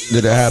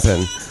 Did it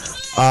happen?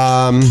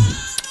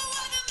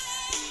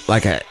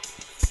 Like I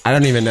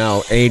don't even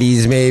know.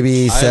 80s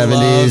maybe, I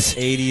love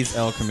 70s. 80s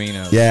El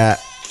Camino. Yeah.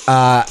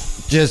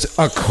 Just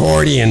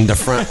accordion the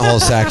front whole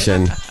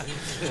section.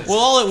 Well,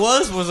 all it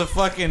was a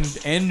fucking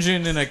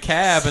engine and a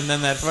cab, and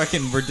then that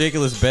fucking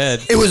ridiculous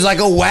bed. It was like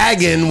a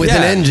wagon with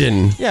an Yeah.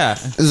 engine. Yeah.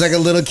 It was like a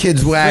little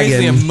kid's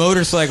Basically a wagon.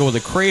 motorcycle with a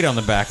crate on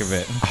the back of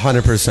it.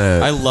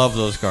 100%. I love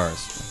those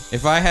cars.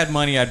 If I had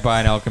money, I'd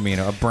buy an El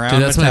Camino, a brown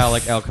Dude, that's my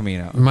metallic El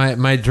Camino.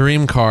 My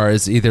dream car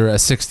is either a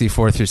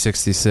 64 through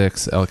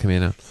 66 El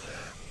Camino.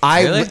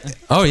 Really?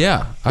 Oh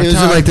yeah, It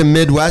was in like the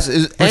Midwest.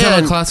 we're talking about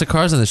And classic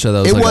cars on the show. That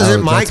was it like,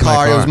 wasn't oh, my that's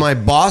car. It was my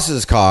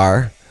boss's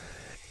car,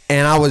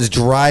 and I was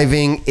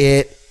driving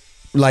it,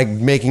 like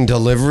making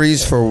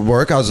deliveries for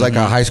work. I was like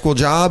a high school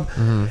job,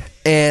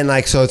 and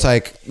like so it's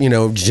like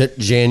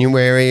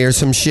January or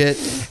some shit,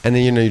 and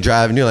then you're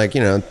driving, you're like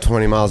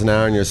 20 miles an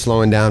hour, and you're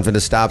slowing down for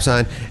the stop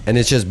sign, and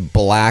it's just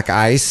black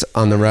ice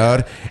on the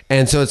road,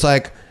 and so it's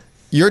like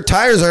your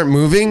tires aren't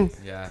moving.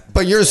 Yeah.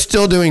 But you're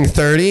still doing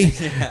 30.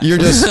 You're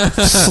just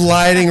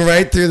sliding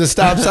right through the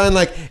stop sign,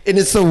 and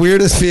it's the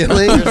weirdest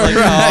feeling. Like,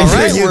 all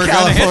right, you we're California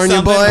gonna hit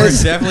something. boys.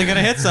 We're definitely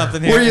gonna hit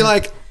something here. Where you're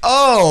like,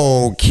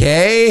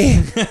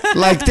 okay,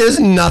 like there's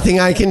nothing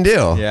I can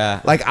do.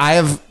 Yeah. Like I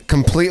have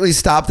completely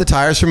stopped the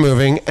tires from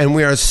moving, and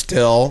we are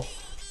still,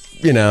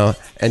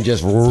 and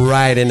just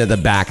right into the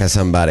back of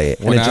somebody,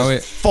 and When it I just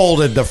was-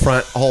 folded the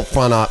whole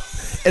front up,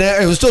 and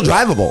it was still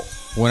drivable.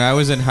 When I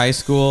was in high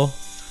school,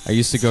 I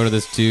used to go to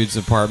this dude's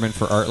apartment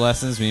for art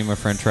lessons, me and my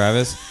friend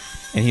Travis,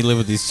 and he lived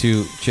with these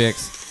two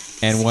chicks,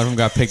 and one of them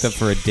got picked up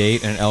for a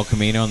date in an El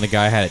Camino, and the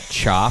guy had it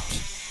chopped.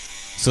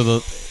 So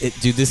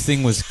this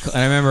thing was, and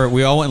I remember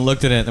we all went and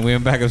looked at it, and we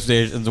went back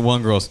upstairs, and the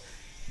one girl goes,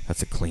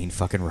 "That's a clean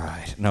fucking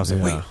ride," and I was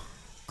like, "Wait,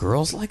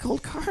 girls like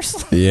old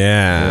cars?"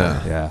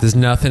 Yeah. Yeah. There's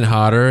nothing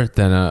hotter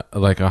than a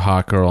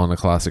hot girl in a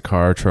classic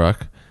car or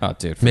truck. Oh,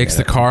 dude, Makes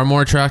the forget car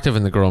more attractive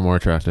and the girl more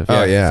attractive.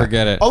 Oh yeah.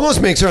 forget it.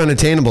 Almost makes her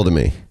unattainable to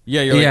me. it.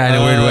 Yeah, you're like, Yeah,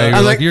 in a weird way. I'm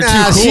You're like, you're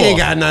nah, too cool. she ain't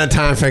got enough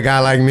time for a guy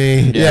like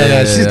me.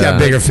 Yeah, she's got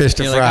bigger fish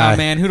to You're fry. like, oh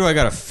man, who do I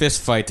got to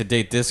fist fight to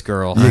date this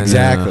girl?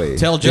 Exactly.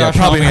 Tell Josh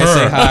probably Homme I her.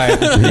 say hi.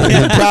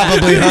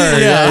 Probably her.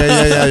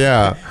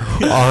 Yeah.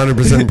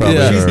 100% probably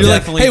Yeah. her. You're like,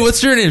 Definitely- hey,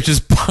 what's your name?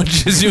 Just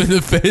punches you in the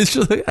face.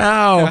 You're like,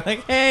 ow.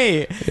 Like,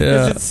 hey,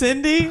 Yeah. is it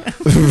Cindy?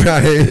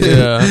 Right.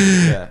 Yeah.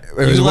 Yeah.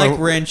 It was You like one-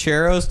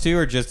 rancheros too,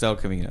 or just El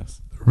Caminos?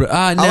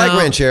 I like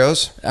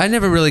rancheros. I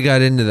never really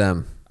got into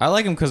them. I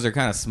like them because they're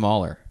kind of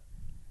smaller.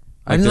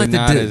 I didn't like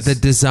they're not the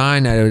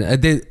design. I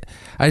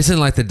just didn't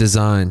like the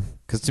design.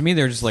 Because to me,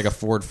 they're just like a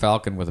Ford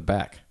Falcon with a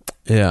back.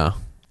 Yeah,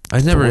 I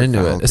was never Ford into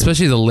it, Falcon.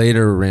 especially the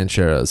later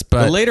Rancheros.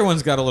 But The later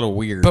ones got a little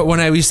weird. But when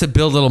I used to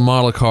build little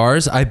model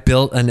cars, I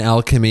built an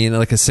El Camino,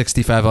 like a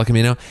 65 El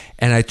Camino,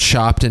 and I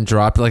chopped and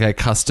dropped, like I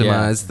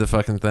customized the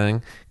fucking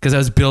thing. Because I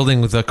was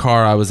building the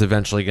car I was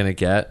eventually going to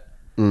get.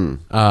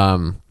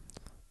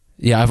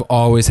 Yeah, I've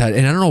always had,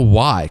 and I don't know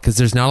why, because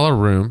there's not a lot of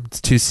room. It's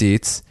 2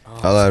 seats.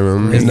 A lot of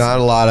room. Not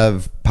a lot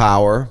of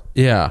power.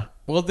 Yeah.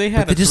 well, they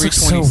had But a they just look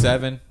so-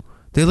 327.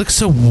 They look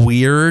so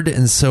weird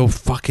and so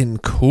fucking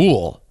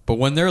cool. But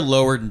when they're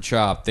lowered and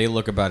chopped, they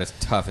look about as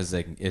tough as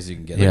you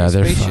can get. Like Yeah, a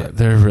they're spaceship.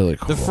 they're really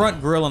cool. The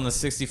front grill on the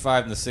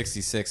 65 and the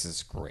 66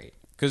 is great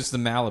because it's the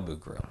Malibu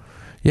grill.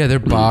 Yeah, they're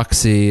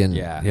boxy and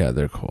Yeah.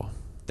 they're cool.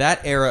 That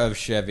era of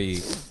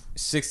Chevy,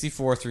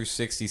 64 through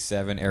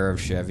 67 era of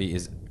Chevy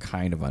is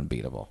kind of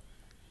unbeatable.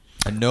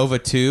 A Nova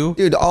 2.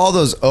 Dude, all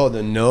those... Oh,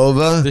 the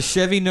Nova. The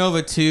Chevy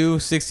Nova 2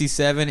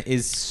 67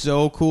 is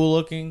so cool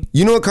looking.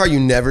 You know a car you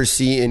never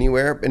see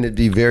anywhere, and it'd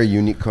be a very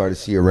unique car to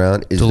see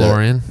around? Is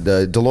DeLorean?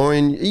 The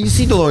DeLorean. You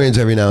see DeLoreans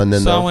every now and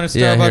then, Saw though. one at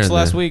Yeah, here Starbucks and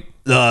last there. week.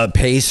 The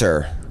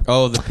Pacer.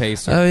 Oh, the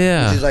Pacer. Oh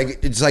yeah,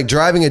 It's like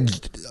driving a...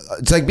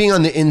 It's like being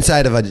on the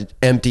inside of an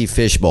empty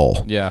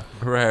fishbowl. Yeah.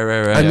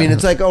 right. I mean,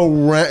 it's like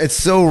it's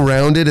so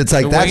rounded. It's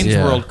like The that's... Wayne's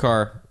Yeah. World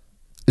car.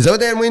 Is that what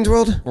they had in Wayne's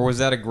World? Or was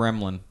that a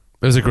Gremlin?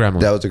 it was a Gremlin.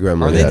 That was a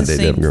Gremlin. Are they yeah, the did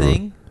same have a Gremlin.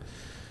 thing?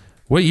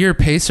 What year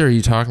Pacer are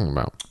you talking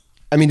about?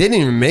 I mean, they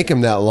didn't even make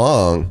them that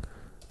long.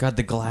 God,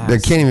 the glass. There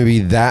can't even be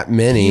that Can you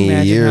many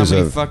imagine years how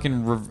many of...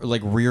 fucking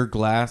rear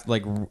glass,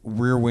 like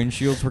rear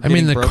windshields were I getting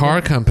mean, the broken?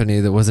 car company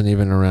that wasn't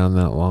even around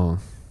that long.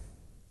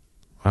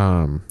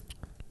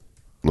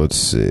 Let's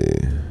see.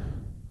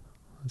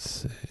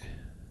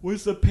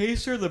 Was the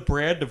Pacer the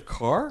brand of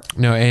car?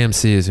 No,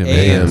 AMC is who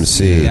made it.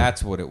 AMC.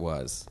 That's what it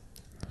was.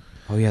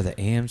 Oh yeah, the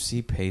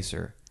AMC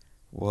Pacer.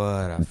 What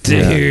a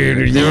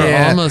Dude, They were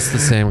yeah. almost the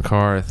same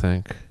car, I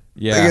think.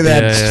 yeah. Look at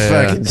that Yeah.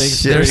 fucking They-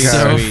 shit They're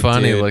so Sweet,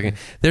 funny dude. looking.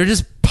 They're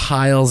just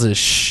piles of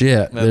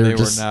shit. That they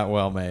just were not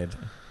well made.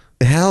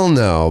 Hell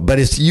no. But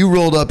if you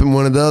rolled up in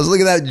one of those, look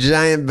at that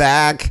giant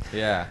back.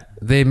 Yeah.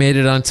 They made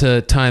it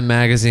onto Time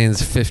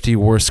Magazine's 50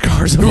 worst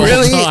cars of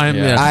Really? all time.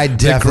 Yeah. Yeah. I The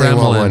definitely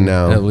want Gremlin one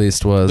now. At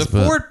least was. The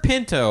but Ford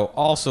Pinto,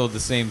 also the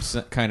same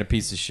kind of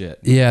piece of shit.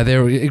 yeah, they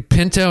were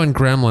Pinto and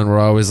Gremlin were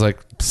always like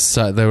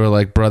they were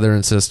like brother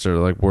and sister,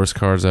 like worst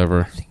cars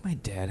ever. I think my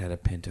dad had a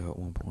Pinto at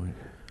one point.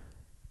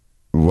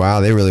 Wow,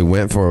 they really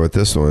went for it with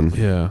this one.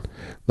 Yeah.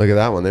 Look at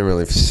that one. They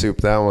really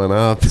souped that one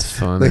up. It's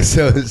funny. Looks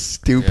so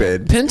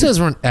stupid. Pintos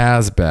weren't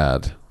as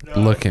bad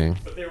looking.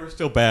 But they were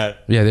still bad.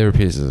 Yeah, they were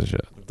pieces of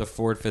shit. The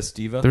Ford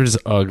Festiva. They were just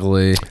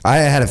ugly. I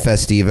had a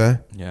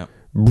Festiva Yeah.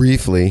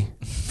 briefly.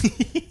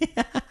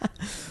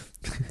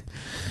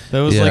 That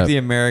was Yeah. like the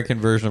American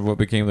version of what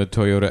became the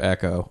Toyota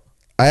Echo.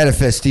 I had a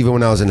Festiva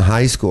when I was in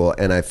high school,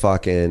 and I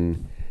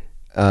fucking...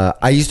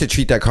 I used to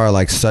treat that car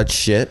like such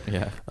shit.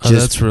 Yeah. Oh,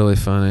 Just- that's really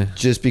funny.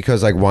 Just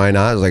because, like, why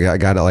not? It was like I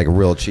got it like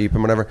real cheap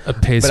and whatever. A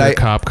Pacer But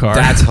cop car.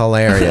 That's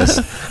hilarious,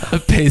 A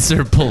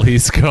Pacer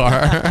police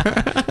car.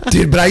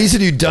 dude. But I used to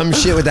do dumb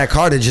shit with that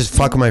car to just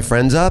fuck my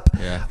friends up.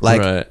 Yeah.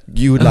 Like Right.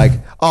 you would like,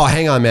 oh,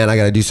 hang on, man, I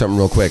got to do something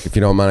real quick. If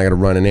you don't mind, I got to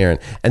run an errand.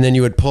 And then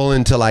you would pull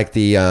into like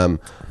the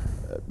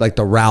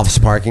Ralph's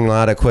parking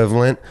lot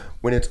equivalent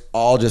when it's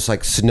all just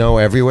like snow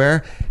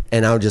everywhere.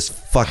 And I would just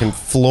fucking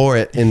floor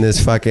it in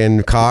this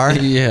fucking car,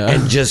 Yeah.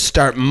 and just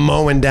start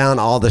mowing down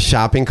all the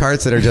shopping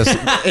carts that are just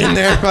in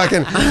there, fucking.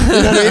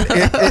 You know what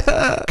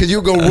I mean? Because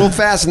you would go real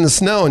fast in the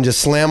snow and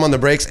just slam on the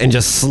brakes and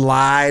just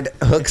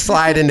hook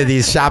slide into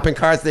these shopping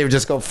carts. They would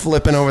just go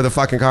flipping over the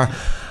fucking car.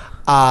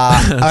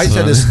 I used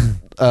to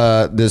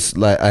have this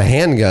like a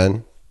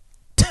handgun.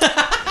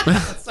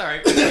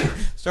 Sorry.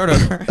 Start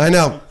over. I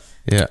know.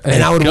 Yeah.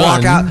 And I would Gun.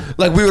 walk out,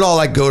 like we would all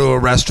like go to a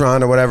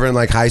restaurant or whatever in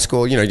like high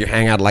school. You know, you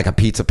hang out at like a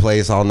pizza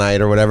place all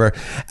night or whatever.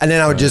 And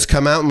then I would just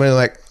come out and be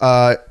like,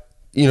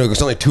 you know,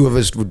 because only two of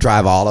us would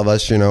drive all of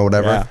us, you know,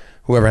 whatever. Yeah.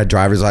 Whoever had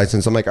driver's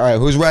license. I'm like, all right,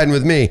 who's riding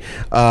with me?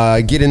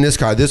 Get in this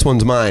car. This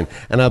one's mine.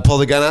 And I'd pull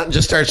the gun out and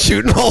just start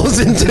shooting holes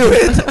into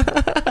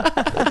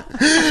it.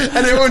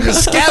 And everyone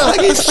just scatter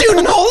like he's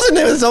shooting holes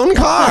into his own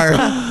car.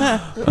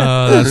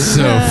 Oh, that's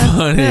so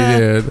funny,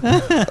 dude.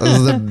 It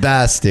was the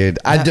best, dude.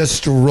 I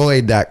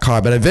destroyed that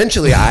car, but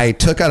eventually I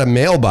took out a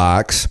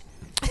mailbox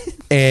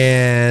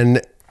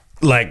and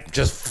like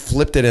just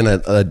flipped it in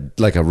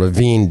a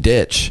ravine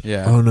ditch.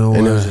 Yeah. Oh no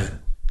And way.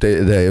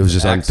 it was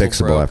just Axle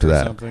unfixable broke after or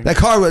that. something? That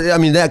car was. I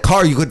mean, that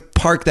car you could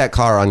park that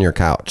car on your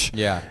couch.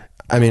 Yeah.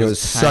 I mean, it was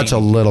such a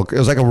tiny. little. It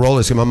was like a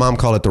roller skate. My mom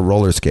called it the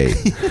roller skate.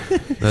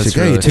 That's She's like,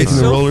 hey, really you taking It's the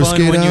so roller fun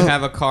skate when you out?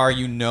 have a car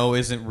you know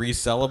isn't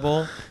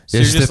resellable. So It's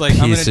you're just just a like, I'm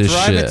going piece to of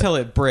drive shit. it till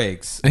it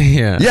breaks.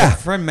 Yeah. Yeah. My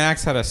friend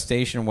Max had a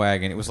station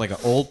wagon. It was like an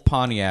old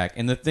Pontiac,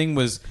 and the thing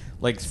was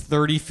like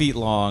 30 feet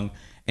long.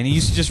 And he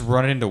used to just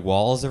run it into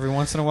walls every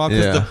once in a while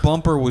because Yeah. the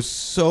bumper was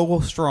so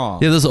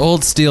strong. Yeah, those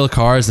old steel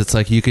cars. It's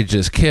like you could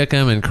just kick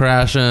them and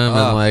crash them,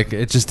 and like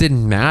it just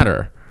didn't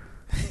matter.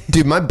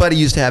 Dude, my buddy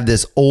used to have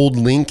this old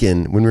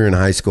Lincoln when we were in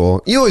high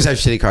school. You always have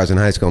shitty cars in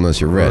high school unless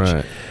you're rich.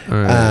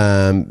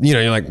 Right.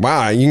 You're like,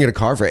 wow, you can get a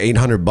car for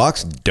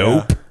 $800.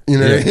 Dope. You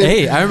know what I mean?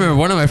 Hey, I remember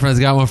one of my friends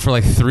got one for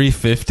like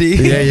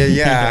 $350.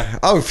 Yeah.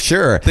 Oh,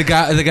 sure. The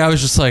guy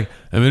was just like,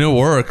 I mean, it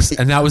works,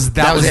 and that was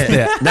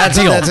it. That's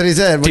what he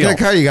said. What Deal. kind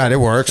of car you got? It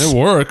works. It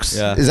works.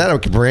 Yeah. Is that a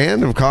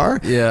brand of car?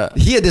 Yeah.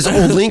 He had this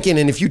old Lincoln,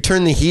 and if you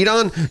turn the heat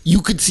on,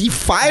 you could see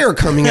fire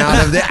coming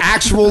out of the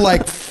actual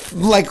like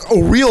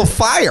a real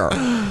fire.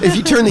 If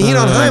you turn the heat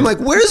on high, I'm like,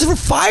 where's the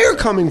fire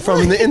coming from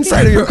in the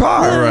inside of your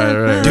car?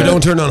 Right. Dude,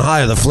 don't turn it on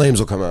high, or the flames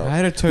will come out. I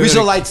had a Toyota- We used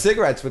to light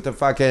cigarettes with the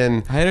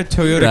fucking. I had a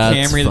Toyota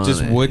That's Camry that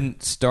just funny.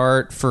 wouldn't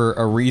start for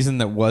a reason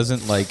that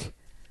wasn't like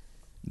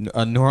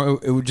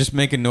it would just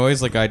make a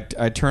noise. Like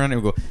I'd turn on it,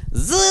 it would go,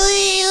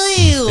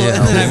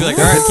 and then I'd be like,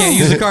 all right, can't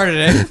use the car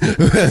today.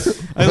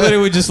 I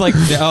literally would just like,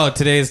 oh,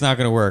 today it's not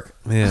going to work.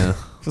 Yeah.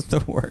 It's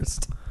the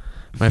worst.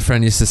 My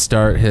friend used to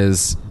start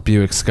his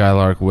Buick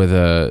Skylark with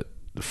a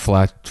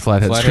flathead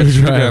Flathead screwdriver.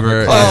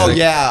 screwdriver. Oh Classic.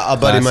 yeah, a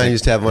buddy of mine Classic.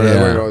 used to have one of Yeah.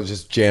 those where it was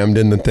just jammed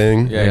in the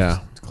thing. Yeah.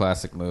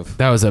 Classic move.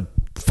 That was a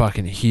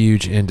fucking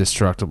huge,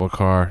 indestructible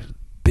car.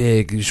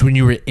 Big. Just when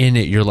you were in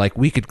it, you're like,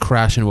 we could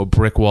crash into a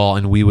brick wall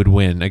and we would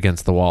win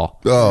against the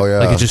wall. Oh yeah.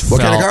 Like it just what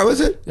kind of felt- car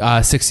was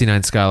it?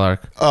 69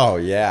 Skylark. Oh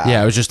yeah.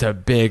 Yeah, it was just a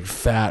big,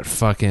 fat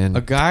fucking...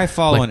 A guy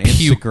following like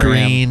puke Instagram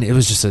green. It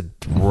was just a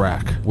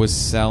wreck. was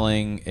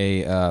selling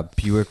a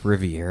Buick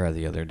Riviera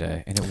the other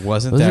day, and it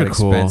wasn't Those that are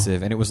cool.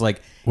 expensive. And it was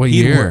like What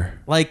he'd year? work-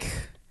 like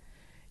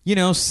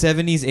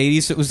 70s,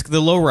 80s. So it was the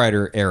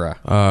lowrider era.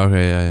 Oh,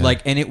 okay, yeah.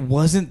 Like, and it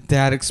wasn't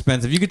that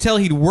expensive. You could tell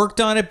he'd worked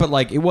on it, but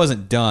like it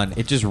wasn't done.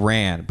 It just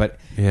ran. But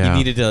Yeah.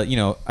 he needed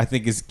to, I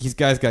think his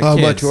guys got How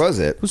kids. much was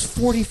it? It was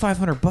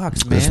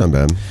 $4,500, man. That's not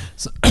bad.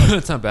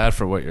 it's not bad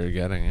for what you're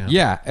getting. Yeah.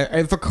 Yeah,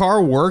 if a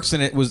car works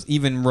and it was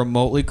even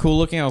remotely cool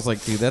looking, I was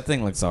like, dude, that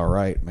thing looks all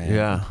right, man.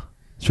 Yeah.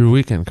 It's your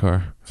weekend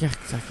car. Yeah,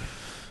 exactly.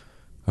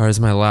 All right, this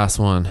is my last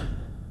one.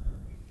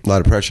 A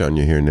lot of pressure on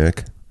you here,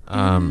 Nick.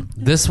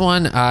 This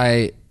one,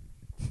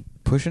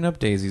 Pushing Up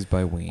Daisies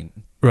by Ween.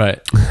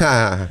 Right.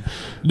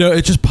 No,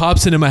 it just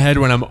pops into my head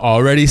when I'm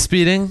already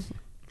speeding.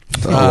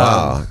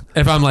 Wow.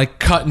 If I'm like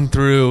cutting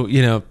through,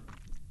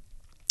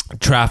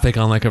 traffic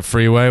on like a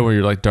freeway where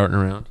you're like darting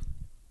around.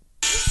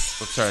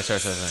 Oops, sorry.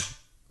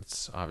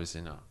 It's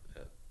obviously not.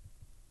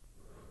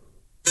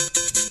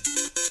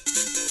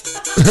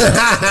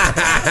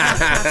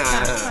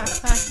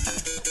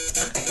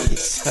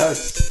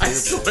 I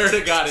swear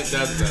to God, it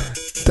does that.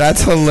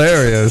 That's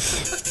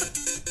hilarious.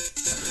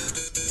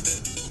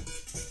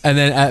 And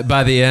then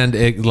by the end,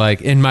 it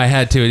like in my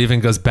head too, it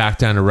even goes back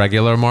down to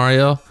regular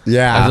Mario.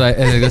 Yeah. I was like,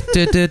 and it goes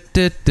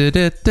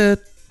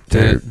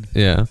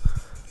yeah.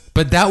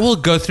 But that will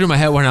go through my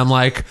head when I'm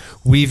like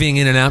weaving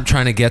in and out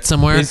trying to get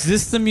somewhere. Is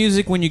this the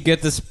music when you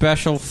get the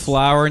special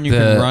flower and you The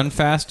can run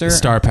faster?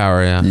 Star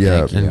power, yeah.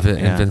 Yeah. Yeah.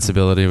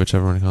 Invincibility,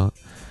 whichever one you call it.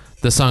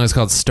 The song is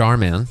called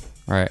Starman.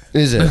 Right.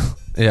 Is it?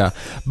 Yeah.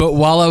 But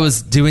while I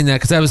was doing that,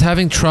 because I was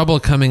having trouble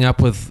coming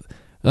up with,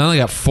 I only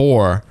got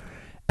 4.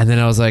 And then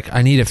I was like,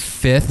 I need a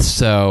 5th.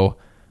 So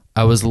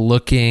I was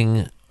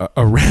looking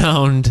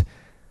around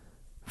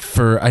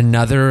for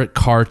another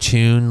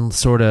cartoon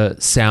sort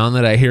of sound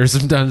that I hear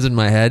sometimes in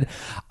my head.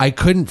 I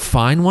couldn't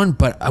find one,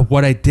 but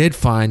what I did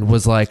find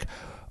was like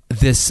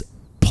this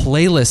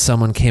playlist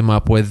someone came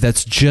up with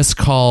that's just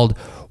called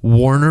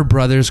Warner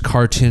Brothers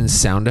Cartoon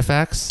Sound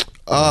Effects.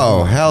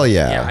 Oh, hell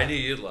yeah. I knew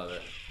you'd love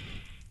it.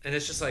 And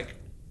it's just like,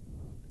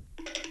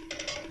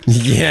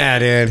 Yeah,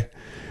 dude.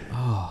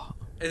 and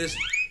there's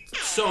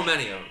so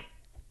many of them.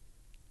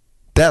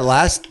 That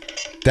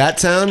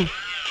sound,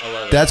 I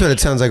love it. that's what it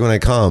sounds like when I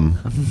come.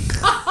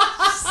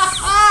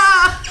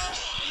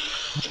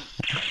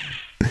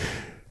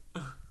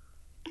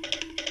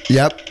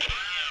 Yep,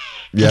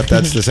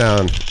 that's the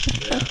sound.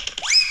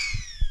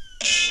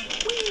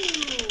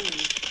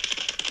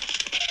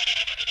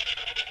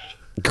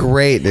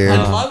 Great, dude.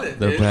 I love it.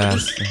 The dude.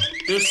 best.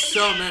 There's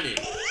so many.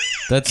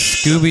 That's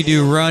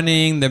Scooby-Doo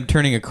running, them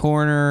turning a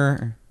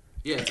corner.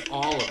 Yeah, it's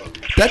all of them.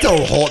 That's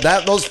a whole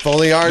those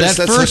Foley artists.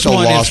 That That's first such a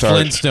one is lost art.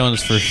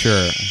 Flintstones for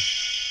sure.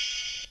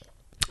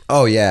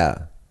 Oh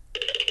yeah,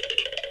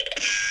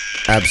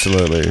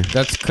 absolutely.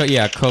 That's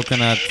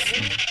coconut.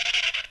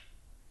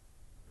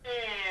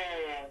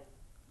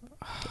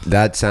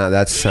 That sound.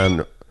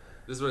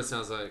 This is what it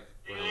sounds like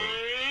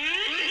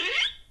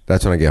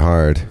That's when I get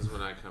hard.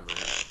 when I come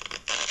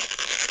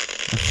around.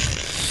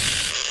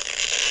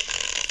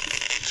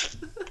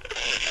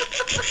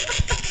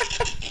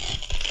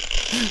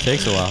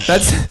 Takes a while.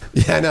 That's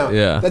I know.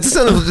 Yeah. That's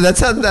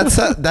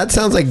that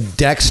sounds like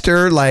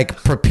Dexter, like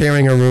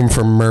preparing a room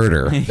for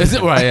murder. Is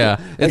it right? Yeah.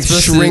 Like It's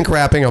supposed shrink to,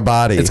 wrapping a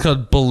body. It's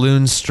called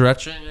balloon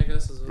stretching, I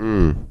guess. Is what,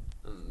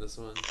 this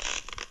one.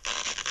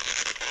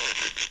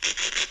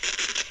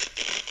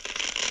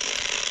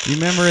 You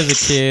remember as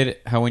a kid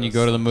how when you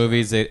go to the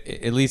movies,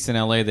 at least in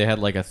LA, they had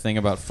like a thing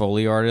about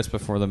Foley artists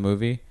before the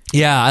movie?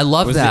 Yeah, I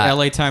love It was that. the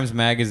LA Times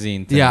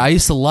Magazine thing. Yeah, I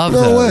used to love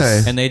No those.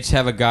 way. And they'd just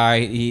have a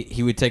guy,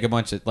 he would take a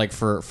bunch of, like,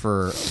 for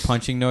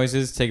punching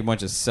noises, take a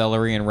bunch of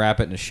celery and wrap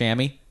it in a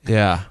chamois.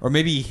 Yeah. Or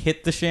maybe he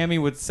hit the chamois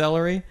with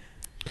celery.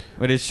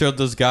 But it showed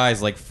those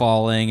guys, like,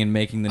 falling and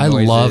making the I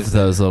noises. love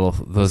those little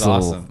was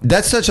awesome.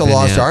 That's such a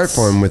lost vignettes. art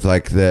form with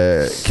like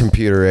the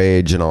computer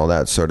age and all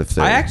that sort of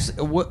thing. I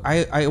actually,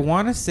 I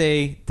want to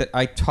say that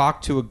I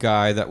talked to a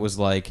guy that was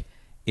like,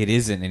 it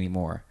isn't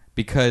anymore.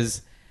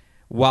 Because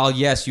while,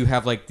 yes, you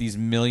have, like, these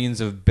millions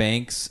of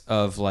banks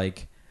of,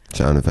 like,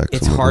 sound effects.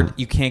 it's hard.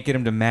 You can't get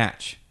them to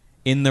match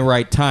in the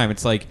right time.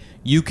 It's like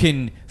you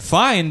can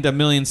find a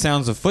million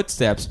sounds of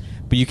footsteps,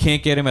 but you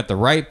can't get them at the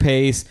right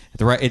pace. At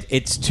the right,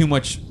 it's too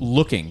much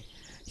looking.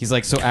 He's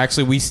like, so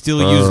actually, we still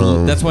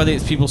use. That's why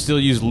people still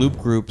use loop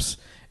groups.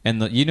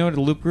 And you know what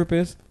a loop group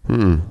is?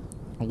 A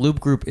loop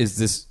group is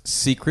this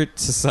secret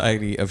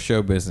society of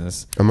show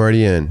business. I'm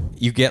already in.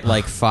 You get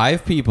like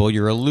 5 people.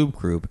 You're a loop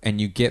group, and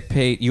you get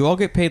paid. You all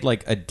get paid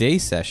like a day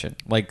session,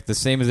 like the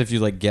same as if you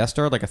like guest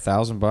star, like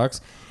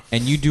 $1,000,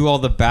 and you do all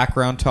the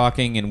background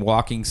talking and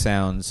walking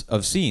sounds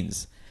of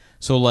scenes.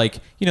 So like,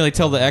 you know, they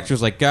tell the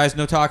extras like, guys,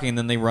 no talking, and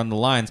then they run the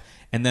lines,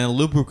 and then a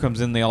loop group comes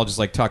in. They all just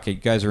like talk. Hey, you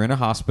guys are in a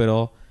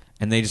hospital,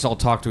 and they just all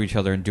talk to each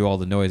other and do all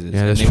the noises.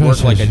 Yeah, and that's they work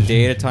true. like a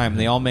day at a time. And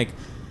they all make.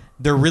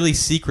 They're really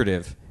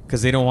secretive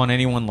because they don't want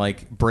anyone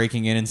like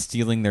breaking in and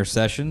stealing their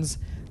sessions.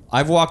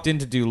 I've walked in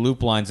to do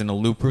loop lines, and a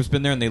loop group's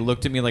been there, and they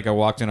looked at me like I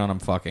walked in on them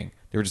fucking.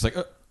 They were just like,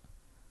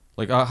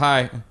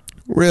 hi.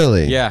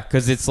 Really? Yeah,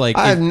 because it's like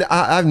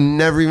I've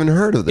never even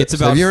heard of this. it's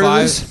about Have you heard of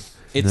 5. this?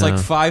 It's No. like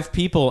 5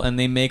 people, and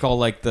they make all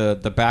like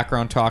the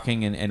background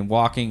talking and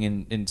walking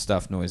and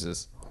stuff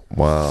noises.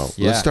 Wow.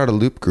 Yeah. Let's start a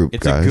loop group,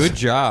 It's guys. a good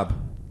job.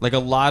 Like a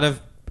lot of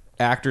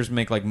actors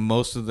make like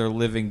most of their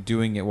living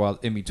doing it while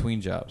in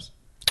between jobs.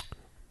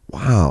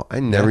 Wow. I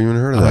never Yeah.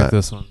 even heard I of like that.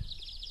 this one.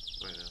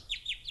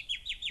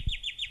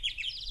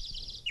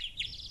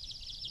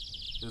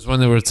 There's one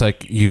where it's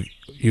like you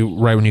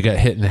right when you get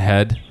hit in the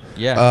head.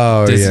 Yeah.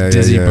 Oh, yeah.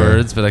 Dizzy yeah.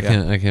 Birds, but I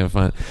can't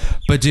find.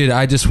 But dude,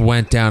 I just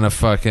went down a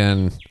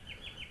fucking,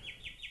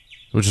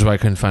 which is why I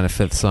couldn't find a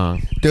 5th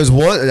song. There's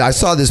one. I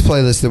saw this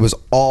playlist that was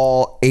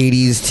all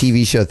 80s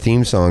TV show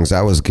theme songs.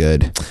 That was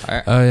good.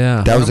 Oh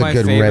yeah, That One was of a my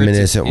good favorites,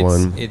 reminiscent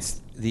one. It's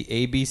the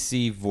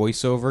ABC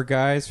voiceover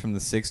guys from the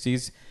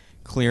 60s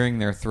clearing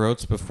their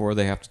throats before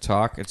they have to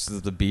talk. It's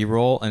the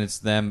B-roll, and it's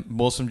them.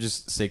 Most of them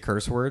just say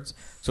curse words.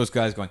 So it's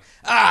guys going,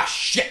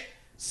 shit,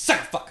 suck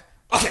fuck.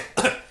 Okay,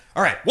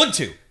 all right, 1,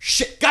 2,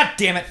 shit, god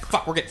damn it,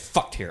 fuck, we're getting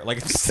fucked here. Like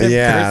it's them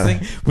Yeah.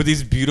 cursing with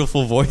these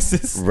beautiful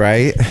voices.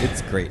 Right?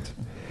 It's great.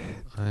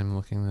 I'm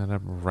looking that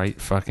up right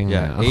fucking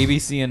Yeah, now.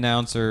 ABC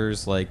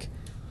announcers like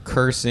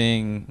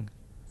cursing,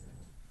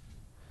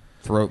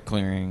 throat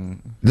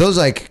clearing. Those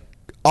like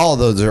all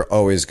those are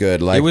always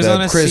good. Like It was the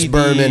on a Chris CD.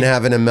 Berman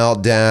having a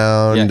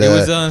meltdown. Yeah, the it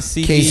was on a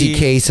CD Casey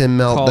Kasem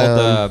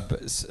meltdown.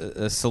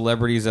 called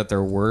Celebrities at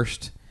Their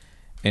Worst,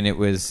 and it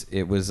was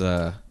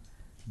a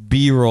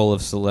B-roll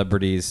of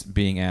celebrities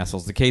being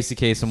assholes. The Casey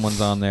Kasem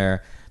one's on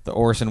there. The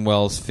Orson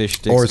Welles fish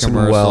sticks Orson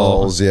commercial.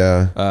 Welles,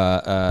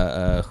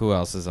 yeah. Who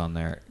else is on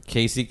there?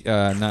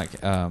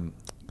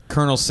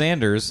 Colonel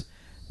Sanders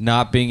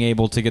not being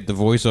able to get the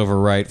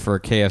voiceover right for a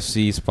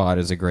KFC spot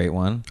is a great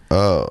one.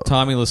 Oh.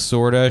 Tommy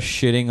Lasorda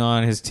shitting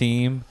on his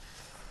team,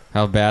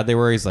 how bad they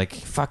were. He's like,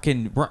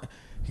 fucking.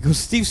 He goes,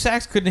 Steve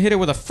Sachs couldn't hit it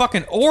with a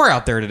fucking oar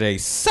out there today.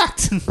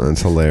 Sucked.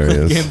 That's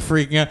hilarious. Him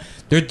freaking out.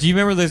 Do you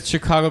remember the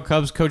Chicago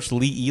Cubs coach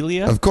Lee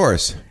Elia? Of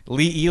course.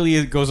 Lee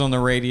Elia goes on the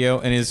radio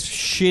and is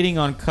shitting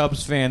on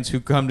Cubs fans who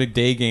come to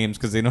day games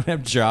because they don't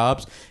have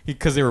jobs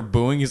because they were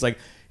booing. He's like,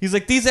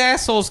 these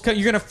assholes, you're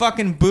going to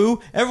fucking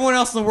boo? Everyone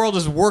else in the world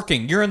is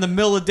working. You're in the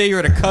middle of the day, you're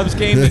at a Cubs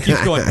game, and he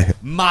keeps going,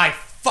 my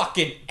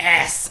fucking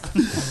ass.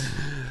 And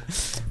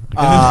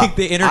then, like,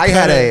 they intercut I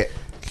had it.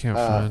 Can't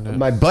find it.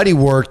 my buddy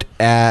worked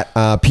at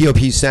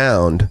POP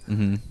Sound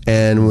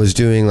and was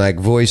doing like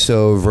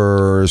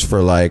voiceovers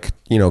for like,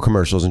 you know,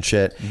 commercials and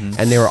shit.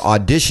 And they were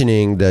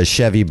auditioning the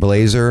Chevy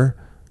Blazer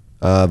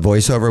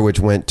voiceover, which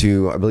went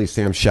to, I believe,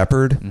 Sam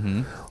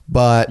Shepard.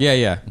 But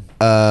Yeah.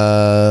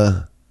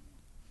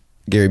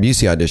 Gary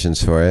Busey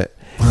auditions for it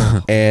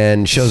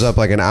and shows up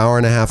like an hour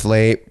and a half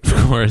late,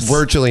 Of course.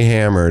 virtually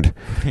hammered,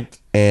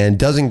 and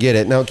doesn't get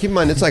it. Now, keep in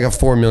mind, it's like a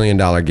 $4 million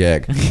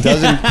gig.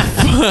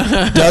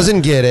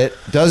 Doesn't get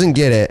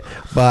it.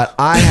 But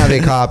I have a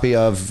copy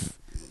of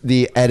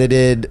the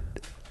edited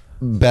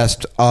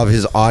best of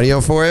his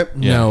audio for it.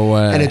 No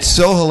way. And it's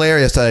so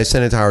hilarious that I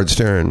sent it to Howard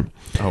Stern.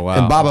 Oh, wow.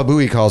 And Baba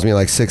Booey calls me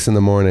like 6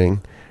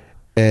 a.m.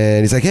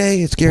 and he's like,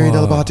 "Hey, it's Gary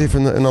Delabate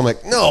from the," and I'm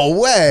like, "No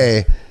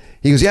way."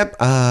 He goes, "Yep,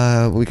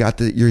 we got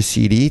your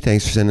CD.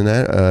 Thanks for sending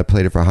that.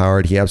 Played it for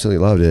Howard. He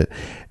absolutely loved it,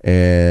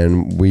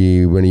 and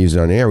we want to use it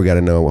on air. We got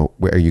to know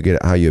where you get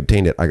it, how you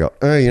obtained it." I go,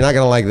 "Oh, you're not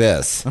gonna like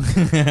this.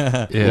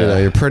 Yeah. You know,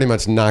 you're pretty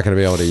much not gonna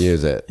be able to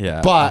use it."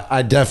 Yeah. But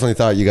I definitely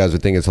thought you guys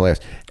would think it's hilarious.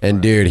 And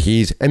dude,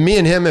 me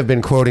and him have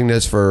been quoting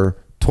this for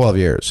 12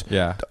 years.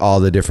 Yeah. All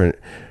the different,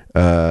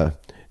 the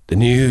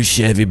new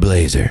Chevy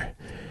Blazer.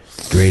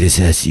 Greatest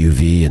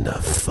SUV in the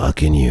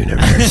fucking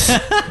universe.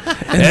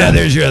 Yeah,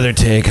 there's your other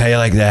take. How you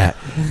like that?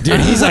 Dude,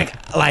 he's like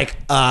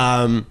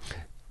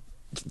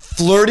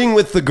flirting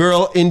with the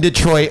girl in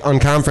Detroit on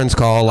conference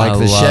call, like I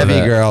the love Chevy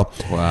it. girl.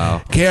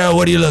 Wow. Carol,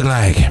 what do you look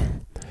like?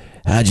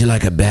 How'd you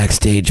like a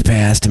backstage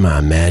pass to my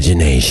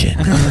imagination?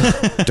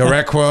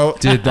 Direct quote.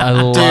 Dude, I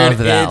love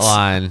Dude, that it's-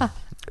 line.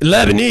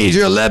 Lebanese,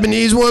 you're a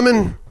Lebanese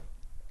woman?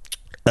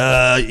 They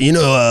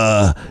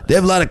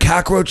have a lot of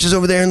cockroaches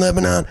over there in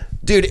Lebanon.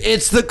 Dude,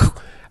 it's the...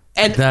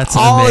 And That's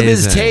all of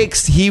his amazing.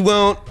 takes, he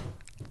won't,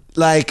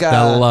 like...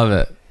 I love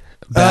it.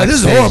 this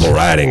is Backstage. horrible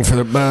writing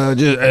for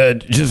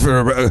just for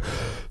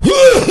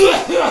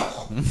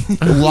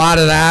a lot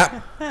of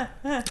that.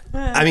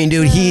 I mean,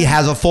 dude, he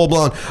has a full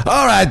blown.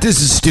 All right, this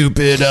is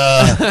stupid.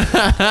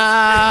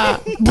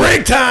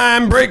 Break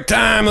time.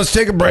 Let's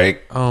take a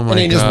break. Oh, my And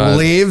he God. just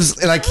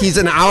leaves. Like he's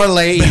an hour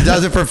late. He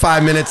does it for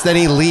 5 minutes. Then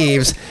he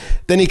leaves.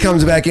 Then he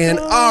comes back in.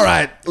 All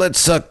right, let's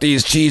suck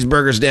these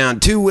cheeseburgers down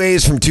 2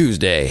 ways from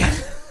Tuesday.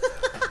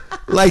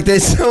 Like,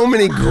 there's so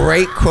many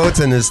great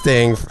quotes in this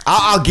thing.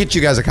 I'll get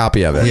you guys a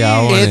copy of it. Yeah,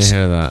 I want It's to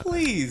hear that.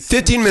 Please.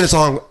 15 minutes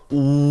long.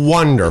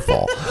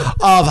 Wonderful.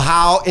 Of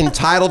how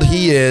entitled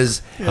he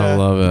is. I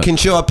love it. Can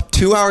show up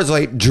 2 hours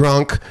late,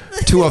 drunk,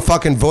 to a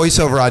fucking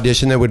voiceover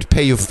audition that would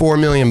pay you $4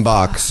 million.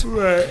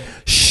 Right.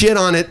 Shit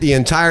on it the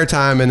entire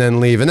time and then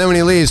leave. And then when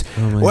he leaves,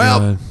 well,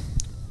 God.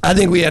 I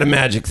think we had a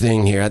magic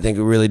thing here. I think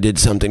we really did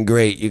something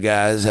great, you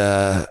guys.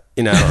 I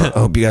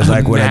hope you guys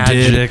like what I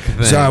did. Magic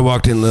thing. Sorry I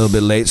walked in a little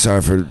bit late.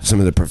 Sorry for some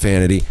of the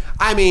profanity.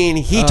 I mean,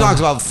 he talks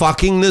about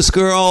fucking this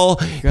girl.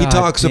 He God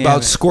talks damn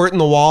about it. squirting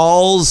the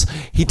walls.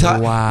 He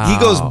Wow. he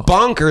goes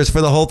bonkers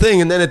for the whole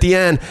thing. And then at the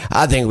end,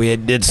 I think we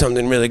did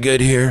something really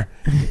good here.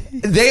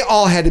 They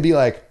all had to be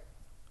like,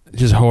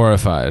 Just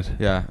horrified.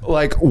 Yeah.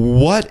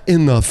 what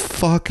in the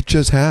fuck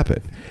just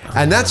happened?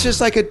 And that's just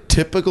like a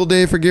typical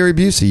day for Gary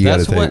Busey. You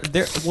That's gotta what think.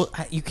 there. Well,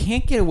 you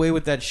can't get away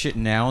with that shit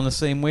now in the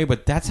same way,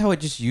 but that's how it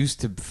just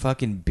used to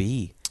fucking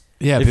be.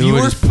 Yeah, if people you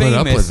would were just put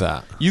up famous, with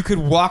that. you could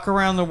walk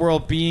around the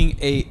world being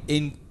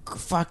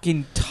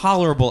fucking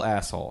tolerable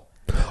asshole.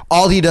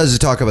 All he does is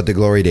talk about the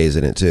glory days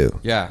in it too.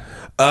 Yeah.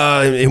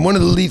 In one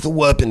of the Lethal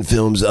Weapon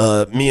films,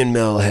 me and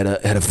Mel had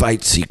a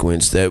fight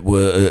sequence that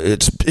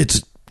was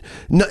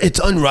it's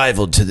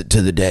unrivaled to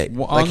the day.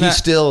 Well, like he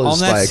still on is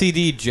that like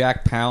CD,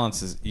 Jack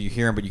Palance is you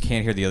hear him, but you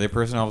can't hear the other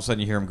person. All of a sudden,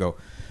 you hear him go,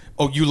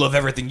 "Oh, you love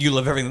everything. You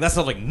love everything." That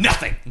sounds like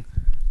nothing.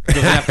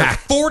 Because after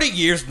 40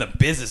 years in the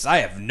business, I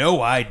have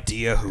no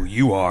idea who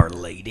you are,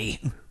 lady.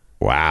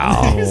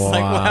 wow, It's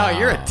like, wow,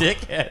 you're a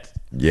dickhead.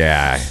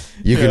 yeah.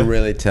 You can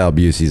really tell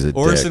Busey's a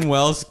Orson dick.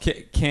 Welles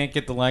can't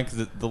get the line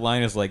because the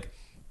line is like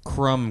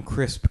crumb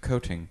crisp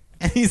coating,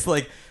 and he's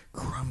like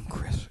crumb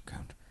crisp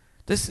coating.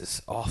 This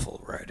is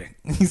awful writing.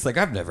 He's like,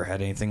 I've never had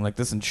anything like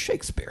this in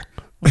Shakespeare.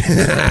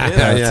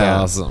 That's Yeah.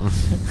 awesome.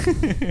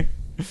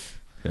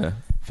 Yeah.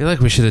 I feel like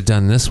we should have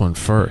done this one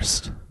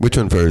first. Which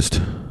one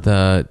first?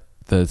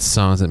 The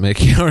songs that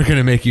make you are going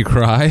to make you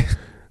cry.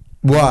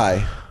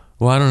 Why?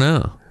 Well, I don't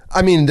know.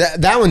 I mean,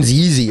 that one's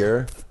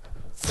easier.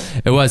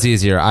 It was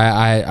easier.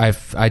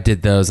 I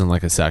did those in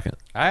like a second.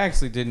 I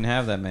actually didn't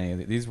have that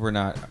many. These were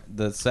not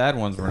the sad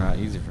ones. Were not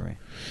easy for me.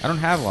 I don't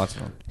have lots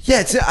of them.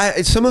 Yeah,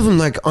 some of them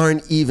like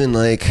aren't even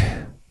like.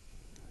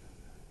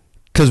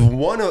 Because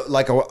one of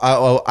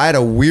I had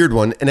a weird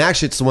one, and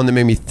actually it's the one that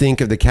made me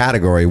think of the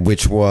category,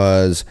 which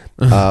was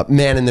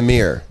 "Man in the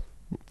Mirror,"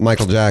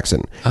 Michael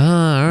Jackson.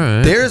 Ah, all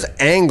right. There's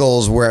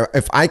angles where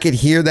if I could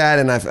hear that,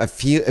 and I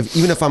feel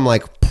even if I'm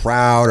like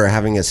proud or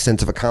having a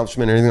sense of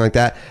accomplishment or anything like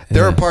that,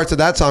 there are parts of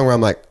that song where I'm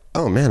like,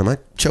 oh man, am I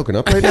choking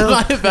up right now? Am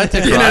I about to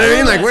You know cry? what I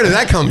mean? Like, where did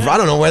that come from? I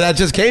don't know where that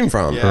just came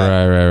from.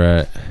 Yeah.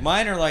 Right.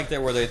 Mine are like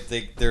that, where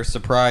they're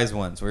surprise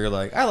ones, where you're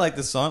like, I like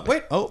this song.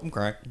 Wait, oh, I'm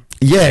crying.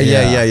 Yeah.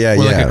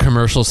 Or like a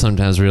commercial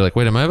sometimes where you're like,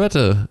 wait, am I about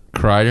to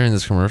cry during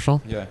this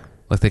commercial? Yeah.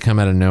 Like they come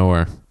out of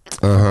nowhere.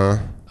 Uh-huh.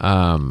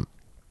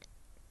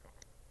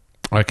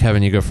 All right,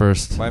 Kevin, you go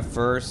first. My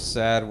first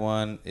sad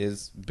one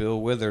is Bill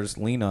Withers'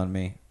 "Lean on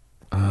Me."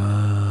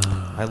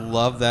 I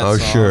love that Oh,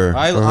 song. sure.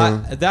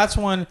 That's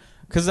one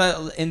because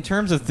in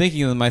terms of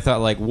thinking of them, I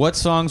thought like, what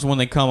songs when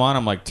they come on,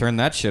 I'm like, turn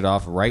that shit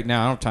off right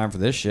now. I don't have time for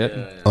this shit.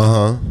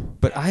 Uh-huh.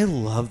 But I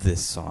love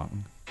this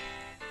song.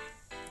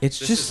 It's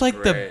just like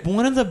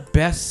one of the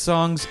best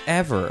songs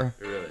ever.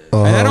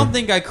 Uh-huh. And I don't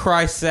think I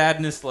cry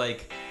sadness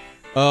like,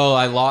 oh,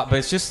 I lost. But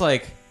it's just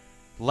like,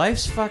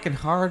 life's fucking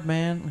hard,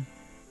 man.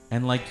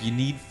 And like, you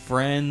need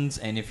friends,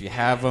 and if you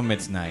have them,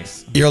 it's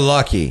nice. You're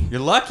lucky. You're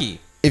lucky.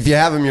 If you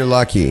have them, you're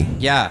lucky.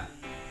 Yeah.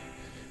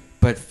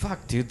 But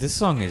fuck, dude, this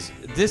song is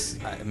this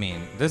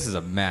is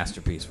a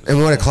masterpiece.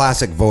 And what a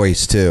classic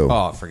voice, too.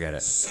 Oh, forget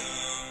it.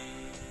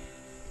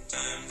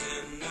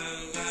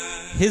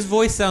 His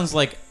voice sounds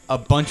like a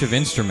bunch of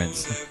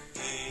instruments.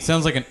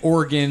 Sounds like an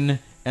organ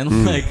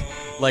and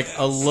like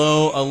a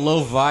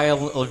low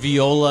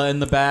viola in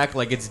the back.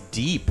 Like it's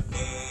deep.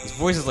 His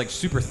voice is like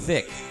super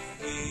thick.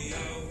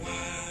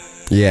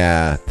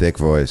 Yeah, thick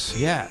voice.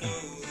 Yeah.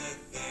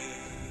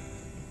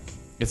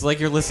 It's like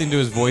you're listening to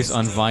his voice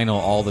on vinyl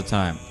all the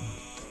time.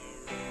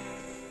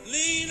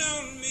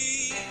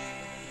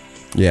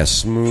 Yeah,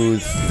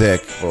 smooth,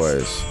 thick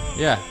voice.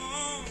 Yeah.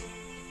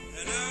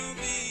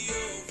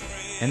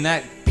 And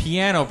that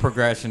piano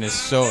progression is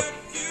so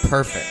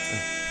perfect.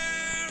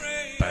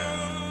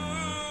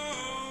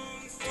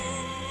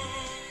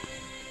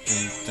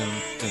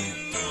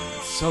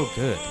 So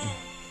good.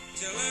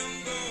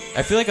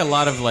 I feel like a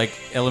lot of like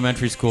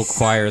elementary school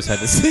choirs had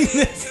to sing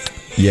this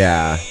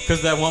Yeah,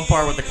 because that one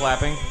part with the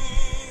clapping.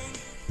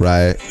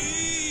 right.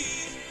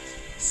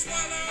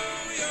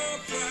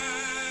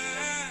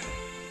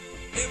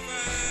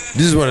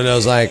 This is one of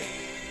those like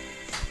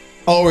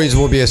always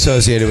will be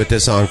associated with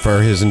this song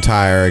for his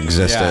entire Yeah,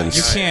 existence.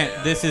 you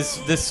can't.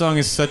 This song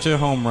is such a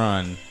home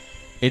run.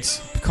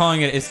 It's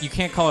calling it. You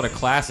can't call it a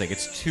classic.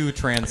 It's too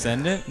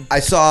transcendent. I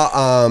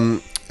saw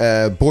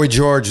Boy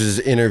George was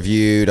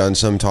interviewed on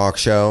some talk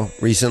show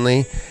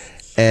recently,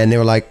 and they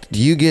were like, "Do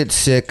you get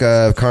sick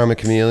of Karma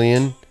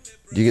Chameleon?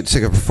 Do you get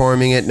sick of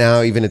performing it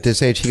now, even at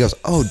this age?" He goes,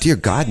 "Oh, dear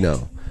God,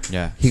 no."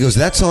 Yeah. He goes,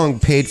 "That song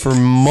paid for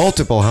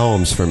multiple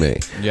homes for me.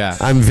 Yeah.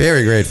 I'm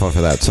very grateful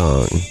for that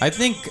song." I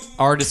think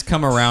artists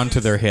come around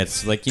to their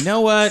hits. Like, you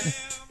know what?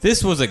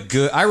 This was a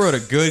good. I wrote a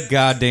good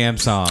goddamn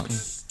song.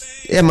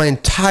 Yeah, my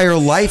entire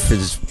life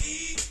is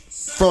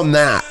from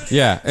that.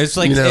 Yeah, it's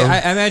like You know?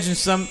 I imagine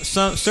some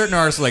certain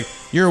artists are like,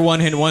 you're a one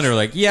hit wonder.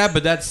 Like, yeah,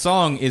 but that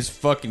song is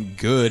fucking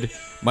good.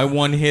 My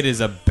one hit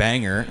is a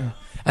banger.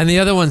 And the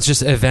other ones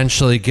just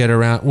eventually get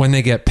around when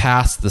they get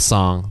past the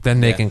song,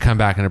 then they Yeah. can come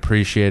back and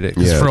appreciate it.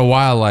 Because Yeah. for a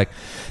while, like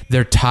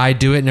they're tied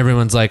to it, and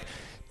everyone's like,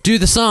 "Do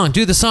the song,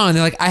 do the song." And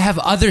they're like, "I have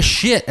other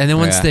shit." And then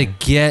once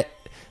Yeah.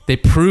 they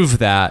prove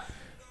that,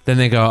 then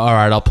they go, "All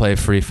right, I'll play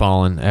Free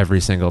Fallin'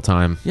 every single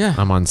time Yeah.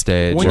 I'm on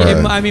stage." When Right.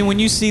 I mean, when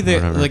you see the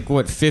Whatever. like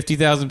what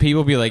 50,000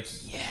 people be like,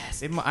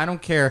 yes, I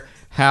don't care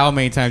how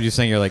many times you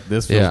sing, you're like,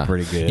 this feels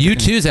pretty good.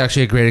 U2 is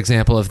actually a great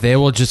example of they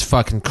will just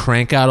fucking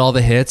crank out all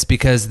the hits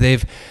because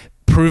they've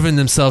proven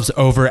themselves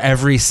over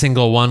every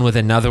single one with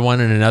another one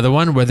and another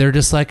one where they're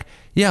just like,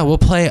 yeah, we'll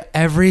play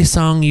every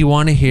song you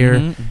want to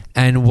hear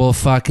and we'll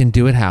fucking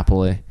do it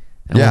happily.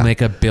 And Yeah. we'll make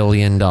 $1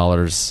 billion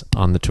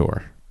on the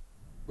tour.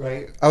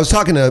 Right. I was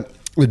talking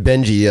with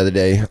Benji the other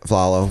day,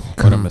 Flalo,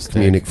 What a mistake.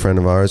 comedic friend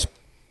of ours,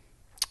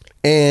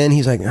 and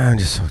he's like, "I'm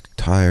just so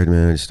tired,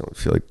 man. I just don't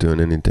feel like doing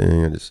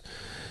anything.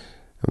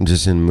 I'm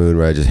just in a mood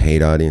where I just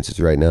hate audiences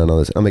right now and all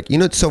this." I'm like,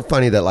 it's so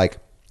funny that like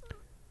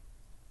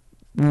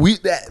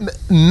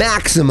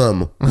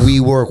maximum we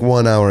work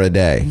 1 hour a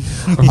day.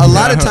 A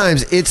lot of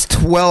times it's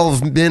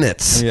 12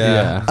 minutes.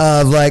 Yeah.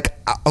 Of like,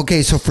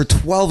 okay, so for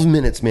 12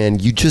 minutes, man,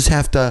 you just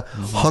have to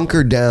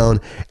hunker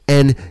down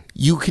and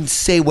you can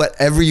say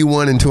whatever you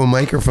want into a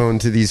microphone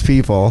to these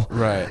people.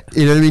 Right.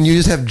 You know what I mean? You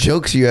just have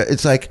jokes.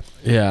 It's like,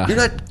 Yeah. you're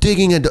not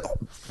digging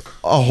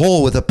a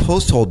hole with a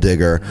post hole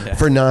digger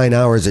for 9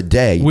 hours a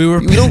day. We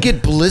don't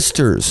get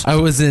blisters. I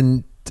was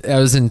in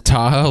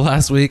Tahoe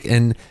last week,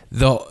 and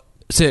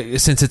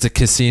since it's a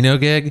casino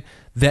gig,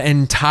 the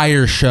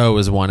entire show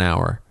is 1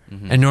 hour,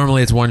 and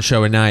normally it's one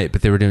show a night,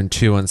 but they were doing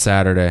 2 on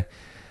Saturday,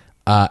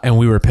 and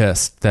we were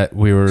pissed that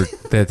we're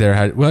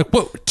like,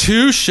 what,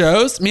 2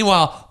 shows?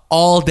 Meanwhile,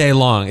 all day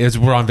long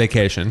we're on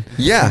vacation.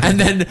 Yeah. And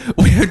then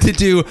we had to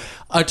do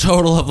a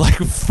total of like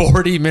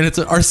 40 minutes.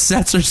 Our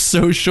sets are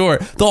so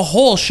short. The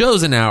whole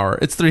show's an hour.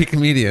 It's 3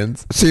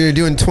 comedians. So you're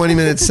doing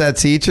 20-minute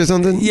sets each or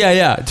something?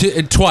 Yeah,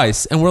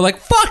 twice. And we're like,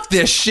 fuck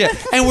this shit.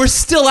 And we're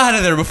still out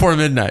of there before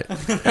midnight.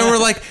 And we're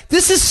like,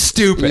 this is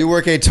stupid. You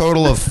work a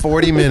total of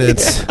 40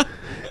 minutes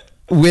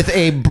with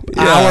a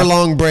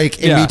hour-long break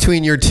in Yeah.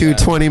 between your two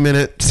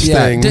 20-minute Yeah,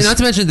 things. not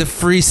to mention the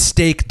free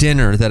steak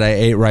dinner that I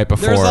ate right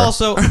before. There's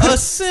also a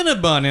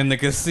Cinnabon in the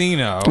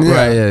casino.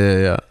 Right,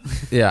 yeah.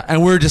 Yeah,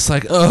 and we're just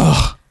like,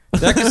 ugh.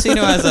 That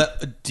casino has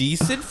a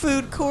decent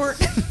food court.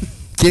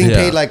 Getting Yeah.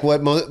 paid like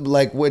what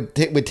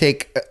would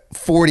take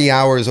 40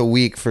 hours a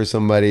week for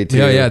somebody to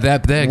Yeah,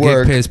 that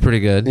work, gig pays pretty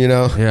good. you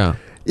know? Yeah.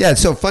 Yeah,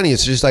 it's so funny.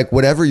 It's just like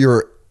whatever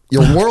your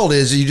world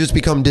is, you just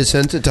become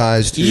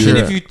desensitized to. Even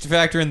Sure. if you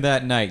factor in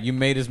that night, you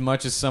made as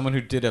much as someone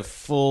who did a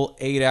full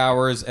 8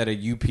 hours at a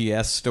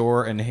UPS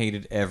store and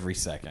hated every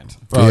second.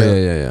 Oh,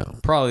 Yeah. yeah.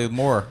 Probably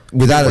more.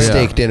 Without a Yeah.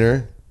 steak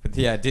dinner. But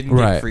yeah, didn't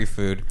Right. get free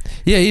food.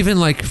 Yeah, even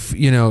like,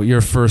 your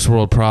first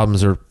world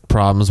problems are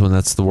problems when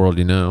that's the world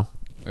you know.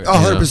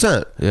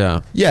 100%. Yeah.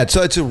 Yeah,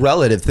 so it's a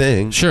relative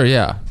thing. Sure,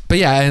 yeah. But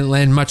yeah,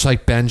 and much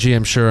like Benji,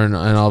 I'm sure, and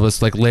all of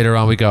us, like later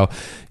on we go,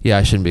 yeah,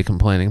 I shouldn't be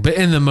complaining. But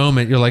in the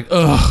moment, you're like,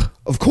 ugh.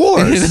 Of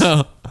course. You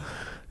know?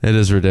 It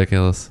is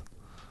ridiculous.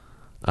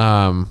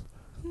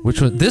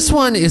 Which one? This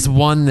one is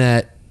one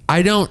that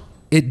it's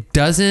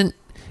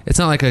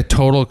not like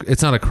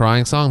it's not a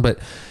crying song, but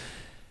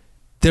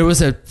there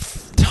was a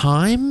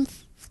time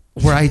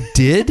where I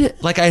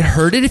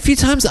heard it a few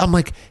times. I'm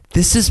like,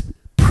 this is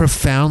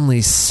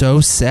profoundly so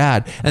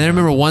sad. And I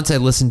remember once I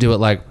listened to it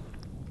like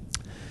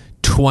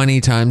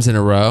 20 times in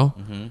a row.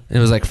 And it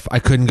was like, I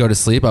couldn't go to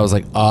sleep. I was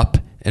like up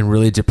and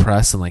really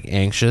depressed and like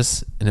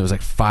anxious. And it was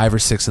like 5 or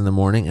 6 in the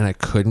morning and I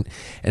couldn't,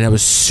 and I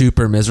was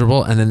super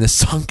miserable. And then this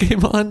song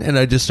came on and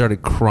I just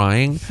started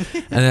crying.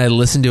 And then I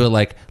listened to it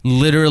like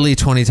literally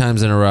 20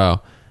 times in a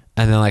row.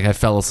 and then like I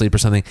fell asleep or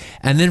something.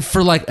 And then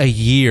for like a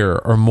year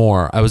or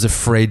more, I was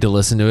afraid to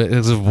listen to it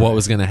because of what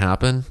was going to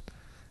happen.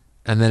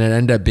 And then it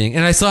ended up being,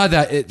 and I saw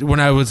that when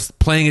I was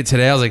playing it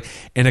today, I was like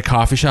in a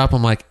coffee shop.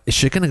 I'm like, is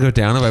shit gonna go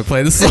down if I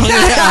play this song?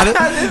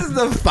 This is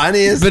the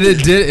funniest. But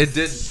it did.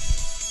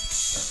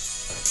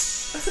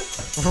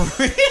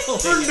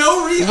 For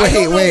no reason.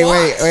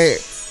 Wait.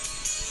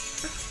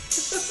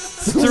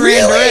 It's Duran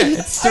Duran.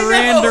 It's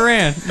Duran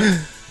Duran.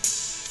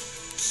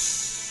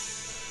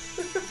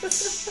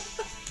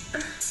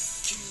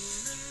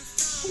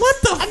 What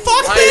the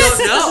fuck?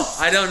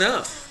 I don't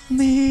know.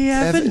 The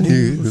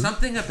Avenue.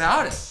 Something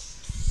about it.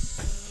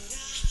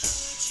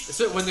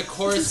 So when the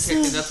chorus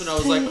kicked in, that's when I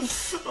was like,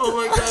 oh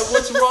my god,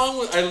 what's wrong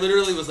with... I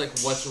literally was like,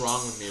 what's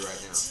wrong with me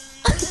right now?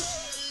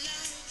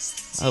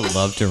 I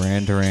love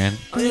Duran Duran.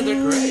 Oh yeah,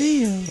 they're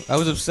great. I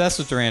was obsessed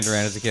with Duran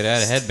Duran as a kid. I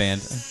had a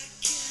headband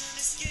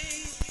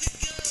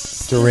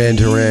Duran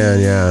Duran,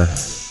 yeah.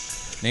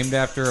 named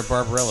after a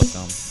Barbarella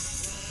film.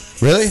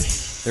 Really?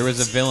 There was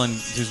a villain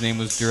whose name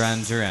was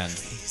Duran Duran.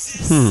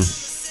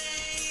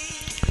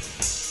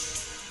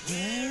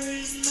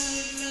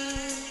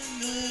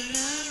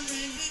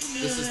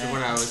 This is the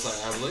one I was like,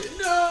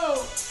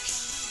 no!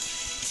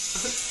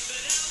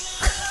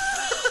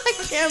 I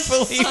can't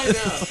believe I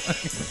know.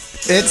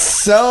 It's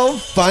so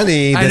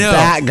funny I know.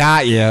 that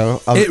got you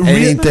of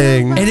really-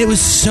 anything. And it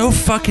was so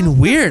fucking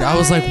weird. I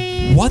was like,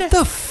 what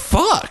the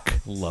fuck?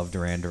 Love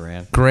Duran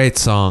Duran. Great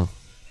song.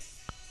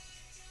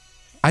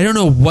 I don't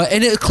know what,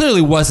 and it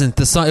clearly wasn't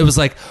the song. It was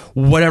like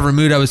whatever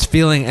mood I was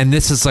feeling, and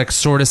this is like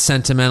sort of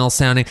sentimental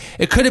sounding.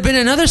 It could have been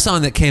another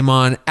song that came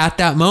on at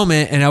that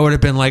moment, and I would have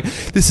been like,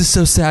 this is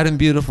so sad and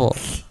beautiful.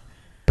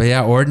 But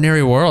yeah,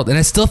 Ordinary World. And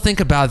I still think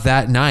about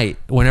that night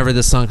whenever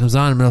this song comes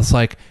on, and it's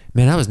like,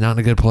 man, I was not in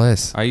a good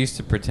place. I used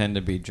to pretend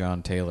to be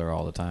John Taylor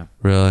all the time.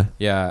 Really?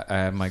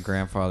 Yeah, my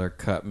grandfather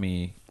cut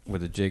me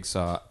with a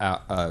jigsaw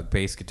a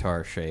bass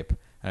guitar shape,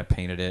 and I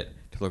painted it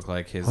to look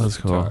like his That's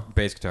cool.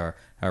 bass guitar.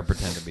 I would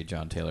pretend to be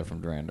John Taylor from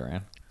Duran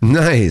Duran.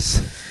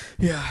 Nice.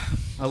 Yeah,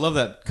 I love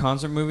that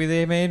concert movie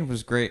they made. It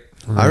was great.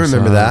 I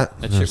remember that.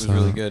 That shit was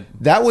really good.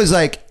 That was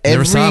like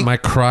Never saw it. every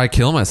Might cry,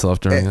 kill myself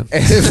during it.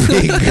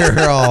 every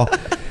girl.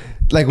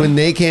 Like when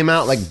they came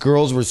out, like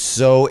girls were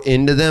so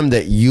into them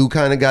that you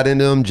kind of got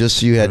into them just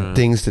so you had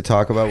things to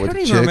talk about I with don't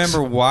the even chicks.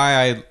 remember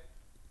why I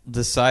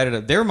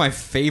decided. They were my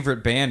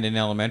favorite band in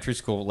elementary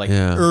school, like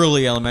Yeah.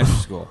 early elementary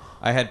school.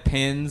 I had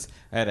pins.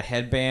 I had a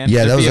headband. Yeah,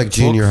 that There'd was be a like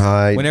junior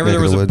high, Whenever there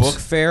neck was of a the woods.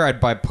 book fair, I'd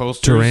buy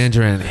posters. Duran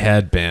Duran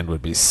headband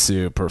would be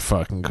super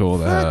fucking cool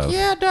to Fuck have.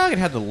 yeah, dog! It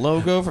had the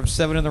logo from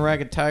Seven and the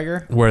Ragged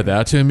Tiger. Wear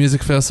that to a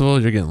music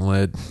festival, you're getting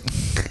laid.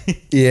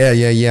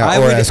 Yeah. I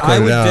Or would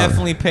escorted out.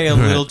 definitely pay a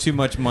little too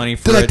much money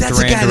for They're like, a that's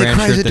a Duran guy that Duran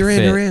cries shirt at that Duran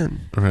fit.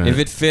 Duran. Right. If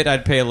it fit,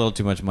 I'd pay a little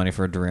too much money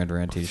for a Duran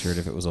Duran t-shirt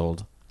if it was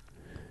old.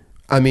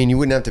 I mean, you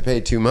wouldn't have to pay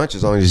too much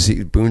as long as you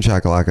see Boone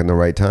Shakalaka in the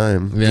right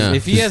time. Yeah.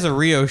 If he has a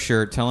Rio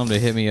shirt, tell him to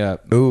hit me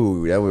up.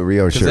 Ooh, that would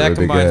Rio Because shirt that would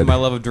be combines good. my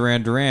love of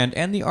Duran Duran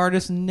and the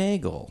artist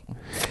Nagel.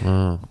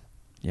 Oh.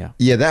 Yeah.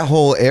 Yeah, that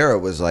whole era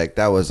was like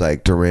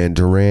Duran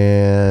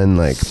Duran,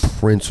 like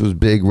Prince was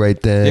big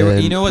right then. They were,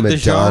 you know what? The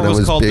genre Madonna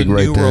was called the big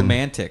right New then.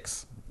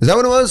 Romantics. Is that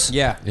what it was?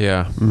 Yeah.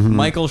 Yeah. Mm-hmm.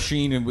 Michael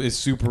Sheen is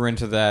super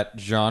into that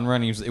genre,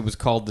 and it was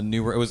called the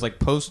New. It was like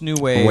post New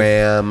Wave.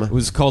 Wham. It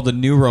was called the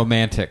New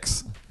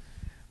Romantics.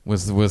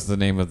 Was the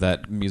name of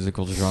that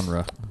musical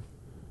genre?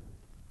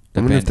 I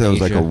wonder if that was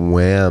like a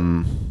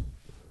Wham.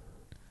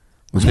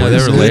 Yeah, they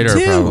were good later,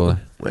 too. probably.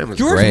 Wham was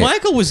George great.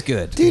 Michael was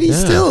good. Dude, he Yeah.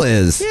 still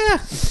is. Yeah.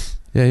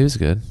 Yeah, he was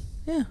good.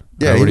 Yeah.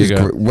 Yeah, Where do he you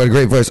was go? what a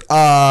great voice.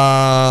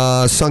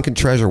 Sunken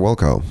Treasure,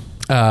 Wilco.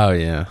 Oh,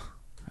 yeah.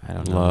 I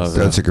don't know. Love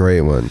That's a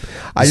great one.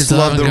 I just still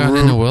love the haven't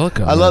gotten into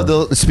Wilco, I love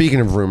the. Speaking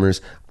of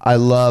rumors, I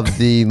love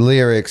the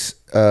lyrics.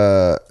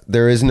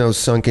 There is no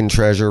sunken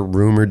treasure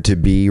rumored to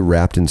be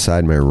wrapped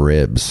inside my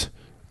ribs.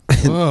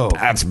 Whoa.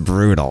 That's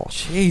brutal,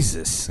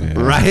 Jesus.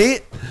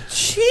 right?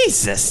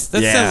 Jesus.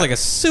 That Yeah. sounds like a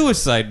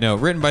suicide note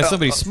written by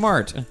somebody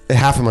smart.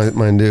 Half of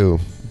mine do.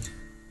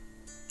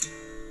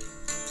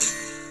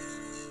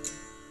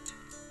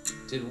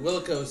 Dude,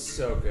 Wilco's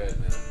so good,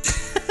 man.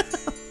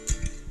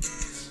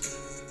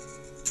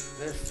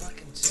 They're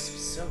fucking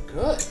just so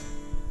good.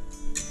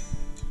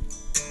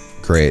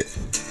 Great.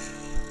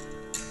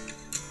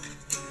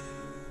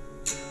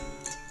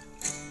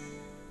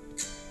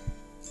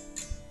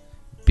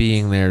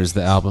 Being There is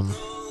the album.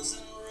 Rows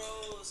and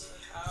rows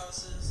of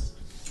houses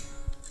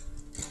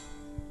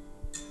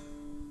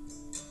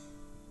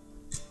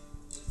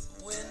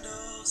with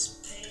windows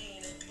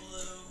painted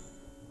blue.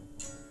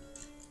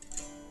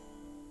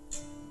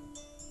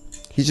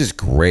 He's just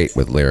great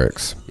with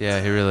lyrics.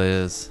 Yeah, he really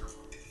is.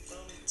 From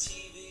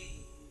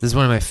TV, This is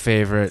one of my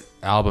favorite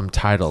album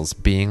titles,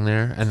 Being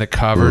There. And the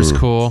cover's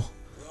cool.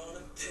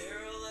 running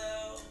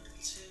parallel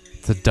to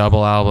It's a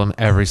double album.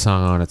 Every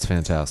song on it's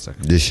fantastic.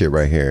 This shit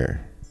right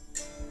here.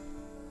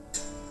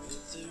 there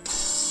is no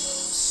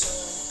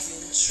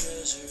sunken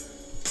treasure.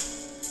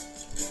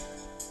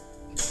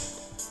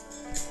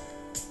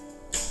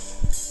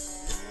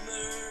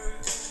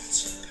 Rumored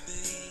to be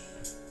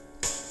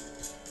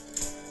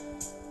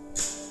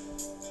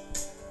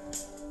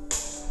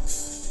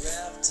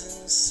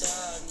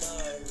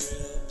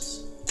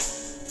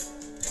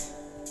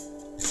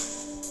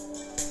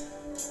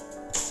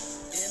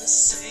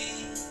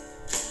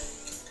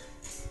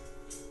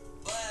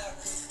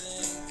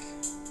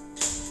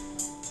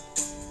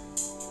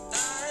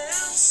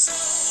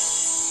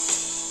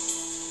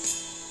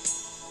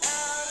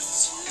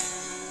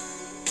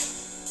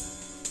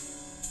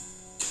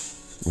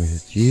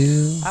with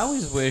you. I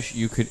always wish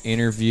you could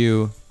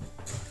interview,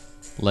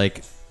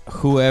 like,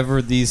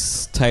 whoever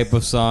these type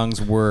of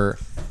songs were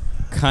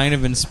kind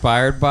of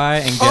inspired by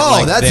and get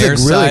like that's their a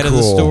really side of the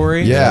cool.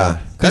 story. Yeah.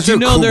 Because That's you a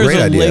know cool, there's great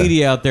a idea.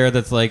 lady out there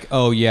that's like,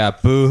 oh yeah,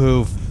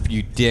 boo-hoo,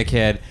 you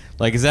dickhead.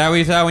 Like, is that what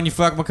you thought when you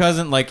fucked my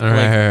cousin? Like,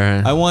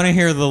 Right. I want to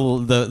hear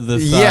the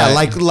Yeah,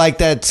 side. like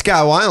that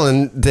Scott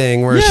Weiland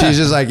thing where Yeah. she's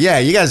just like, yeah,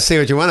 you guys say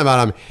what you want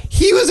about him.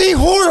 He was a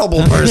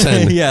horrible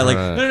person. yeah, like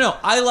Right. no,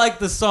 I like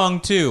the song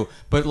too,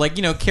 but like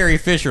Carrie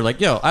Fisher,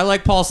 like I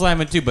like Paul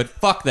Simon too, but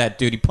fuck that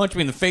dude, he punched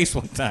me in the face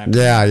one time.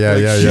 Yeah, yeah,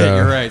 Like, yeah, shit, yeah.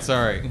 You're right.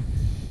 Sorry.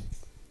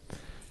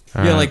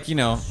 All Yeah, right.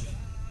 like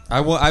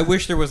I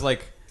wish there was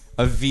like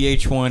a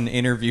VH1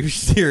 interview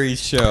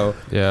series show,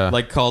 Yeah.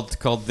 like called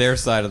Their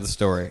Side of the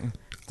Story.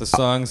 The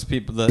songs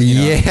people that you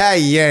know, Yeah,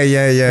 it's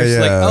yeah.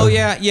 like, oh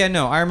yeah,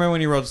 no, I remember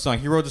when he wrote the song.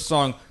 He wrote the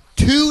song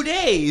 2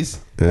 days.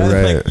 And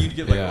Right. like you'd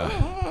get like, Yeah.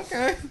 oh,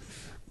 okay.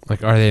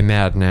 Like, are they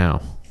mad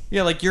now?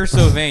 Yeah, like You're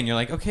So Vain. You're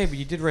like, okay, but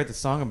you did write the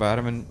song about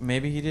him, and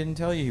maybe he didn't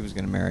tell you he was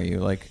going to marry you.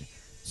 Like,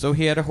 so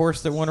he had a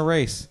horse that won a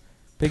race.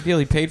 Big deal.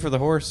 He paid for the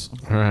horse.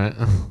 All right.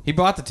 He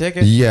bought the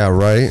ticket. Yeah,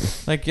 right.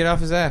 Like, get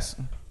off his ass.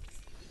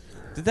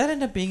 Did that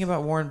end up being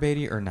about Warren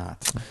Beatty or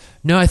not?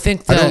 No, I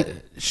think that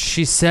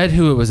she said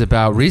who it was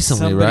about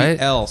recently, Somebody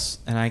right? else,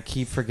 and I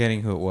keep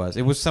forgetting who it was.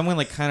 It was someone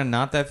like kind of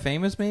not that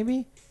famous,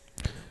 maybe,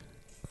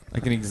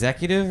 like an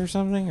executive or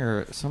something,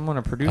 or someone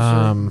a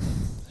producer.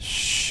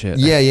 Shit.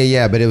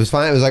 Yeah. But it was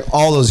fine. It was like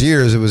all those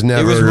years. It was it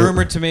never. was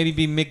rumored to maybe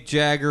be Mick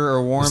Jagger or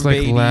It Warren was like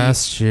Beatty.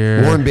 last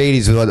year. Warren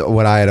Beatty's was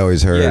what I had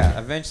always heard, Yeah,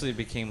 eventually it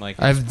became like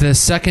The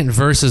second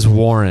verse is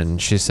Warren,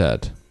 she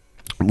said.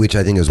 which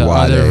I think is The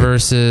why other they.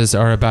 verses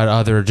are about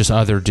other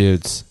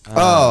dudes.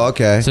 Oh,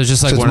 okay. So it's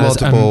just like it's one of those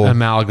multiple.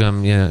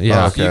 amalgam. Yeah.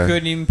 Oh, if you okay.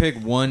 couldn't even pick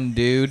one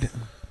dude.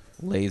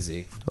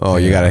 Lazy. Oh,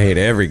 you gotta hate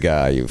every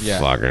guy, you Yeah.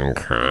 fucking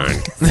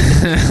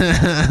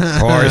cunt.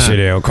 Of course you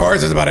do. Of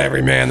course it's about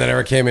every man that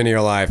ever came into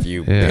your life,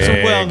 you Yeah. It's a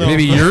pig. well-known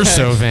Maybe fact. you're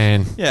so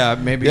vain. Yeah,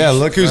 maybe. Yeah, you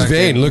look should who's fucking-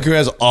 vain. Look who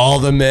has all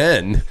the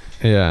men.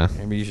 Yeah.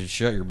 Maybe you should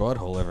shut your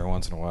butthole every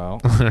once in a while.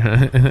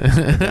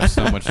 There's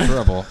so much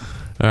trouble.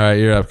 All right,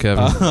 you're up,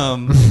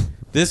 Kevin.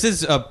 This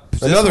is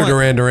Another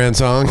Duran Duran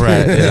song.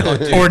 right. Yeah. Oh,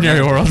 dude.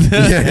 Ordinary world.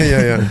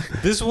 yeah.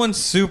 This one's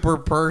super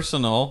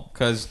personal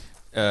because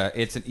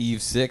it's an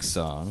Eve Six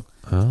song.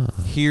 Oh.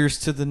 "Here's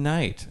to the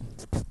Night"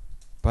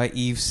 by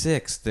Eve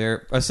Six.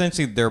 They're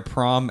essentially their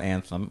prom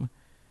anthem.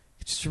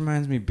 It just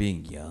reminds me of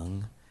being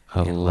young.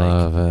 I and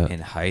love it. In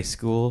high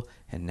school,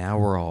 and now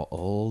we're all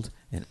old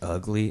and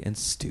ugly and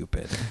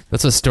stupid.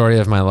 That's a story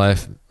of my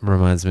life.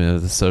 Reminds me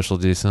of the Social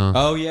D song.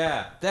 Oh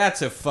yeah,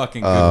 that's a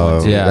fucking good Oh,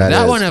 one too. yeah, that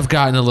that is- one I've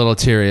gotten a little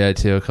teary-eyed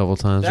to a couple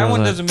times. That Where one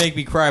I was doesn't make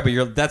me cry,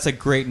 but that's a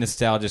great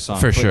nostalgia song.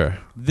 For But sure.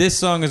 This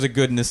song is a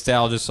good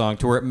nostalgia song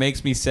to where it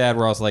makes me sad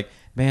where I was like,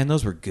 man,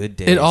 those were good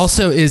days. It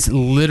also is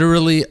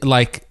literally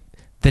like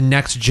the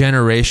next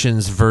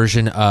generation's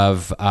version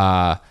of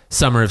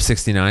Summer of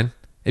 '69.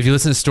 If you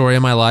listen to "Story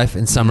of My Life"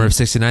 and "Summer of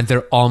 '69,"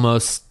 they're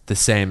almost the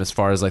same as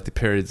far as like the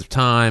periods of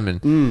time,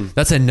 and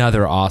that's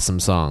another awesome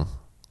song.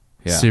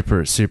 Yeah.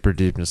 Super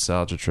deep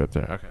nostalgia trip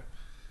there. Okay.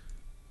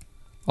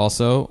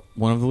 Also,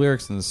 one of the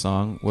lyrics in the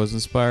song was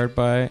inspired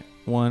by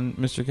one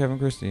Mr. Kevin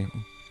Christie.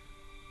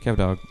 Kev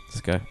Dog,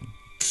 this guy.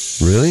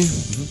 Really?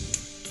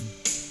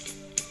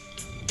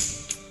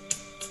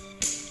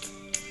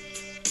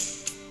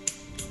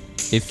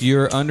 If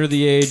you're under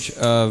the age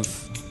of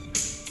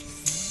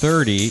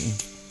 30,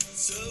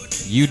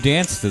 you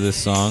dance to this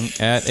song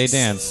at a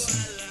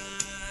dance.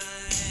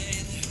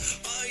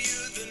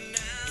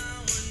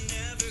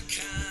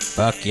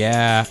 Fuck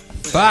yeah.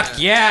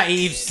 Fuck yeah,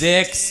 Eve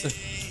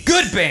Six.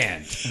 Good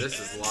band. This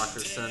is Locker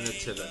Center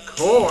to the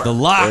core. The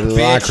Lock, The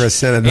bitch. Lock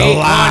Center, the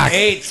Lock.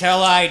 818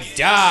 till I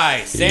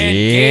die. San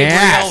Yes.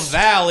 Gabriel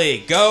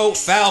Valley. Go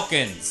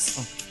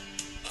Falcons.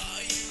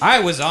 I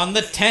was on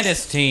the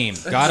tennis team.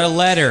 Got a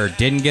letter.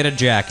 Didn't get a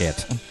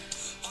jacket.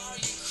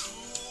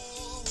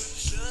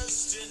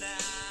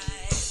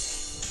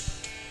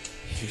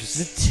 Here's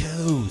the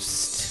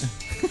toast.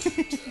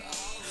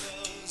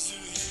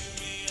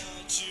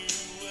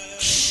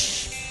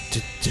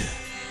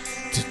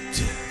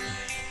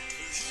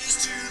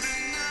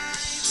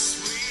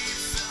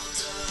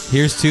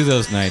 Here's to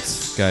those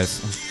nights, guys.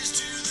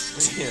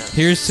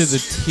 Here's to the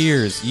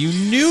tears. You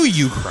knew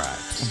you cried.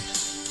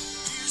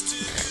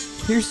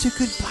 Here's to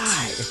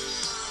goodbye.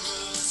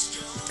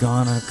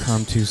 Gonna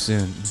come too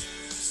soon.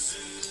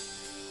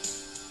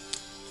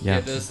 Yeah.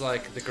 There's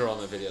like the girl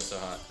in the video so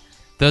hot.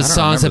 Those I don't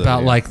songs remember the about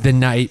video. like the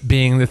night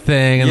being the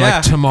thing and Yeah,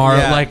 like tomorrow,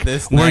 yeah, like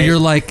this where night. you're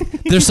like,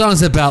 there's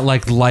songs about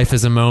like life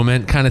is a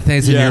moment kind of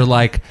things, and Yeah. you're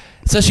like,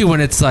 especially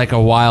when it's like a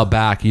while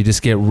back, you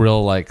just get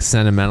real like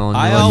sentimental. And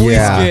I you're like, always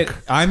Yeah.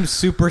 I'm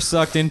super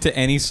sucked into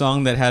any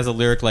song that has a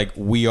lyric like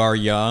 "We are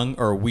young"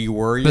 or "We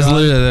were young." There's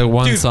literally the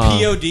one Dude, song.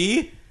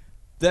 POD,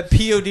 that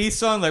POD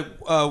song, like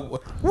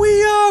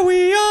 "We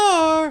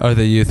are," or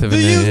the youth of the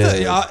a youth.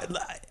 nation.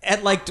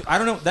 at like, I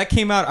don't know, that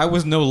came out, I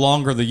was no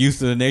longer the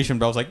youth of the nation,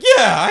 but I was like, yeah,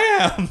 I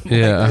am.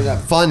 Yeah.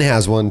 Fun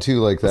has one too,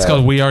 like that. It's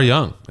called We Are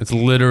Young. It's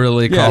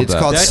literally Yeah, called It's that.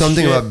 called That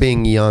something shit- about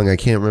being young. I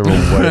can't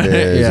remember what it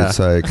is. Yeah. It's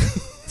like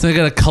It's like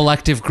a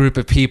collective group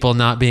of people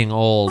not being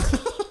old.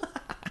 something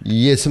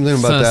about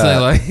Something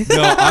that. like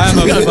No, I'm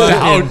a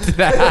about fucking,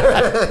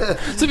 that.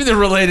 Something that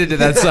related to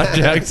that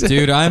subject.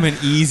 dude, I'm an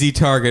easy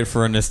target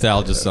for a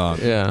nostalgia song.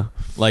 Yeah.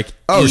 Like,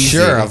 Oh, easy.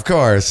 sure, of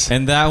course.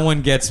 And that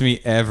one gets me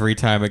every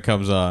time it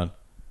comes on.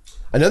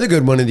 Another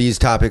good one of these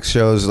topic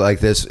shows like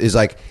this is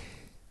like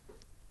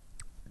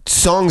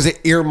songs that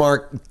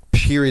earmark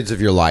periods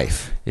of your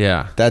life.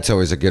 Yeah. That's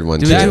always a good one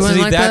Do too. we do That, one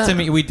see, like that that? to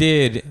me, we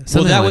did.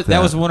 Something that like was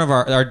that. was one of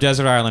our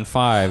Desert Island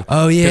 5.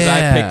 Oh, Because I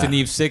yeah. picked an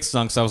Eve 6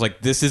 song, so I was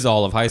like, this is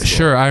all of high school.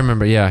 Sure, I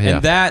remember. Yeah, yeah.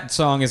 And that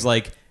song is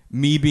like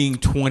me being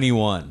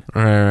 21.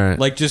 right.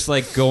 Like just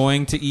like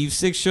going to Eve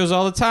 6 shows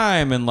all the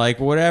time and like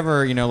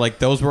whatever, you know, like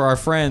those were our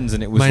friends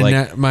and it was my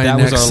like my that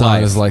next was our song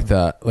life. is like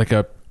that, like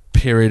a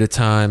period of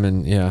time,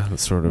 and yeah,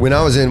 that's sort of. When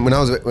I was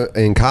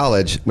in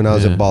college, when I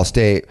was Yeah. at Ball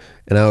State,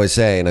 and I always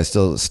say, and I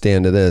still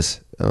stand to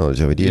this. Oh,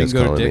 Joey You Diaz didn't go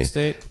to calling Dick me.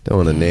 State? Don't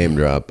want to name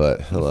drop,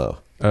 but hello.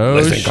 oh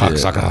Listen, shit.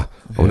 cocksucker.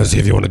 I want to see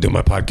if you want to do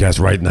my podcast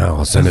right now.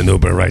 I'll send an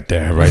Uber right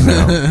there, right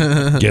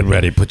now. Get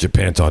ready. Put your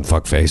pants on,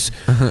 fuckface.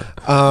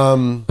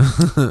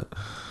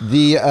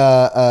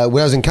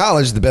 When I was in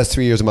college, the best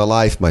 3 years of my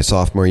life, my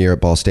sophomore year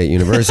at Ball State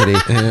University,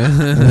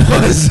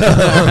 was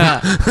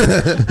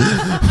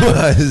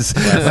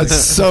that's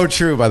so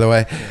true, by the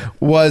way.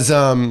 Was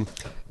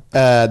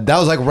that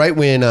was like right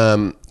when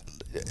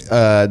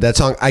that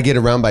song "I Get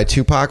Around" by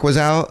Tupac was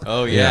out.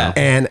 Oh yeah.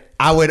 And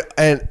I would,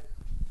 and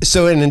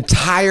so an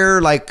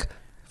entire like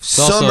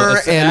also- summer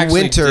it's and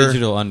actually winter,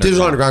 Digital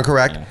Underground.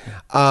 correct.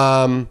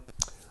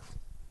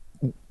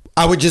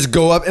 I would just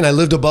go up, and I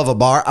lived above a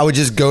bar. I would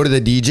just go to the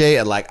DJ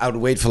and like I would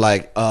wait for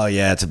like, oh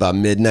yeah, it's about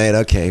midnight.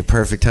 Okay,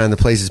 perfect time. The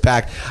place is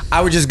packed.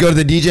 I would just go to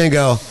the DJ and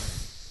go,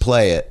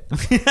 play it,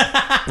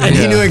 and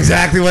he knew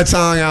exactly what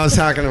song I was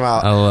talking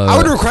about. I love I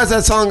would it. request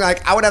that song.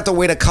 Like I would have to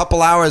wait a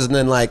couple hours, and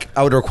then like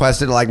I would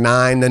request it at like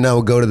 9. Then I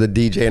would go to the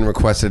DJ and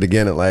request it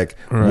again at like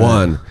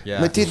 1. Yeah.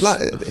 I'm like, dude,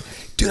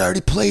 I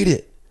already played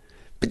it.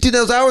 But dude,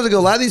 that was hours ago.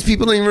 A lot of these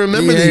people don't even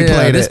remember that you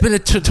played There's it. been a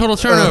total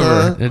turnover.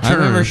 Uh-huh. A I turnover.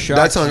 remember Shock,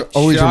 That song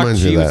always Shock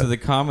reminds me G of was that. at the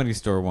Comedy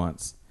Store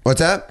once.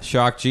 What's that?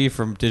 Shock G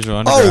from Digital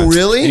Underground. Oh,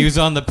 really? And he was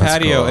on the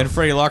patio, cool. and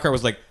Freddie Lockhart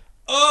was like,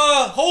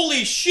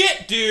 holy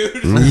shit,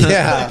 dude.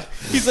 Yeah.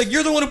 He's like,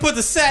 you're the one who put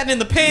the satin in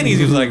the panties.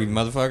 He was like,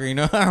 motherfucker, you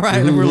know, all right.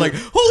 And we're like,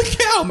 holy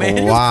cow, man.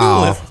 It was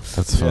Wow. coolest.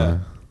 That's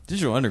fun.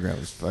 Digital Underground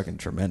was fucking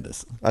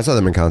tremendous. I saw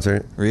them in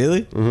concert.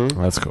 Really?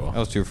 That's cool. I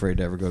was too afraid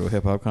to ever go to a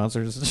hip hop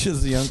concert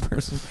as a young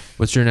person.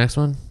 What's your next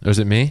one? Or is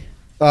it me?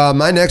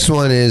 My next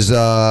one is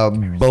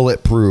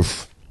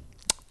Bulletproof.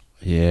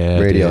 Yeah,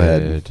 Radiohead.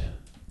 dude.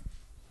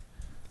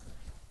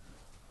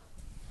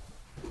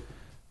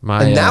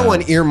 My, And that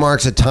one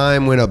earmarks a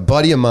time when a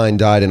buddy of mine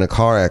died in a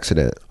car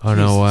accident. Oh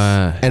no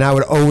way! And I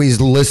would always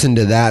listen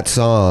to that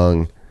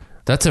song.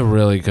 That's a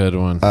really good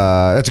one.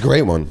 That's a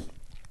great one.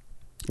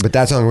 But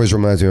that song always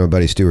reminds me of my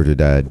buddy Stuart who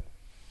died.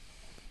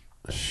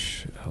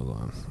 Shit, hold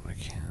on. I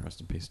can't. Rest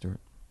in peace, Stuart.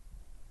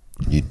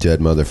 You dead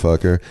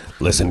motherfucker.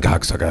 Listen,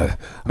 cocksucker.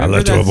 I Remember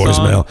left you a that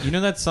song- voicemail. You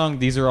know that song,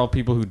 These Are All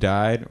People Who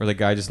Died? Where the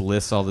guy just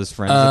lists all his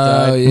friends Oh,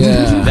 that died?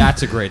 yeah.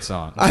 That's a great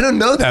song. I don't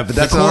know that, but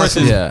that's the chorus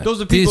awesome. is, Yeah.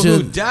 those are people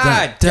These who are-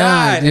 died,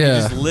 died, and he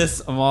yeah. just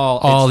lists them all.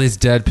 All It's- these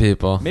dead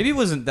people. Maybe it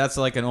wasn't, that's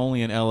like an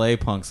only an LA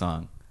punk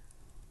song.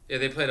 Yeah,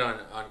 they played on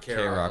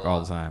K-Rock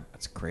all the time.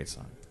 That's a great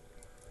song.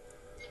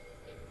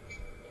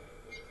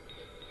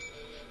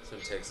 So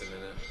it takes a minute.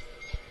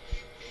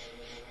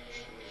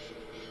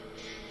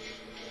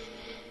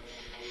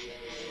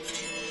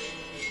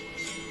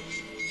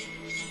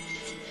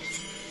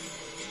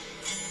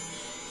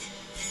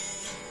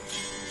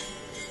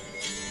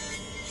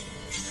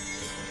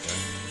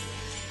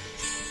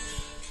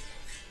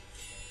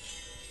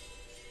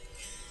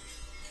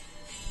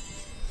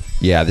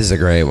 Yeah, this is a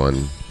great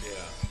one.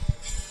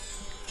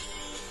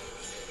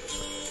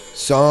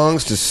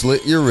 Songs to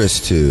slit your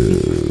wrist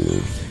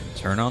to.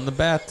 Turn on the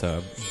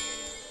bathtub.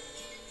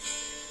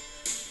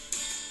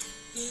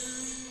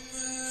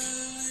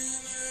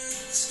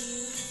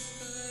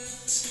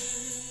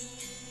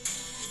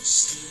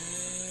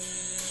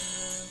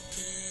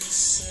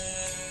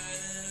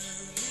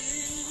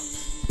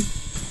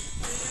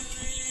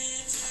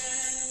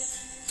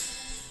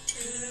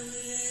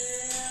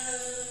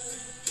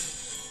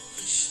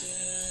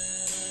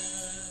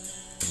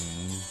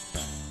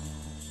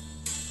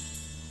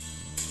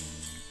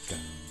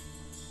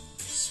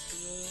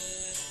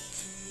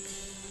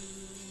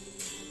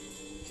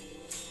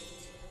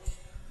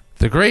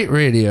 The great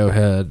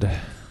Radiohead.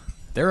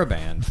 They're a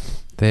band.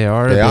 They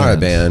are. They are a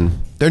band.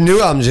 Their new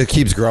album just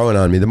keeps growing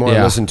on me. The more I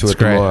Yeah, listen to it's it,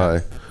 the great. more I.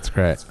 It's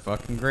great.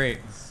 Fucking great.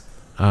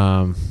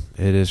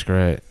 It is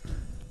great.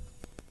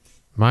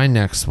 My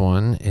next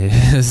one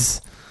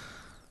is.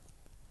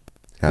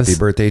 Happy This-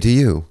 birthday to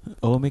you.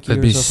 Oh, Mickey,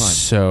 That'd you're be so fun.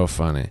 so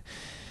funny.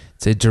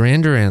 It's a Duran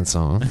Duran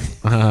song.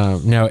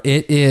 No,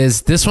 it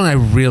is. This one I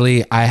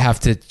have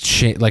to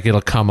change. Like,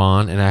 it'll come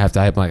on, and I have to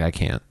hype. Like, I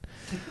can't.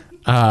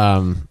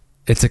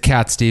 It's a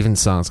Cat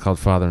Stevens song. It's called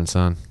Father and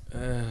Son.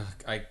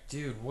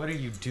 Dude, what are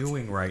you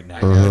doing right now?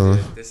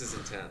 This is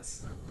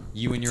intense.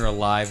 You and your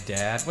alive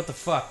dad? What the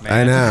fuck, man?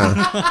 I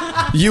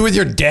know. You with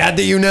your dad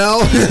that you know?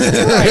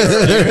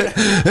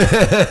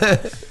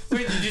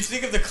 Wait, did you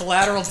think of the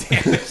collateral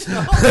damage?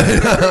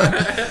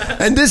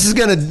 And this is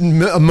going to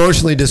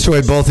emotionally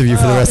destroy both of you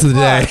for the rest of the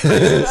day.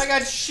 I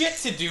got shit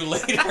to do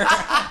later. You're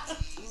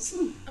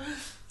still young.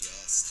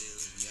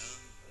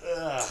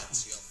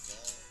 It's your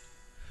fault.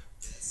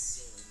 There's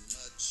so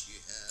much you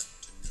have to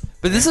know.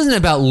 But this isn't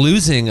about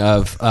losing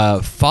of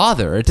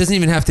father. It doesn't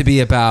even have to be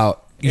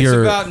about It's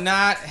your. about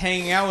not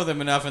hanging out with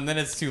him enough, and then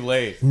it's too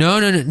late.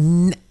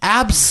 No,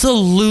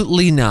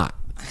 absolutely not.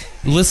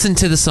 Listen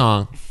to the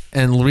song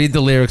and read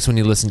the lyrics when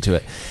you listen to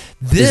it.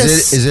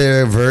 This Is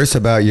there a verse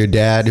about your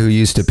dad who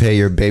used to pay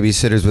your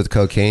babysitters with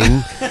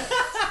cocaine?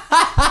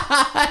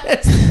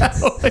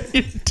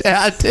 your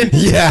dad did.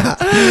 Yeah.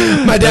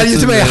 My dad used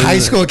to pay high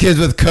school kids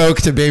with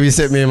coke to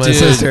babysit me and my Dude,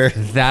 sister.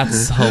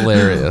 that's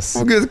hilarious.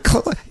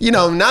 You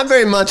know, not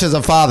very much as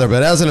a father,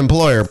 but as an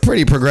employer,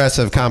 pretty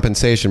progressive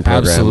compensation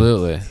program.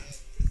 Absolutely.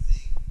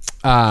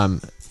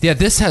 Yeah,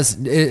 this has.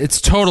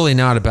 It's totally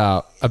not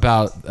about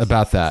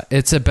that.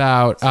 It's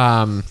about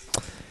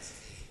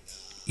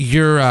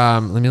your.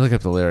 Let me look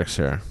up the lyrics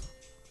here.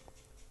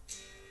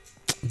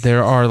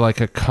 There are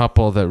like a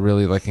couple that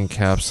really like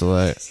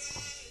encapsulate.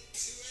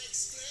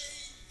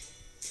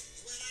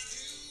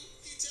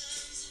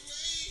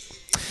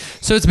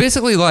 So it's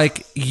basically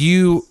like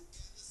you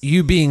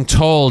being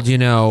told, you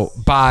know,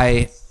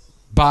 by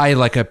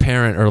like a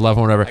parent or loved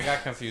one, whatever. I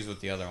got confused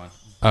with the other one.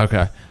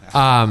 Okay.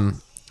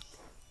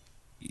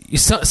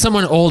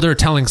 Someone older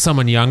telling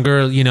someone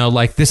younger, you know,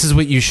 like, this is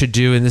what you should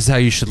do and this is how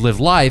you should live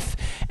life.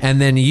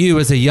 And then you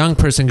as a young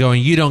person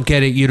going, you don't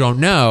get it, you don't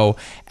know.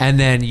 And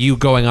then you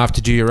going off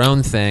to do your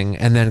own thing.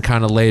 And then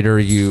kind of later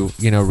you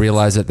know,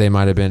 realize that they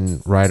might have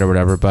been right or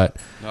whatever. But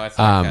No, I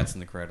thought Cats in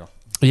the Cradle.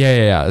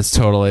 yeah. It's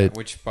totally.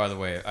 Which, by the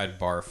way, I'd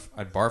barf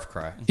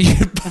cry.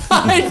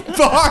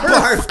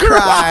 Barf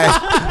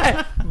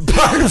cry.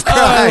 Barf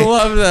cry. I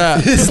love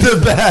that. It's the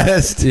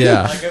best.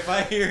 Yeah. Like, if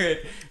I hear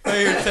it,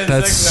 10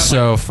 That's seconds,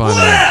 so funny.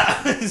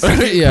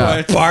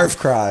 Yeah. Barf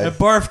cry. a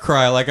barf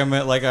cry, like I'm,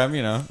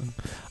 you know.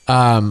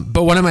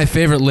 But one of my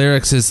favorite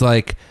lyrics is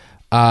like,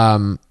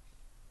 so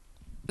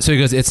he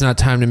goes, "It's not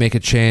time to make a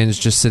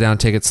change. Just sit down,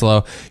 take it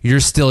slow.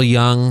 You're still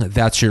young.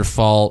 That's your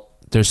fault.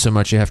 There's so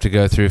much you have to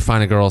go through.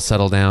 Find a girl,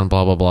 settle down,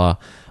 blah, blah,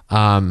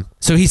 blah."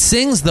 So he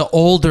sings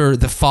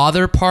the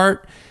father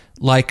part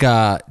like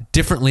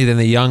differently than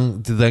the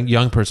young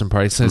person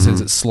part. He sings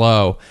it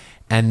slow.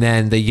 And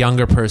then the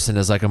younger person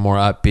is like a more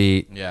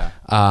upbeat. Yeah.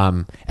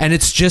 And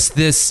it's just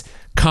this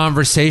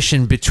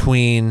conversation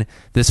between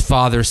this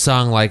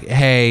father-son, like,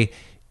 hey,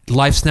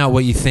 life's not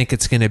what you think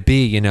it's going to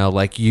be. You know,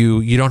 like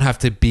you don't have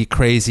to be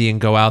crazy and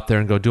go out there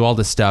and go do all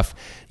this stuff.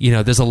 You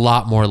know, there's a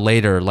lot more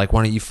later. Like,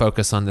 why don't you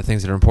focus on the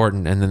things that are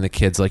important? And then the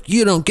kid's like,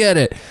 you don't get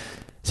it.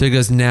 So he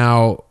goes,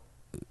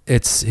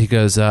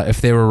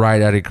 if they were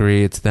right, I'd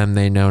agree. It's them,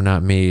 they know,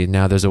 not me.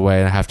 Now there's a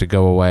way, I have to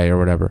go away or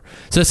whatever.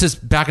 So it's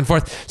just back and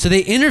forth. So they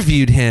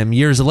interviewed him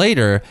years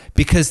later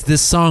because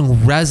this song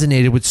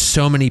resonated with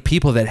so many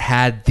people that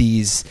had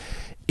these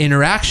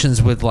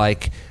interactions with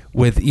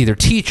either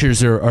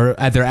teachers or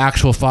their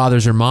actual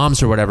fathers or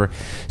moms or whatever.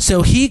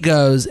 So he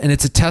goes, and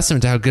it's a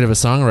testament to how good of a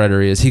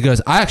songwriter he is. He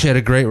goes, I actually had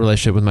a great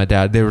relationship with my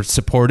dad. They were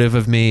supportive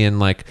of me and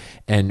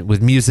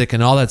with music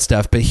and all that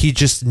stuff. But he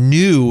just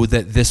knew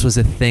that this was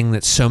a thing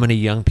that so many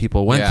young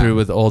people went through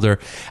with older.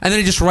 And then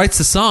he just writes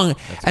the song.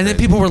 Then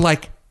people were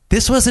like,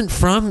 this wasn't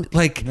from,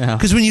 like,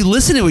 because when you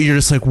listen to it, you're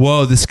just like,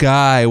 whoa, this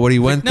guy, what he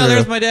went through. No,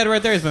 there's my dad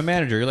right there. He's my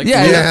manager. You're like,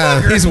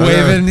 Yeah. He's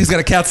waving. He's got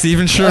a Cat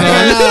Stevens shirt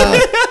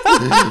on.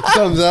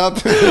 Thumbs up.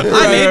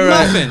 I made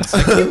muffins.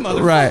 Like, you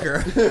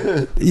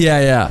motherfucker.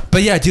 Yeah.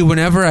 But yeah, dude,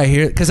 whenever I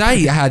hear, because I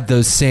had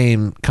those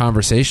same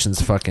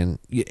conversations, fucking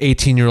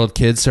 18-year-old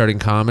kids starting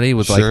comedy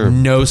with like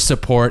no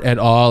support at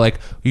all. Like,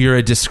 you're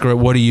a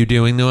what are you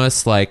doing to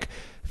us? Like,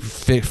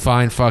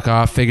 fine, fuck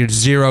off. Figured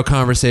zero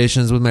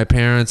conversations with my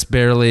parents,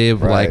 barely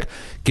like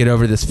get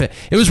over this.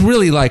 It was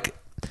really like,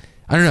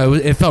 I don't know,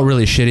 it felt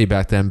really shitty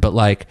back then. But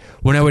like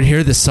when I would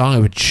hear this song,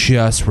 it would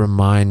just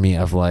remind me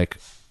of like,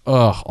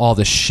 all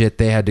the shit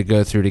they had to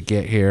go through to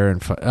get here.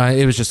 And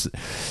it was just,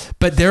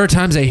 but there are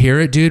times I hear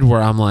it, dude,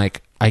 where I'm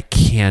like, I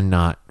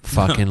cannot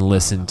fucking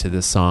listen to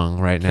this song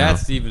right now. Cat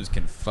Stevens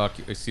can fuck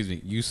you. Excuse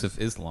me, Yusuf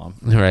Islam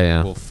Right,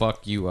 yeah. will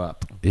fuck you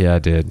up. Yeah,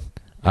 dude.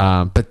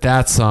 But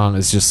that song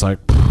is just like,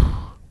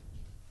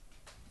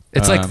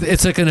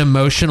 it's like an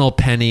emotional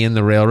penny in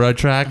the railroad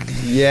track.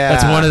 Yeah.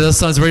 That's one of those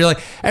songs where you're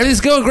like,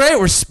 everything's going great,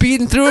 we're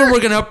speeding through and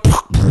we're gonna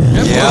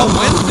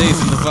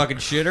Wednesdays in the fucking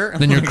shitter.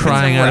 then you're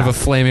crying out of a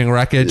flaming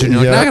wreckage and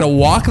you're like, Yeah. now I gotta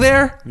walk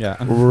there? Yeah.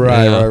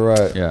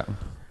 Right. Yeah.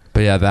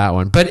 But yeah, that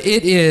one. But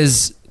it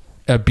is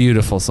a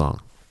beautiful song.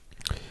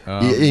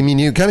 I mean,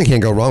 you kind of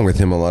can't go wrong with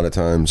him a lot of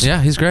times.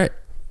 Yeah, he's great.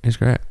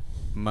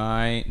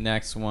 My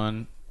next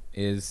one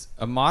is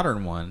a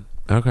modern one,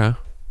 Okay.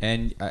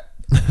 and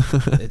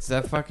it's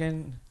that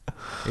fucking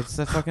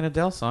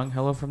Adele song,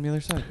 "Hello from the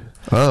Other Side."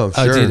 Oh,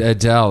 Oh, sure. dude,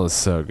 Adele is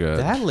so good.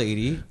 That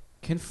lady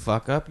can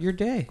fuck up your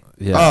day.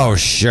 Yeah. Oh,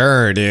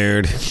 sure,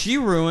 dude. She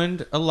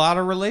ruined a lot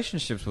of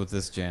relationships with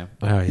this jam.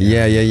 Oh,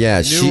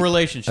 Yeah. New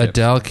relationships.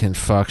 Adele can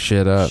fuck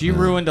shit up. She man.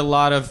 ruined a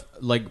lot of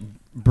like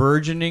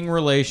burgeoning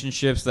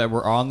relationships that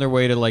were on their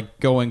way to like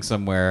going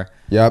somewhere.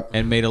 Yep.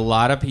 And made a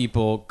lot of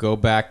people go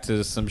back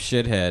to some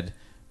shithead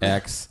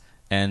ex,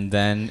 and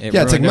then it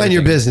Yeah, it's like ruined mind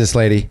your everything. business,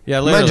 lady. Yeah,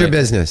 mind your literally.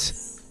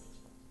 business.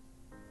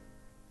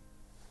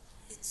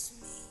 It's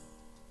me.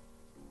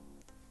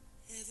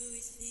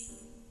 Everything.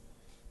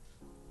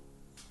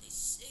 They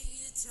say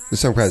the time This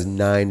song has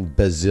 9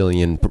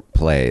 bazillion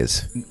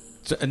plays.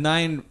 So,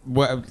 9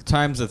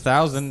 times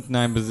 1,000,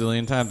 9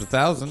 bazillion times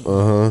 1,000.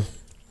 Uh huh.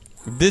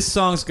 This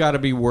song's got to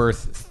be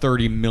worth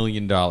 $30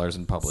 million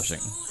in publishing.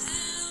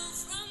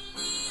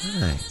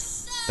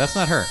 That's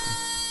not her.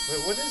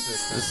 Wait, what is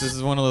this? This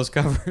is one of those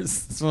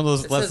covers. It's one of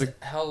those less.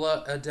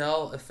 Hello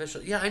Adele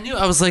official. Yeah, I knew.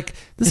 I was like,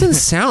 this doesn't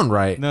sound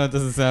right. No, it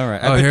doesn't sound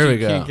right. Oh, I bet here you we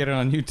go. can't get it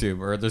on YouTube,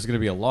 or there's going to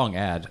be a long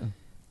ad.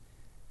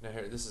 No,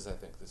 here, this is. I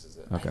think this is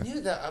it. Okay. I knew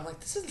that. I'm like,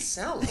 this doesn't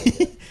sound like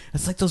it.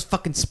 It's like those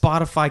fucking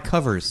Spotify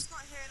covers.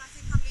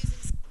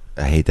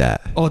 I hate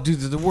that. Oh, dude,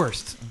 they're the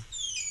worst.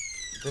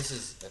 This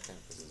is. I think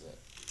this is it.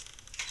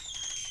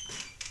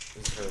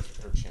 This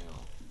is her channel.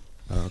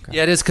 Oh, okay.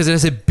 Yeah, it is because it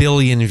has 1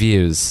 billion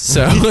views,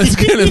 so it's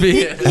gonna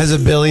be Has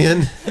 1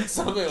 billion?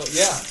 something.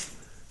 Yeah.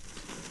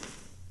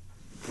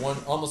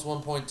 Almost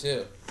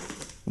 1.2.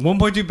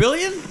 1.2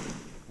 billion?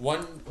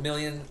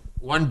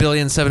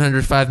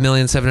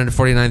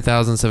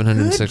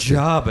 1,705,749,760. Good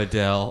job,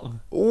 Adele.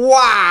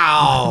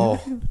 Wow.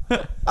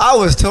 I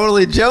was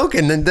totally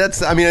joking. And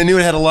that's, I mean, I knew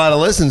it had a lot of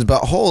listens, but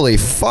holy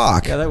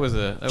fuck. Yeah, that was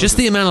a. Just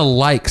the amount of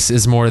likes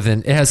is more than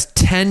it has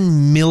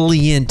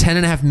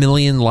 10.5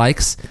 million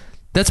likes.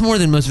 That's more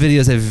than most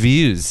videos have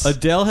views.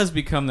 Adele has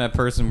become that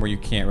person where you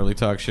can't really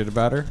talk shit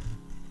about her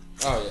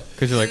Oh yeah.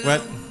 because you're like,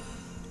 what?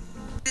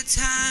 the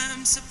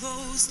time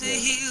supposed to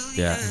heal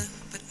Yeah. ya,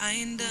 but I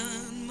ain't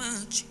done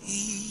much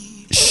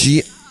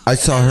healing. I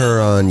saw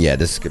her on,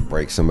 this could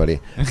break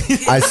somebody.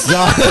 I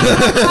saw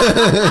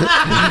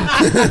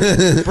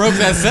Broke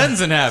that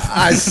sentence in half.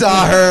 I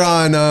saw her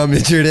on,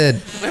 it sure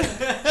did.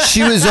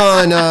 She was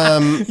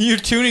on, Your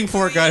tuning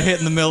fork got hit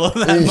in the middle of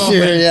that moment.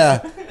 sure,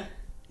 yeah.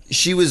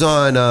 She was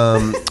on,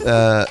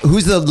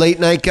 who's the late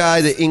night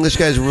guy? The English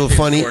guy's real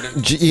funny.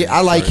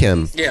 I like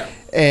him. Yeah.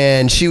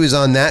 And she was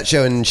on that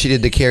show, and she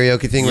did the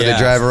karaoke thing where they Yeah.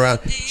 drive around.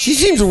 She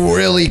seems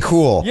really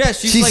cool. Yeah,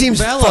 she seems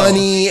mellow.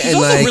 funny She's and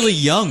also like. really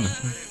young.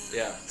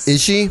 Yeah.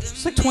 Is she?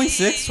 She's like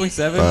 26,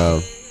 27.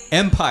 Oh.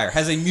 Empire.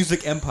 Has a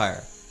music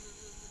empire.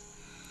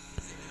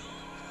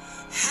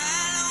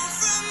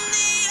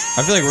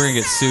 I feel like we're going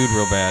to get sued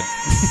real bad.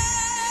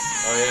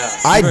 Oh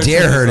yeah. I better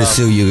dare turn her to this off.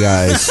 sue you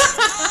guys.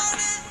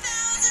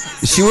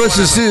 She wants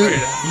to sue.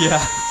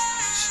 Yeah.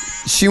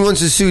 She wants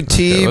to sue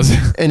Teeb was-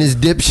 and his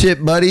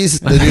dipshit buddies,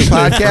 the new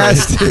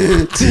podcast.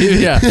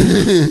 yeah.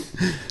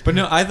 But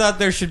no, I thought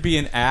there should be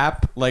an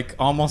app, like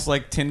almost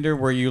like Tinder,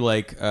 where you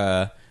like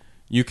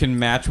you can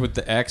match with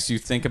the ex you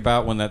think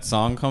about when that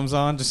song comes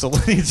on, just to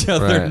let each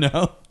other Right.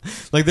 know.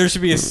 Like there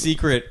should be a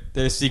secret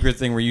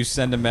thing where you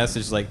send a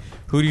message like,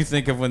 "Who do you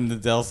think of when the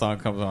Adele song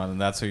comes on?"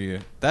 And that's who you.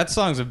 That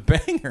song's a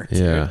banger. Dude.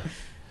 Yeah.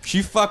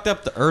 She fucked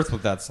up the earth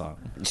with that song.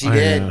 She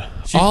did.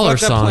 She All her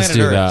fucked up songs Planet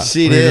do Earth. that.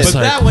 She Where you're did. just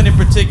But like, that one in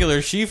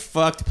particular, she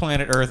fucked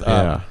Planet Earth Yeah.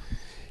 up.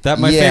 That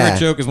my Yeah. favorite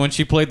joke is when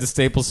she played the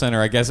Staples Center.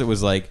 I guess it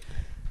was like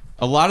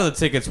a lot of the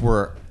tickets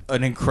were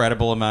an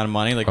incredible amount of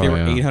money. Like they Oh, were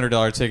yeah.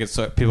 $800 tickets,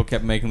 so people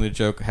kept making the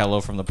joke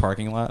 "Hello from the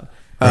parking lot."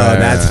 Oh,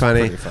 that's funny.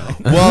 Pretty funny.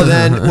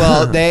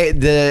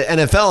 The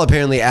NFL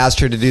apparently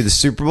asked her to do the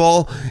Super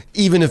Bowl,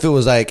 even if it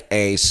was like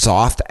a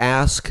soft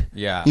ask.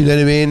 Yeah. You know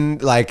what I mean?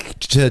 Like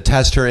to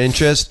test her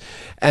interest.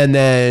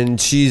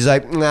 And she's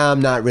like, nah, I'm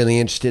not really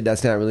interested.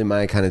 That's not really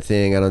my kind of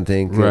thing. I don't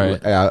think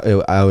Right.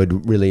 I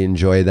would really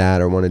enjoy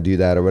that or want to do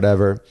that or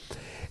whatever.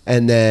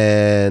 And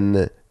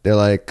then they're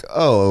like,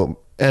 oh,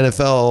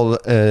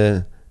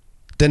 NFL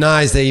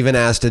denies they even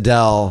asked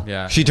Adele.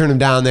 Yeah. She turned him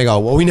down. They go,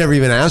 well, we never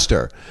even asked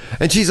her.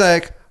 And she's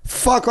like,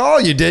 fuck all,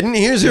 you didn't.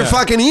 Here's your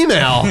fucking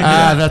email.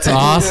 Ah, that's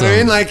awesome.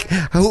 You know what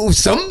I mean? Like,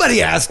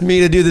 somebody asked me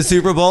to do the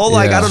Super Bowl.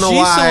 Like, Yeah. I don't know She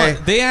why.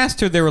 saw- they asked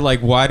her. They were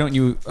like, "Why don't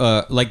you?"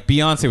 Like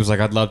Beyonce was like,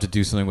 "I'd love to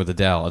do something with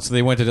Adele." And so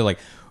they went to do like,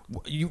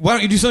 "Why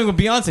don't you do something with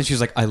Beyonce?" She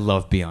was like, "I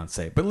love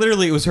Beyonce," but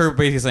literally it was her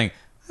basically saying,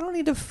 "I don't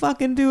need to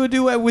fucking do a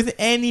duet with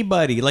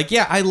anybody." Like,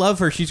 yeah, I love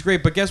her. She's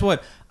great, but guess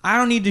what? I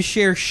don't need to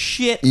share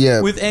shit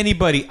with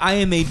anybody. I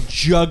am a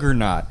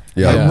juggernaut.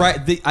 Yeah.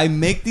 I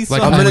make these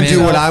Like, songs. I'm going to I do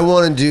mean- what I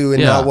want to do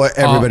and not what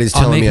everybody's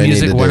I'll telling make me I need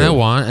music to do. when I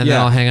want, and then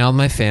Yeah. I'll hang out with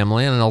my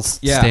family, and I'll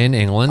stay in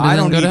England, and I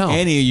then don't go need to hell.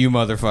 any of you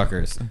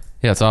motherfuckers.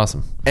 Yeah, it's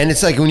awesome. And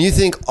it's like when you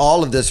think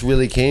all of this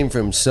really came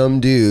from some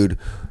dude,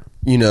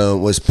 you know,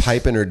 was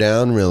piping her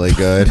down really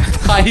good.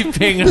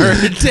 Piping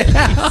her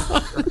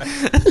down.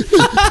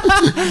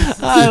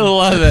 I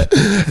love it.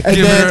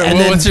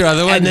 What's your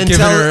other one? and then Giving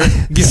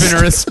tell-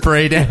 her a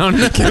spray down.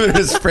 Giving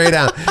her a spray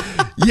down.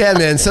 Yeah,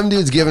 man. Some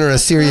dude's giving her a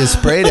serious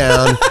spray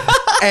down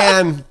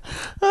and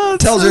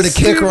tells her to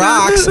kick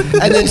rocks,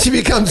 and then she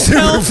becomes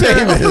super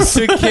famous.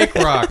 to kick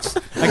rocks.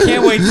 I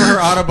can't wait for her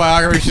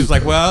autobiography. She's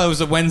like, well, it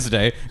was a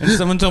Wednesday, and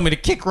someone told me to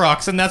kick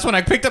rocks, and that's when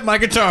I picked up my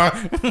guitar.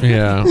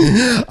 Yeah.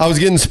 I was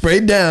getting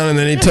sprayed down, and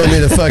then he told me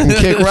to fucking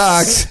kick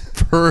rocks.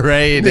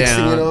 Spray Next thing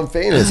you know, down. I'm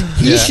famous.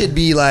 He should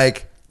be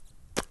like,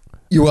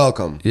 "You're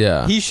welcome."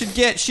 Yeah.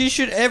 She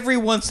should every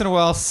once in a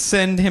while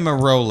send him a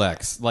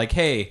Rolex. Like,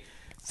 hey,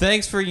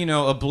 thanks for,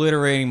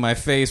 obliterating my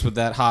face with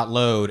that hot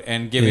load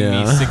and giving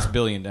me $6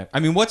 billion. I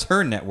mean, what's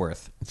her net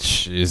worth?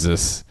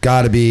 Jesus.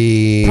 Gotta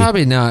be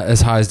Probably not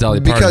as high as Dolly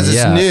Parton because it's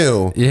yet.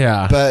 new.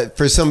 Yeah. But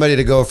for somebody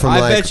to go from I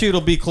like, bet you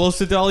it'll be close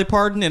to Dolly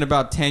Parton in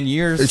about 10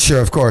 years. sure,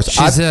 of course,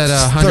 She's at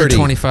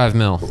 125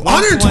 mil.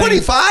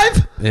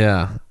 125.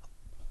 Yeah.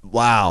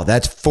 Wow,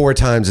 that's 4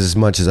 times as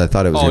much as I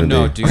thought it was Oh, going to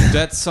no, be. dude.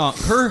 That song,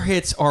 her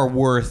hits are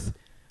worth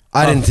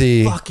I didn't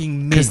see.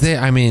 fucking Because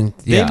mint.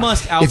 they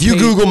must outpay. If you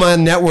Google my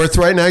net worth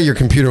right now, your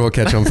computer will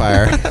catch on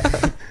fire.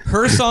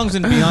 her songs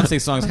and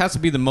Beyonce songs has to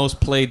be the most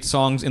played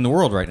songs in the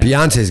world right now.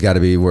 Beyonce's got to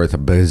be worth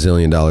 $1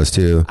 bazillion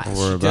too.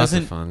 We're about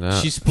to find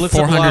out. She splits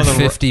up a lot of the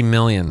 450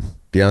 million.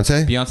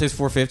 Beyonce, Beyonce's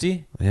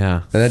 450.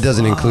 Yeah. and that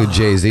doesn't include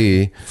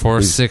Jay-Z.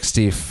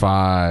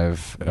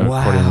 465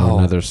 according to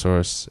another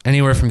source.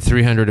 Anywhere from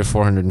 300 to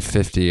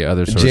 450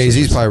 other sources.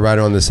 Jay-Z's probably right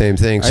on the same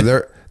thing. So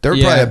they're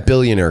yeah. probably a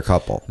billionaire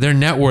couple. Their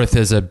net worth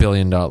is $1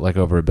 billion, like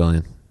over $1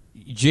 billion.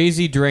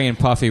 Jay-Z, Dre, and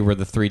Puffy were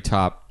the 3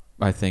 top,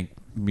 I think,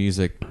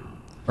 music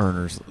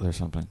earners or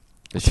something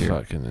this year.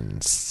 Fucking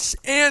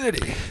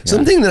insanity.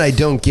 Something that I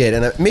don't get,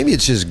 and maybe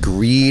it's just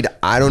greed.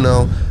 I don't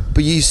know.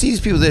 But you see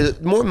these people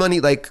that more money.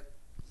 Like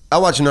I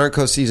watched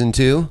Narcos season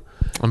 2.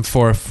 I'm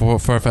four or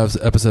five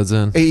episodes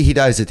in. He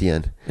dies at the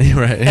end,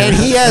 Right. and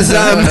he has the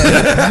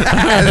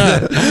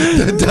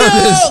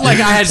dumbest like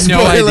I had no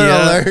spoiler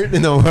idea. alert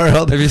in the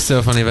world. It'd be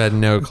so funny if I had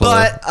no clue.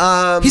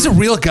 But he's a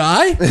real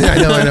guy.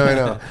 I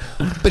know.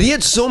 But he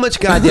had so much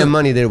goddamn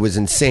money that it was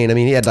insane. I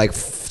mean, he had like He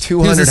was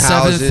 200 the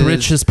seventh houses,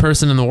 richest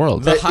person in the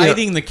world. The you know-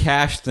 hiding the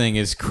cash thing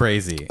is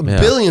crazy. Yeah.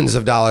 billions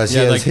of dollars. he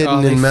has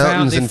hidden they in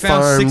mountains they and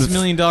found farms. $6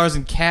 million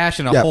in cash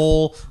in a Yeah.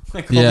 hole.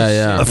 Like, holy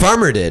Yeah. A shit.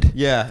 farmer did.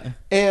 Yeah.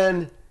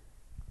 And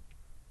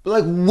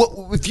like,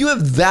 what if you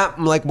have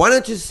that? Like, why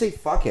not just say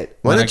fuck it?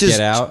 Why Why not not just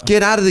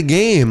get out? of the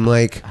game?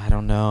 Like I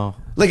don't know.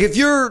 if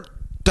you're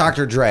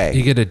Dr. Dre,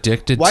 You get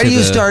addicted why to do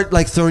you the- start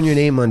like throwing your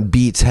name on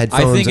beats,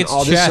 headphones, I think and it's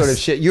all chess. this sort of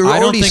shit? You're I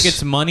don't already think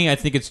it's money. I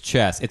think it's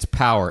chess. It's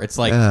power. It's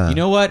like, Yeah. you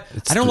know what?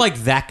 I don't like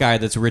that guy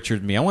that's richer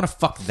than me. I want to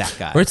fuck that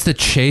guy. Or it's the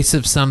chase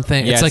of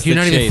something. Yeah, it's like it's you're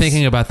the not even chase.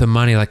 thinking about the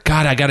money. Like,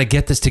 God, I got to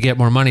get this to get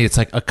more money. It's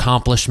like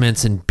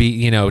accomplishments and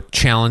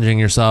challenging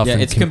yourself. Yeah,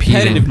 and it's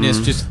competing.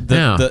 competitiveness. Just the,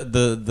 Yeah.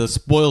 the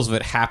spoils of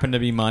it happen to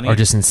be money, Or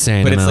just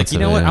insane But it's amounts like, you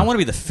know of it, what? yeah. I want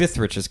to be the 5th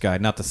richest guy,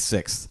 not the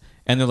 6th.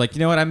 And they're like, you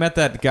know what? I met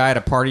that guy at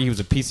a party. He was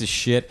a piece of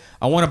shit.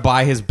 I want to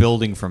buy his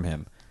building from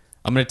him.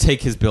 I'm going to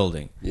take his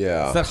building.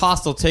 Yeah. It's that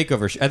hostile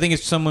takeover. I think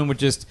it's someone with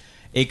just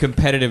a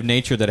competitive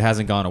nature that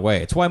hasn't gone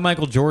away. It's why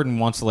Michael Jordan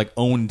wants to like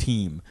own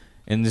team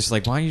and just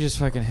like, why don't you just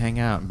fucking hang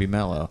out and be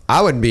mellow?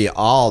 I would be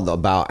all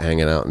about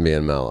hanging out and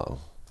being mellow.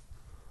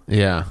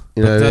 Yeah.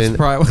 You know what I That's mean?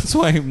 probably that's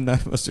why none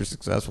of us are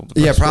successful. in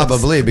the Yeah, first place.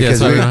 probably Yeah, because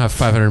so we we- don't have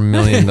 $500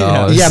 million.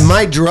 yeah,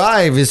 my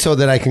drive is so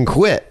that I can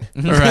quit. Right,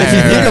 If you right,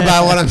 think right.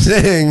 about what I'm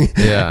saying,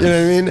 Yeah. you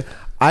know what I mean?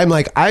 I'm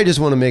like, I just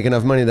want to make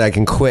enough money that I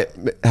can quit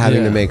having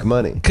Yeah. to make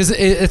money. Because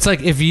it's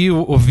like if you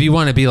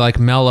want to be like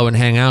mellow and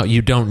hang out,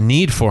 you don't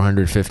need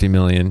 450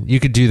 million. You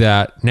could do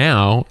that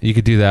now. You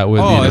could do that with.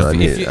 Oh, you know, I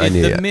need- I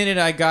need the it. minute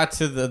I got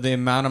to the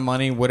amount of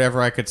money,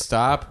 whatever I could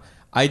stop,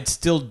 I'd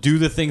still do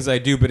the things I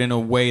do, but in a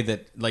way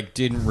that like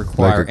didn't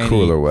require Like a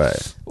cooler any, way.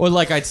 Or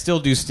like I'd still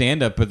do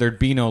stand up, but there'd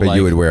be no But like.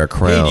 you would wear a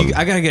crown. Hey,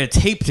 I gotta get a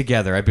tape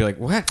together. I'd be like,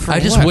 what? For I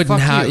just what? wouldn't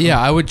Fuck have. you. Yeah,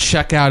 I would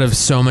check out of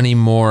so many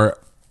more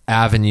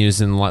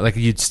avenues and like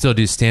you'd still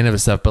do stand up and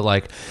stuff, but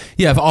like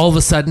if all of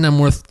a sudden I'm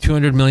worth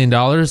 $200 million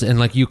and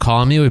like you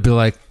call me, it would be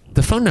like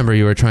the phone number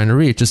you were trying to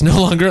reach is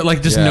no longer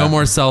like just Yeah. no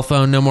more cell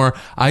phone, no more.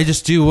 I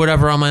just do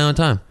whatever on my own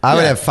time. I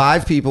would have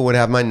 5 people would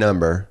have my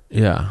number,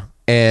 Yeah.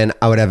 and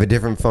I would have a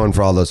different phone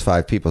for all those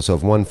 5 people. So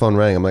if one phone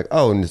rang, I'm like,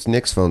 oh, and it's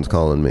Nick's phone's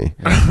calling me.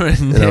 I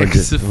would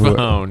Nick's just-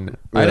 phone.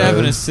 I'd have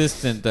an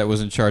assistant that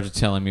was in charge of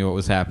telling me what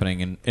was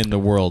happening in the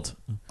world.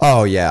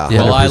 Oh yeah,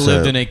 Yeah. While I 100%.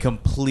 lived in a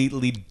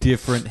completely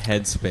different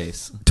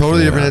headspace.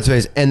 totally different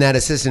headspace, and that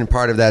assistant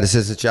part of that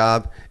assistant's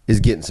job is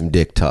getting some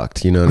dick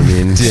tucked. You know what I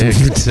mean?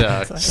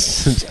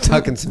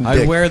 Tucking some I'd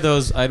dick. wear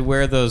those. What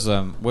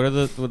are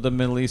the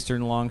Middle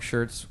Eastern long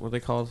shirts? What are they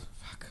called?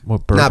 Fuck.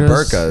 What, Not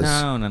burkas?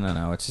 burkas.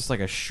 No. It's just like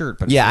a shirt,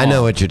 but Yeah, it's I know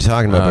long. what you're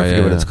talking about. But I Oh,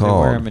 forget what yeah. it's They wear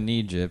called. them in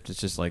Egypt. It's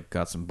just like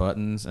got some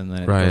buttons, and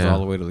then it Right, goes yeah. all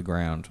the way to the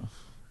ground.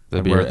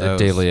 That'd I be wear your those.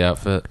 daily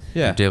outfit.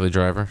 Yeah. Your daily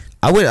driver.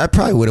 I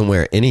probably wouldn't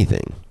wear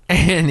anything.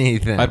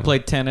 Anything. I play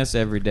tennis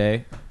every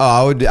day.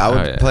 Oh, I would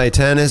yeah. play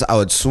tennis. I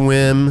would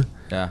swim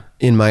Yeah,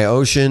 in my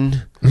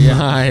ocean.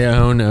 my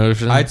own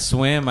ocean. I'd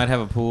swim. I'd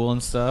have a pool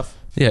and stuff.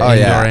 Yeah, Oh, indoor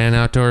yeah. and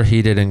outdoor,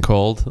 heated and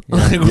cold.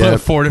 Like Yep.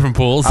 4 different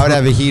pools. I would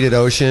have a heated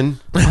ocean.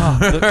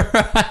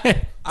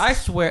 I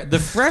swear, the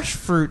fresh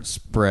fruit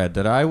spread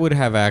that I would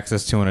have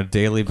access to on a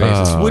daily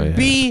basis Oh, would yeah.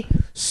 be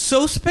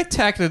so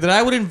spectacular that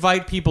I would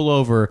invite people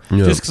over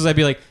Yeah. just because I'd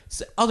be like,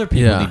 other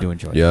people Yeah. need to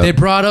enjoy it. Yeah. They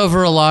brought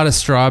over a lot of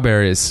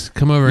strawberries.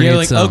 Come over and You're eat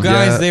like, some. oh,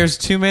 guys, Yeah. there's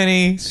too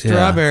many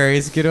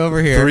strawberries. Get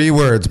over here. 3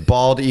 words: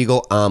 bald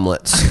eagle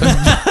omelets.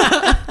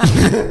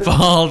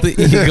 Bald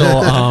eagle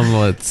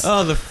omelets.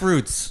 Oh, the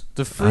fruits.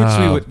 The fruits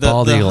we would. The,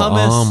 bald the eagle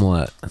hummus,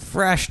 omelet.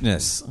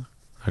 freshness.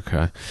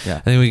 Okay. Yeah. I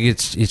think we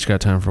each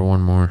got time for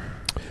one more.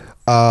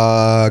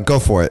 Go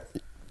for it.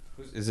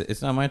 Is it,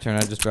 it's not my turn.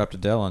 I just dropped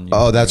Adele on you.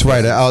 Oh, that's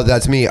right. Oh,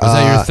 that's me. Was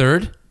that your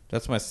third?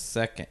 That's my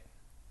second.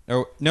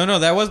 Oh, no,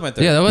 that was my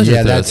third. Yeah, that was Yeah,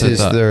 your third. that's I his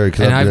thought. third.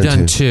 'cause And I've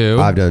done 2.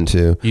 I've done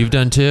 2. You've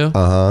done 2?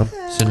 So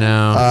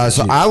now.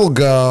 So I will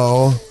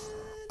go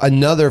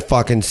another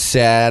fucking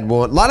sad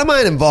one. A lot of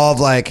mine involve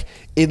like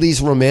at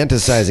least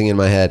romanticizing in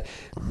my head,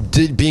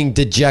 being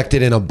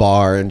dejected in a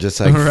bar and just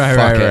like Right, fuck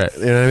right, it. right.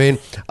 You know what I mean?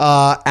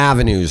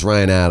 Avenues,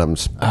 Ryan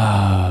Adams.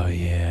 Oh,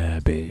 yeah,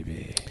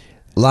 baby.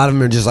 A lot of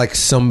them are just like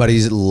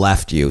somebody's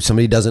left you.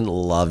 Somebody doesn't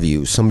love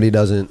you. Somebody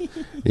doesn't,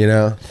 you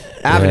know?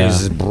 Avenues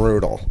Yeah. is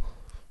brutal.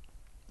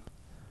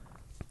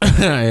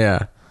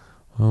 Yeah.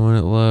 Well, when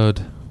it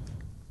load.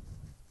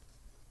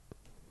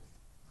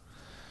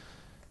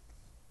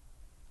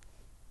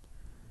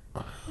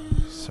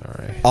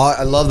 Sorry.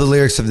 I love the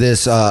lyrics of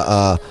this.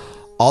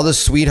 All the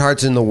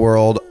sweethearts in the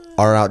world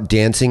are out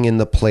dancing in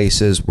the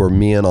places where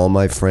me and all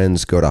my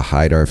friends go to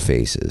hide our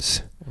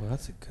faces. Well,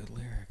 that's a good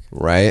lyric.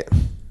 Right?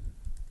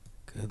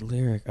 Good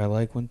lyric. I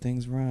like when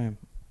things rhyme.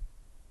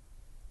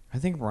 I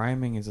think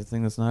rhyming is a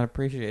thing that's not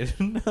appreciated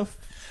enough.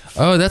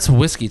 Oh, that's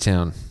Whiskey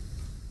Town.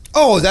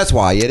 Oh, that's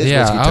why. It is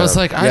Yeah, Whiskey I Town. was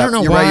like, I Yeah, don't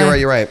know you're why. Right,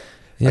 you're right.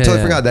 Yeah, I totally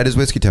yeah. forgot. That is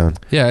Whiskey Town.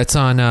 Yeah, it's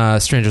on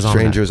Stranger's Almanac.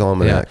 Stranger's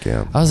Almanac,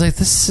 yeah. I was like,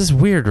 this is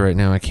weird right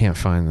now. I can't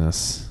find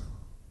this.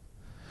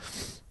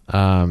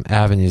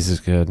 Avenues is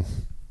good.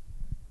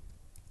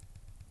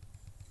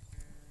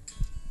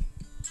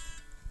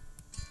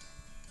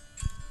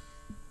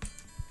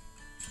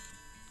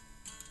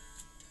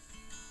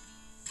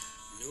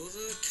 Know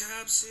the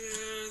cops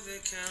here, they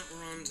can't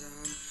run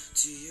down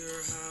to your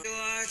house.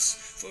 Lights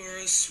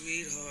for us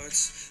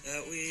sweethearts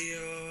that we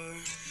are.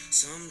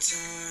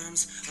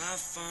 Sometimes I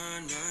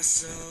find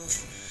myself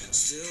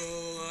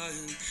still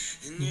lying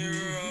in your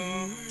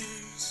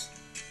arms.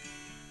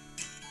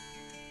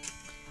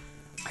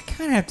 I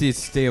kind of have to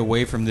stay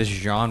away from this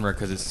genre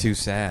because it's too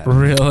sad.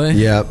 Really?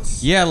 Yep.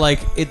 Yeah,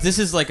 like this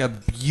is like a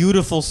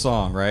beautiful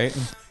song, right?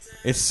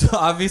 It's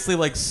obviously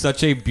like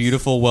such a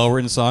beautiful,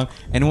 well-written song.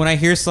 And when I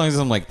hear songs,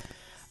 I'm like,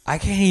 I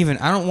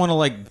don't want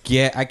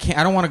to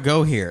I don't want to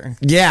go here.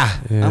 Yeah.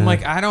 I'm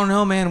like, I don't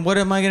know, man. What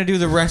am I going to do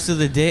the rest of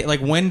the day?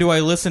 Like, when do I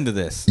listen to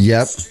this?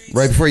 Yep.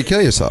 Right before you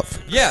kill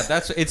yourself. Yeah,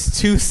 it's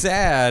too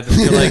sad.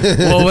 You're like,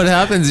 Well, what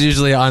happens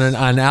usually on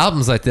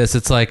albums like this,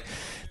 it's like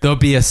there'll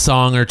be a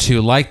song or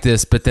two like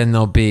this, but then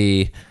there'll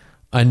be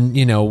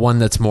one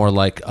that's more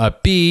like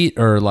upbeat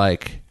or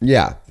like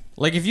Yeah.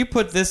 like if you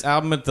put this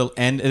album at the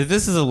end, if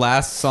this is the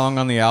last song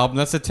on the album,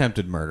 that's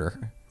attempted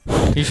murder.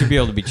 He should be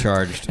able to be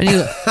charged. and you,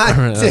 That's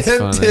funny.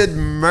 Attempted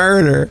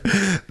murder.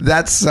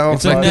 That's so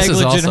It's a funny. This is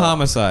negligent also-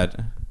 homicide.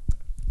 1,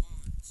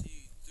 2,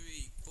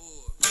 3, 4.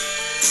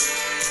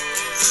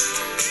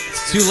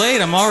 It's too late.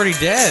 I'm already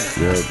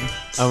dead.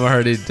 I'm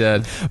already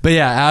dead. But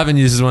yeah,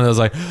 Avenues is one of those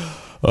like,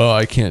 oh,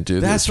 I can't do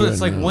That's this. what right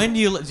it's like. now. When do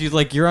you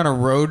like you're on a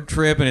road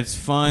trip and it's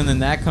fun,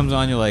 and that comes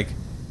on, you're like,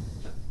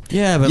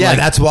 yeah, but Yeah, like,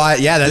 that's why.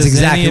 Yeah, that's does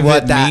exactly any of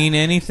what it that mean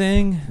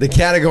anything? the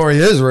category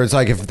is. Where it's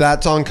like if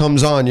that song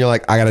comes on, you're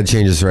like, I got to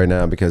change this right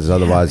now because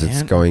otherwise it's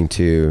man. going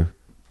to,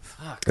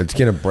 it's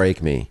gonna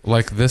break me.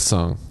 Like this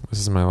song. This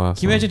is my last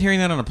Can you one. imagine hearing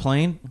that on a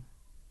plane?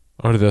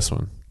 Or this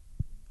one.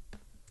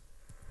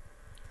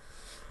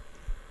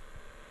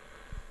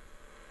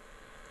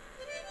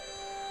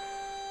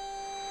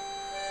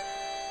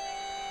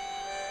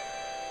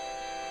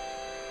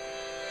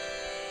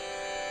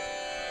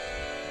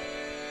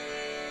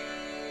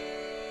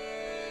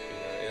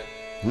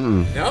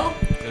 No?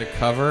 Is it a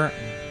cover?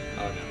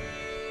 Oh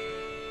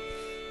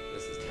no.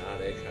 This is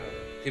not a cover.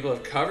 People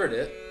have covered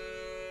it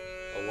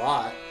a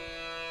lot.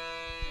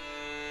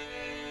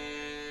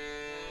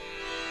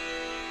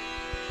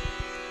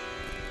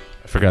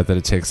 I forgot that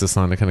it takes this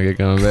long to kind of get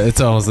going, but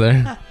it's almost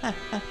there.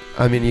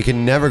 I mean, you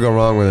can never go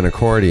wrong with an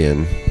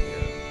accordion,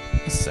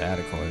 A sad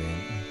accordion.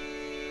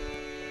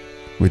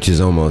 which is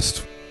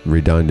almost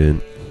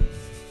redundant.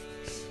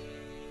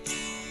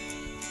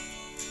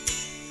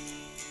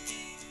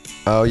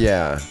 Oh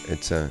yeah,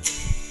 it's a.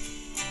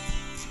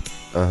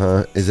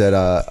 Is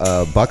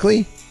that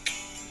Buckley?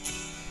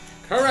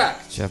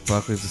 Correct. Jeff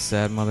Buckley's a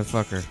sad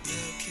motherfucker.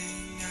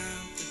 Looking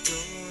out the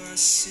door, I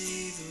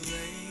see the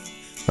rain.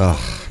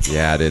 Oh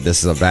yeah, dude,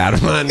 this is a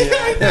bad one.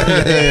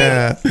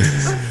 Yeah.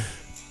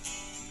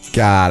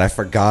 God, I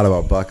forgot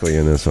about Buckley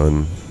in this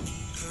one.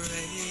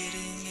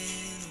 Parading in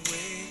a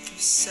wake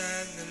of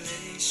sad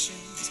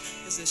relations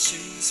as their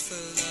shoes fill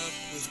up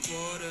with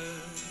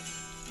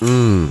water.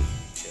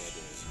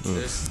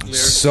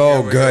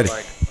 So good.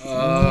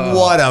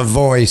 What a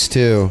voice,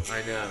 too.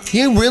 I know.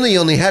 He really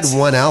only had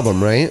one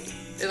album, right?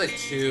 It's like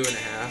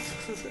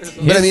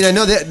 2.5. But I mean, I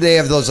know that they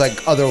have those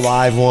like other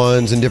live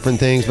ones and different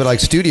things, but like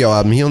studio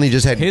album, he only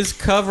just had. His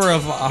cover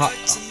of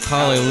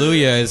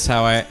Hallelujah is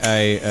how I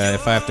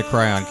if I have to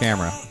cry on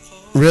camera.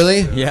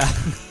 Really? Yeah.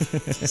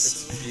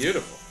 It's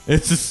beautiful.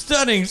 It's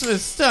stunning.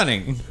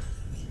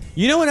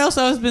 You know what else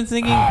I was been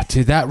thinking?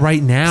 Dude, that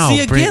right now.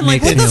 See, again,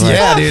 like, makes what the me fuck?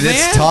 Yeah, dude, man.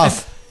 it's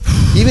tough.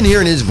 Even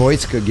hearing his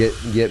voice could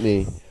get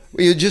me.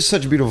 He had just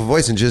such a beautiful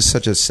voice and just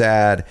such a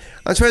sad.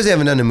 I'm surprised they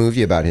haven't done a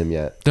movie about him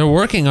yet. They're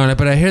working on it,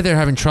 but I hear they're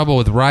having trouble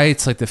with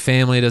rights. Like the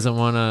family doesn't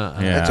want to.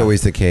 Yeah. That's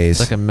always the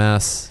case. It's like a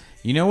mess.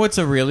 You know what's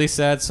a really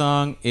sad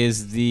song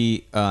is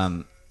the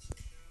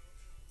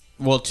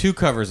two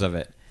covers of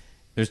it.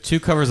 There's 2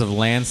 covers of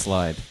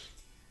Landslide.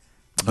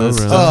 Oh, really?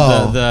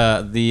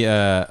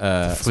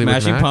 The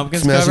Fleetwood Smashing Mac?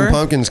 Pumpkins Smashing cover.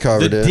 Pumpkins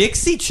covered the it.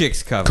 Dixie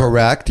Chicks cover.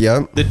 Correct.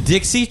 Yep. The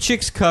Dixie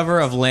Chicks cover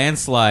of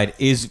Landslide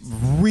is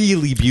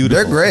really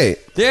beautiful. They're great.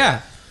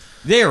 Yeah,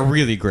 they are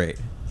really great.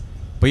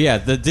 But yeah,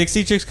 the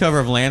Dixie Chicks cover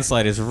of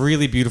Landslide is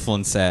really beautiful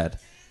and sad.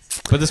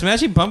 But the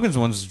Smashing Pumpkins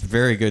one's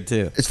very good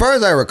too. As far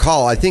as I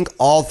recall, I think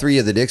all 3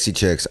 of the Dixie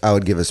Chicks I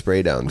would give a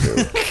spray down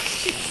to.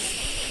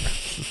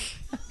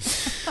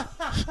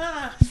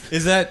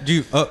 Is that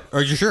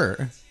are you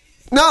sure?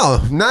 No,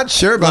 not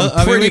sure, but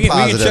I'm pretty we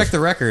positive. can check the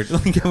record.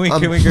 Can we go?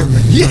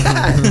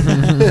 Yeah.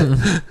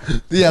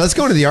 Yeah, let's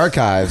go into the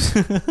archives.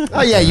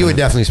 Oh, yeah, you would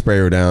definitely spray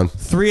her down.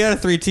 3 out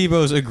of 3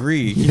 Tebows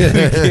agree. 3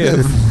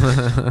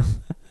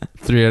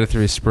 out of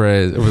 3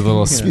 sprays with a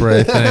little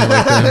spray thing,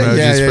 like the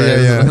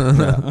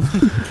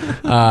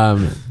emoji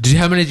sprays.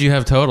 How many do you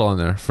have total in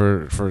there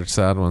for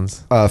sad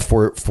ones?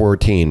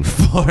 14.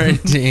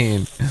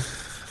 14.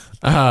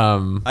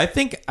 I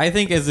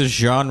think as a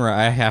genre,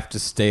 I have to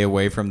stay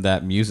away from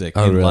that music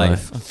in really?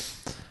 life.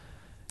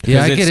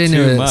 Yeah, I Because get it's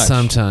into too it much.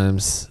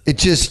 sometimes. It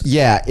just,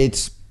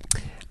 it's...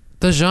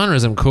 The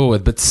genres I'm cool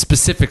with, but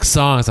specific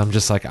songs I'm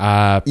just like,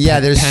 Yeah,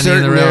 there's Penny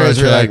certain in the Railroad areas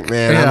where you're like, track.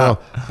 man, I don't know.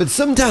 But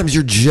sometimes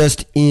you're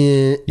just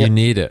in... You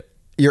need it.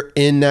 You're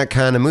in that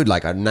kind of mood,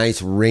 like a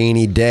nice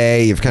rainy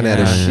day. You've kind of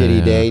had a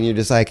shitty day, and you're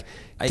just like,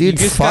 dude, you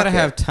just fuck gotta it.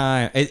 have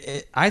time.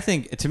 I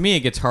think to me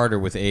it gets harder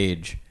with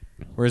age.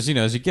 Whereas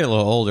as you get a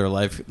little older,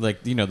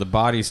 the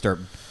bodies start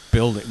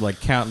building,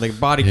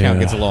 body count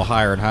gets a little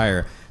higher and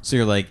higher. So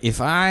you're like, if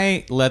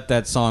I let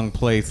that song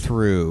play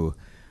through,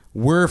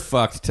 we're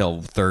fucked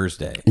till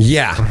Thursday.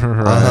 Yeah.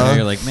 And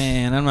you're like,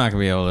 man, I'm not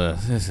gonna be able to.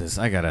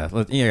 I got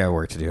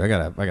work to do. I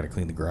gotta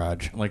clean the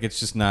garage. Like, it's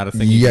just not a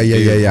thing. Yeah. You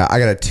can do. I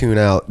gotta tune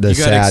out the You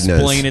gotta sadness.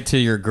 explain it to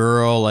your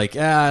girl. Like,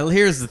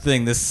 here's the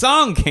thing. This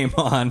song came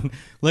on.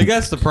 Like,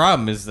 that's the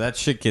problem. Is that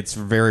shit gets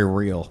very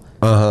real.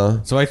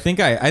 So I think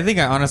I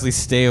honestly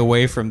stay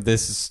away from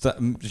this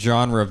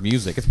genre of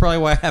music. It's probably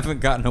why I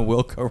haven't gotten a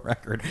Wilco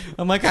record.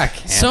 I'm like, I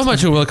can't. So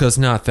much of Wilco's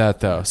not that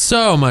though.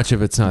 So much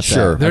of it's not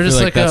Sure. that. They're I feel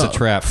just like that's a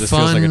trap. This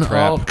feels fun like a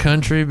trap. alt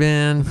country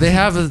band. They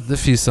have a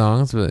few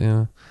songs, but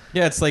Yeah,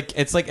 it's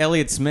like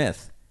Elliott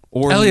Smith.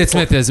 Or Elliott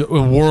Smith is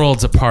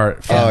worlds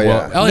apart. From Oh,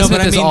 yeah. Elliott No, Smith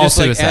but I is mean, all just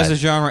like suicide. as a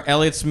genre,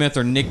 Elliott Smith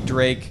or Nick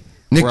Drake.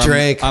 Nick where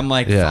Drake. I'm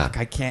like, Yeah. fuck,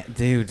 I can't,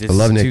 dude. This I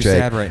love is Nick too Drake.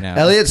 sad right now.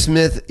 Elliott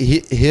Smith,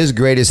 his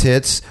greatest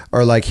hits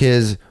are like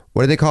his.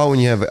 What do they call it when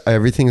you have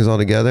everything is all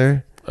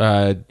together?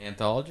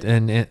 Anthology.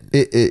 and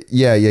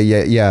Yeah.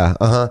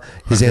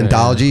 His Okay,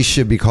 anthology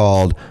should be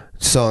called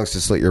 "Songs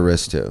to Slit Your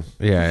Wrist To."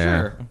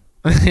 Sure.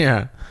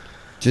 yeah.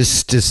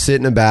 Just sit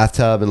in a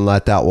bathtub and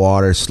let that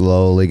water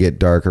slowly get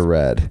darker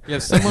red. Yeah,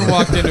 if someone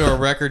walked into a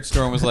record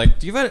store and was like,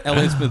 "Do you have an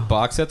Elliott Smith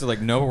box set?" They're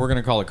like, "No, but we're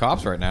gonna call the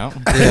cops right now."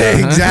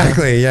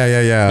 Exactly. Yeah.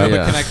 No, Yeah.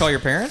 but can I call your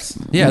parents?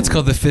 Yeah, it's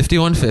called the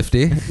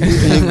 5150.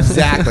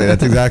 Exactly.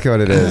 That's exactly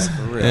what it is.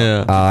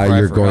 Yeah. Cry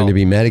You're for going to help.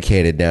 be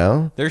medicated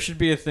now. There should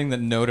be a thing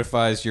that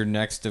notifies your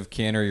next of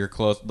kin or your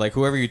close, like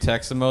whoever you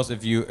text the most.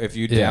 If you Yeah.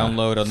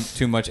 download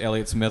too much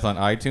Elliott Smith on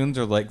iTunes,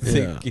 or like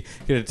Yeah.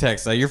 get a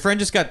text, your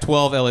friend just got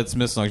 12 Elliott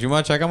Smith songs. You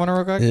want to check them on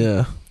real quick?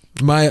 Yeah.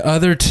 My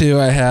other two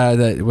I had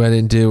that I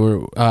didn't do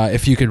were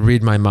If You Could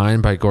Read My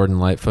Mind by Gordon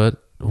Lightfoot.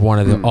 One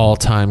of the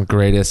all-time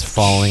greatest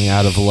falling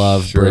out of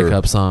love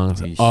breakup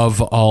songs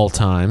of all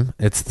time.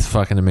 It's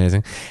fucking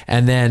amazing.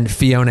 And then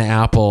Fiona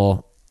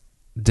Apple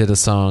did a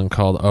song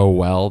called "Oh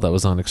Well" that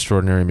was on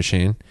Extraordinary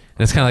Machine. And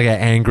it's kind of like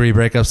an angry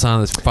breakup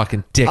song. This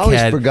fucking dickhead I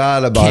always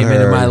forgot about came her.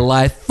 into my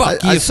life.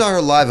 Fuck I you. saw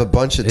her live a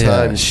bunch of Yeah,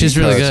 times. she's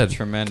really because good.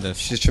 Tremendous.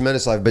 She's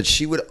tremendous live, but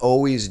she would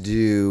always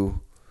do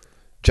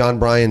John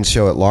Bryan's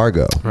show at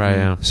Largo. Right,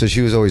 yeah. So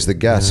she was always the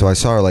guest. So I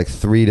saw her like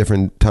 3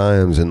 different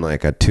times in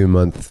like a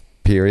 2-month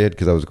period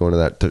because I was going to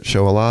that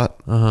show a lot.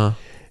 Uh-huh.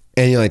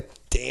 And you're like,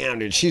 damn,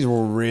 dude, she's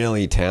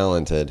really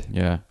talented.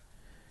 Yeah.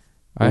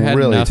 I had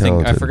Really nothing.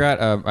 talented. I forgot.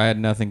 I had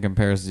Nothing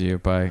Compares to You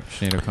by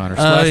Sinead O'Connor.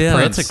 Oh, yeah,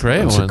 Prince. that's a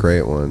great That's one. a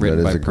great one. That Written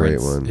is by a great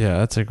Prince. one. Yeah,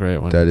 that's a great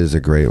one. That is a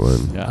great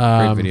one. Yeah,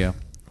 great Um, video.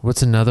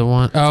 What's another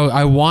one? Oh,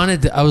 I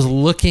was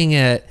looking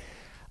at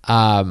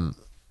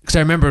because I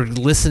remember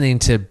listening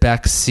to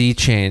Beck's Sea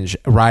Change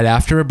right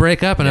after a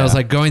breakup, and I was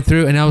like going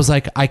through, and I was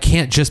like, I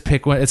can't just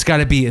pick one. It's got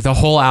to be the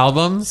whole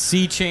album.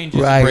 Sea Change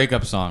is Right. a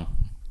breakup song.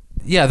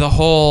 Yeah, the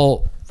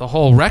whole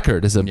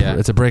record is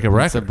it's a breakup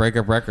record. It's a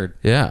breakup record.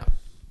 Yeah.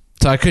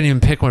 So I couldn't even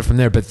pick one from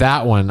there, but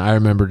that one I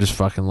remember just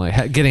fucking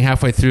like getting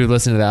halfway through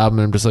listening to the album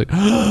and I'm just like,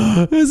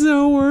 it's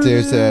not worth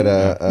There's it.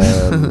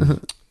 that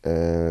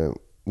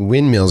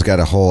Windmill's got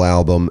a whole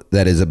album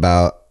that is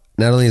about,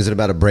 not only is it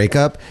about a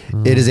breakup,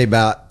 it is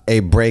about a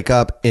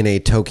breakup in a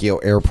Tokyo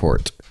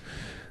airport.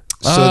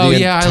 Oh,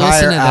 yeah, I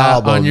listened to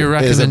that on your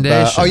is about-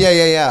 recommendation.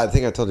 yeah. I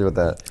think I told you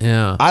about that.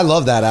 Yeah. I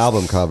love that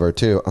album cover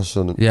too. I'll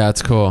show Yeah,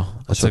 it's cool.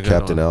 That's a good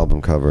kept one. an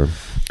album cover.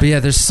 But yeah,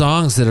 there's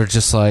songs that are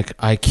just like,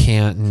 I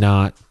can't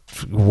not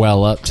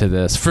well up to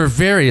this for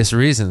various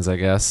reasons, I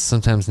guess.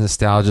 Sometimes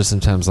nostalgia,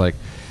 sometimes like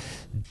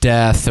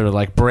death or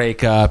like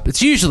breakup.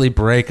 It's usually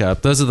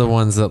breakup. Those are the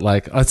ones that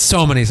like,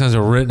 so many songs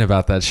are written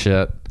about that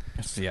shit.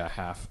 It's,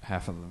 half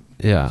of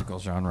the Yeah. musical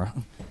genre.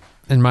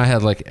 In my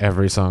head, like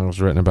every song was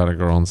written about a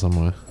girl in some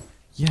way.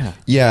 Yeah.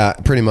 Yeah,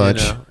 pretty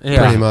much.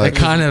 Yeah, Pretty much. It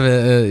kind of,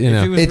 you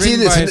know. If it was It's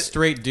written either- by a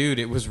straight dude,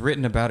 it was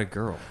written about a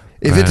girl.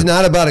 If Right. it's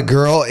not about a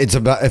girl, it's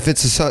about if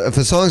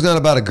a song's not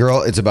about a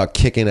girl, it's about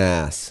kicking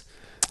ass.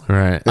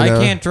 Right. You I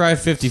know? Can't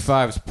Drive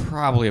 55 is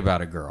probably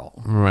about a girl.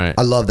 Right.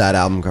 I love that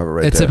album cover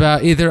right It's there.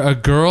 about either a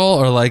girl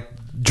or like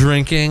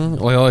drinking,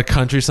 like all like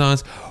country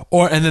songs,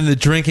 and then the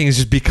drinking is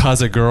just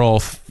because a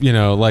girl,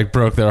 like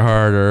broke their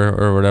heart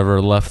or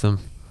whatever, left them.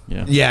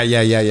 yeah.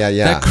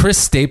 That Chris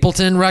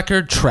Stapleton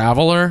record,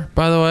 Traveler,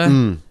 by the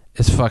way,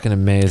 is fucking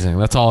amazing.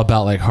 That's all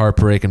about like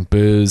heartbreak and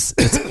booze.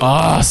 It's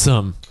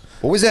awesome.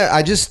 What was that?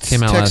 I just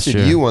Came out last texted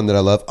year. you one that I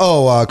love.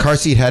 Oh, Car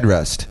Seat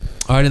Headrest.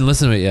 Oh, I didn't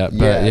listen to it yet,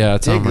 but yeah,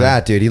 it's dig on my-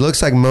 that, dude. He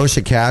looks like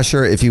Moshe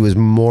Kasher if he was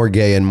more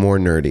gay and more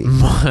nerdy.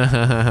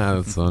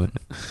 That's funny.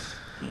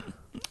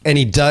 And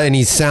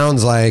he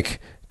sounds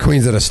like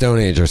Queens of the Stone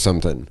Age or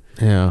something.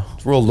 Yeah,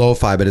 It's real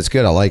lo-fi, but it's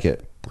good. I like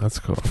it. that's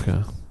cool.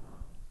 Okay.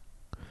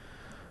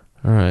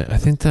 All right, I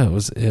think that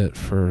was it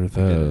for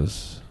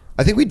those.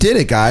 I think we did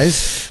it,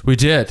 guys. We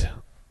did.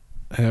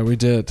 Yeah, we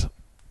did.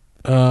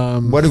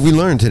 What did we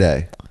learn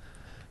today?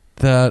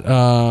 That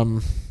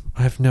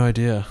I have no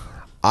idea.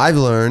 I've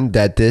learned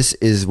that this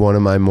is one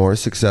of my more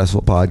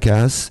successful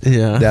podcasts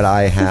Yeah. that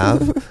I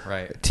have.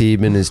 Right.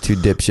 Teeb and his two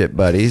dipshit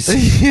buddies.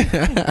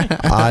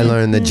 I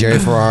learned that Jerry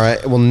Ferrara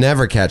will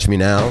never catch me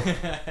now.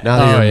 Now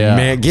that Oh, you're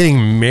yeah.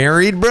 getting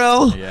married,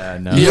 bro. Yeah,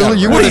 no. You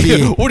what, want do to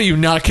be? what do you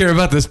not care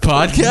about this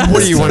podcast?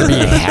 What do you want to be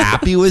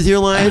happy with your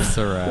life? It's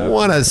a wrap.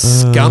 What a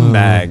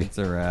scumbag! It's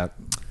a wrap.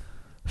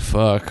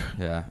 Fuck.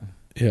 Yeah.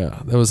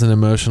 Yeah, that was an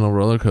emotional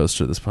roller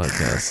coaster, this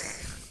podcast.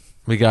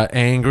 We got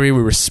angry.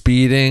 We were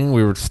speeding.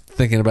 We were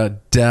thinking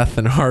about death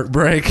and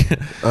heartbreak.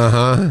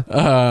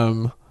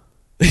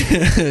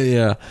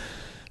 Yeah.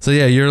 So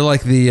yeah, you're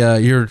like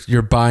the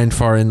you're by and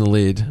far in the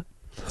lead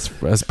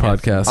as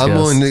podcast. I'm guest.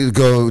 willing to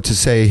go to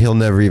say he'll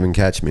never even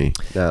catch me.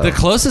 No. The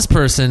closest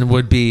person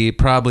would be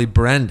probably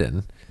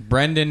Brendan.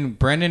 Brendan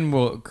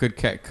could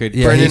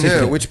Yeah, Brendan he-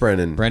 who? Which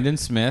Brendan? Brendan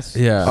Smith.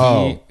 Yeah.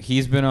 Oh.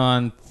 He's been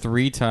on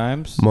 3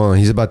 times. Well,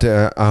 he's about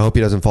to. I hope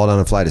he doesn't fall down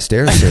a flight of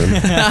stairs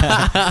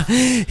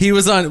soon. He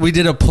was on. We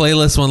did a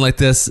playlist one like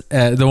this,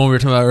 the one we were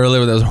talking about earlier,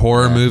 with those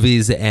horror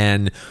movies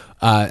and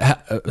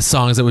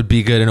songs that would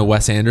be good in a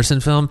Wes Anderson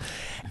film.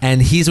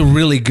 And he's a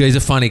really good. He's a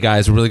funny guy.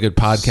 He's a really good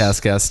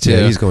podcast guest too.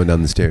 Yeah, he's going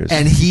down the stairs.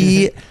 And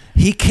he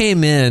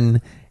came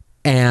in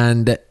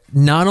and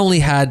not only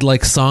had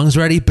like songs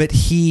ready, but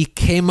he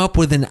came up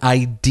with an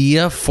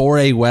idea for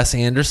a Wes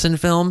Anderson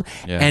film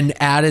and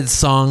added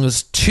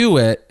songs to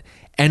it.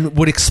 And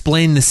would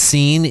explain the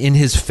scene in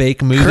his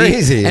fake movie.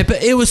 Crazy.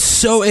 But it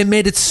was it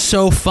made it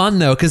so fun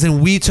though, because then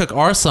we took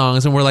our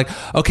songs and we're like,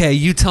 okay,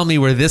 you tell me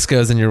where this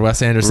goes in your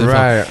Wes Anderson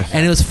Right. film.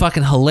 And it was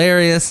fucking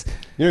hilarious.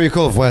 You know, it'd be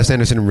cool if Wes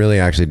Anderson really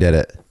actually did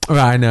it.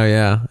 Right, I know,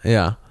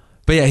 yeah.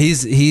 But yeah,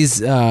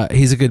 he's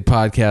a good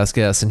podcast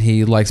guest and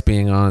he likes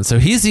being on. So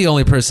he's the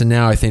only person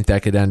now I think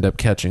that could end up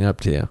catching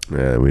up to you.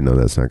 Yeah, we know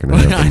that's not going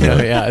to happen. I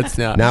know, yeah, it's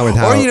not. Now with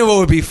how- or you know what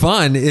would be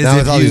fun is Now if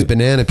with all you these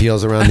banana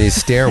peels around these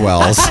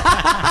stairwells.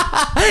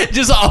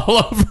 just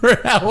all over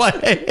LA,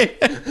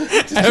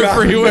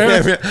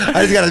 everywhere.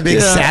 I just got a big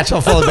Yeah.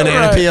 satchel full of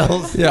banana Right.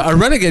 peels. Yeah, a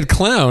renegade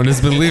clown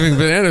has been leaving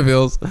banana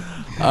peels.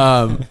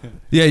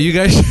 Yeah, you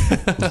guys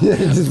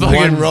Just fucking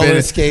one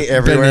roller skate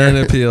everywhere.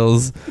 Banana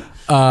peels.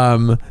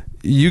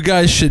 You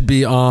guys should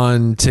be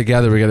on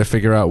together. We got to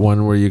figure out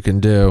one where you can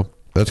do.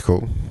 That's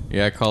cool.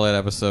 Yeah, I call that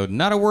episode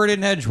 "Not a Word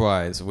in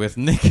Edgewise" with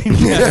Nick and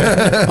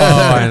Kevin.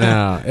 Oh, I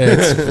know.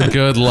 It's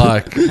good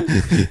luck.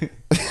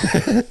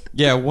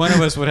 Yeah, one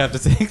of us would have to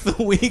take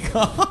the week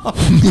off.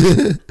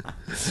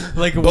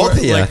 Like Both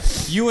of you. Like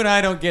you and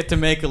I don't get to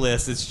make a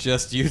list. It's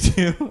just you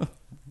two.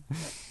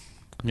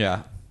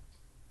 Yeah,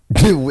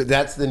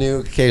 That's the new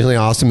Occasionally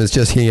Awesome. It's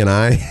just he and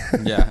I.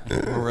 yeah.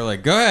 We're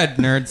like, go ahead,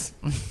 nerds.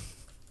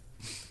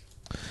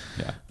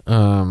 Yeah.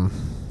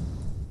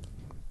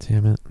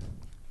 Damn it.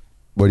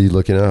 What are you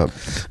looking up?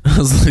 I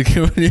was like,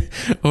 and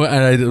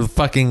I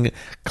fucking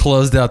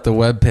closed out the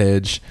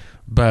webpage,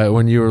 but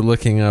when you were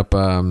looking up,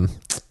 not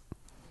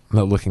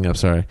looking up,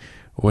 sorry,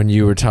 when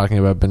you were talking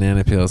about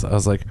banana peels, I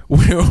was like,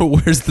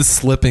 where's the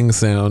slipping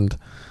sound?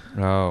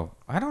 Oh,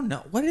 I don't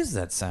know. What is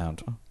that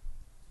sound?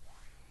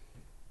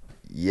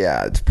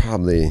 Yeah, it's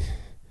probably.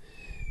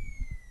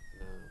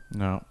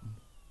 No,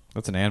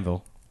 that's an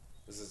anvil.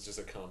 This is just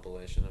a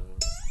compilation of them.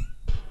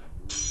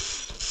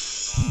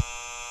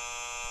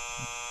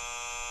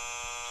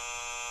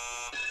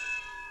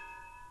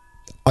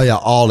 Oh yeah,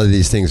 all of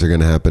these things are going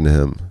to happen to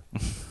him.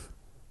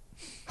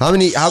 How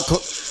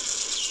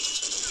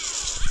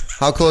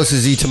close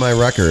is he to my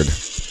record?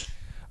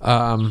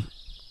 Oh,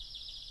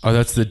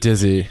 that's the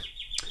dizzy.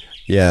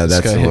 Yeah,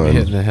 This that's guy the hit me one.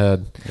 hit in the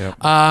head.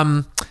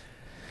 Yep.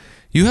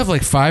 You have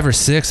like 5 or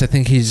 6. I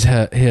think he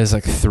has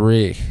like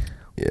 3.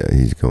 Yeah,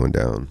 he's going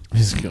down.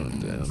 He's going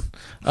down.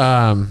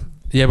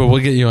 Yeah, but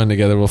we'll get you on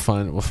together. We'll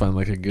find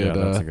like a good.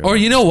 Yeah, that's a good or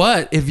one. you know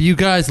what? If you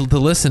guys, the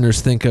listeners,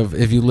 think of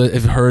if you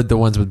have heard the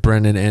ones with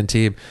Brendan and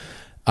Teeb,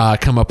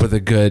 come up with a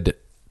good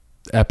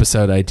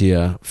episode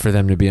idea for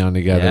them to be on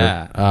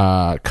together.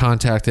 Yeah.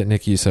 Contact at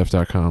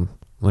nickyusef.com.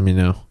 Let me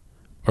know.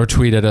 Or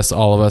tweet at us,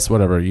 all of us,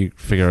 whatever. You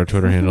figure our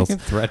Twitter handles.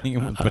 Threatening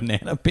him with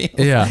banana peels.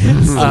 Yeah.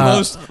 It's the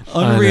most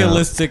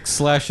unrealistic /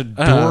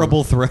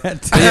 adorable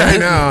threat. I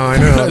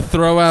know.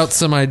 Throw out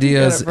some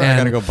ideas. I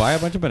gotta and go buy a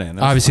bunch of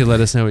bananas. obviously, let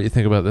us know what you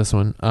think about this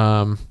one.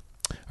 All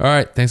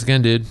right. Thanks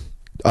again, dude.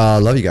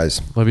 Love you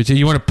guys. Love you too.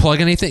 You want to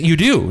plug anything? You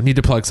do need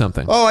to plug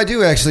something. Oh, I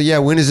do actually. Yeah,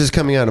 when is this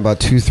coming out? About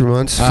 2-3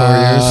 months, 4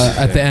 years.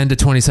 At the end of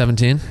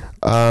 2017.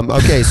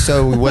 Okay,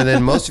 so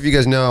then most of you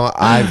guys know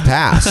I've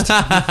passed,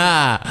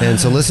 and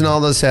so listen to all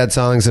those sad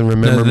songs and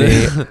remember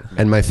me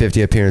and my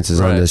 50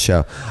 appearances on Right. this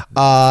show.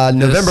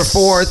 November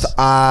 4th,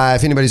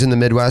 if anybody's in the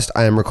Midwest,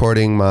 I am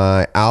recording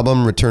my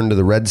album "Return to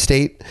the Red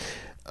State."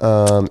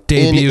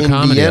 Debut in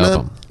comedy Indiana,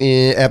 album.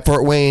 at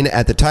Fort Wayne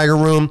at the Tiger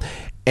Room,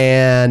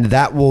 and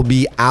that will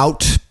be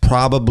out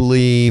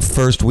probably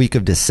first week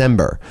of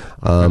December.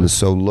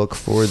 So look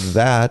for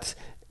that.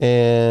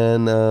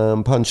 And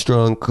Punch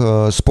Drunk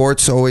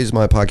Sports, always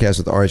my podcast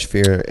with Ari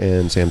Shafir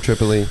and Sam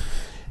Tripoli.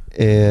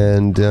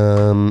 And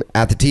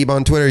at the Teeb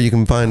on Twitter, you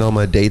can find all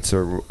my dates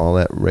or all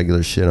that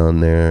regular shit on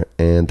there.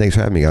 And thanks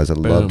for having me, guys. I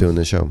love doing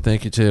this show.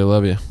 Thank you too.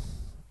 Love you.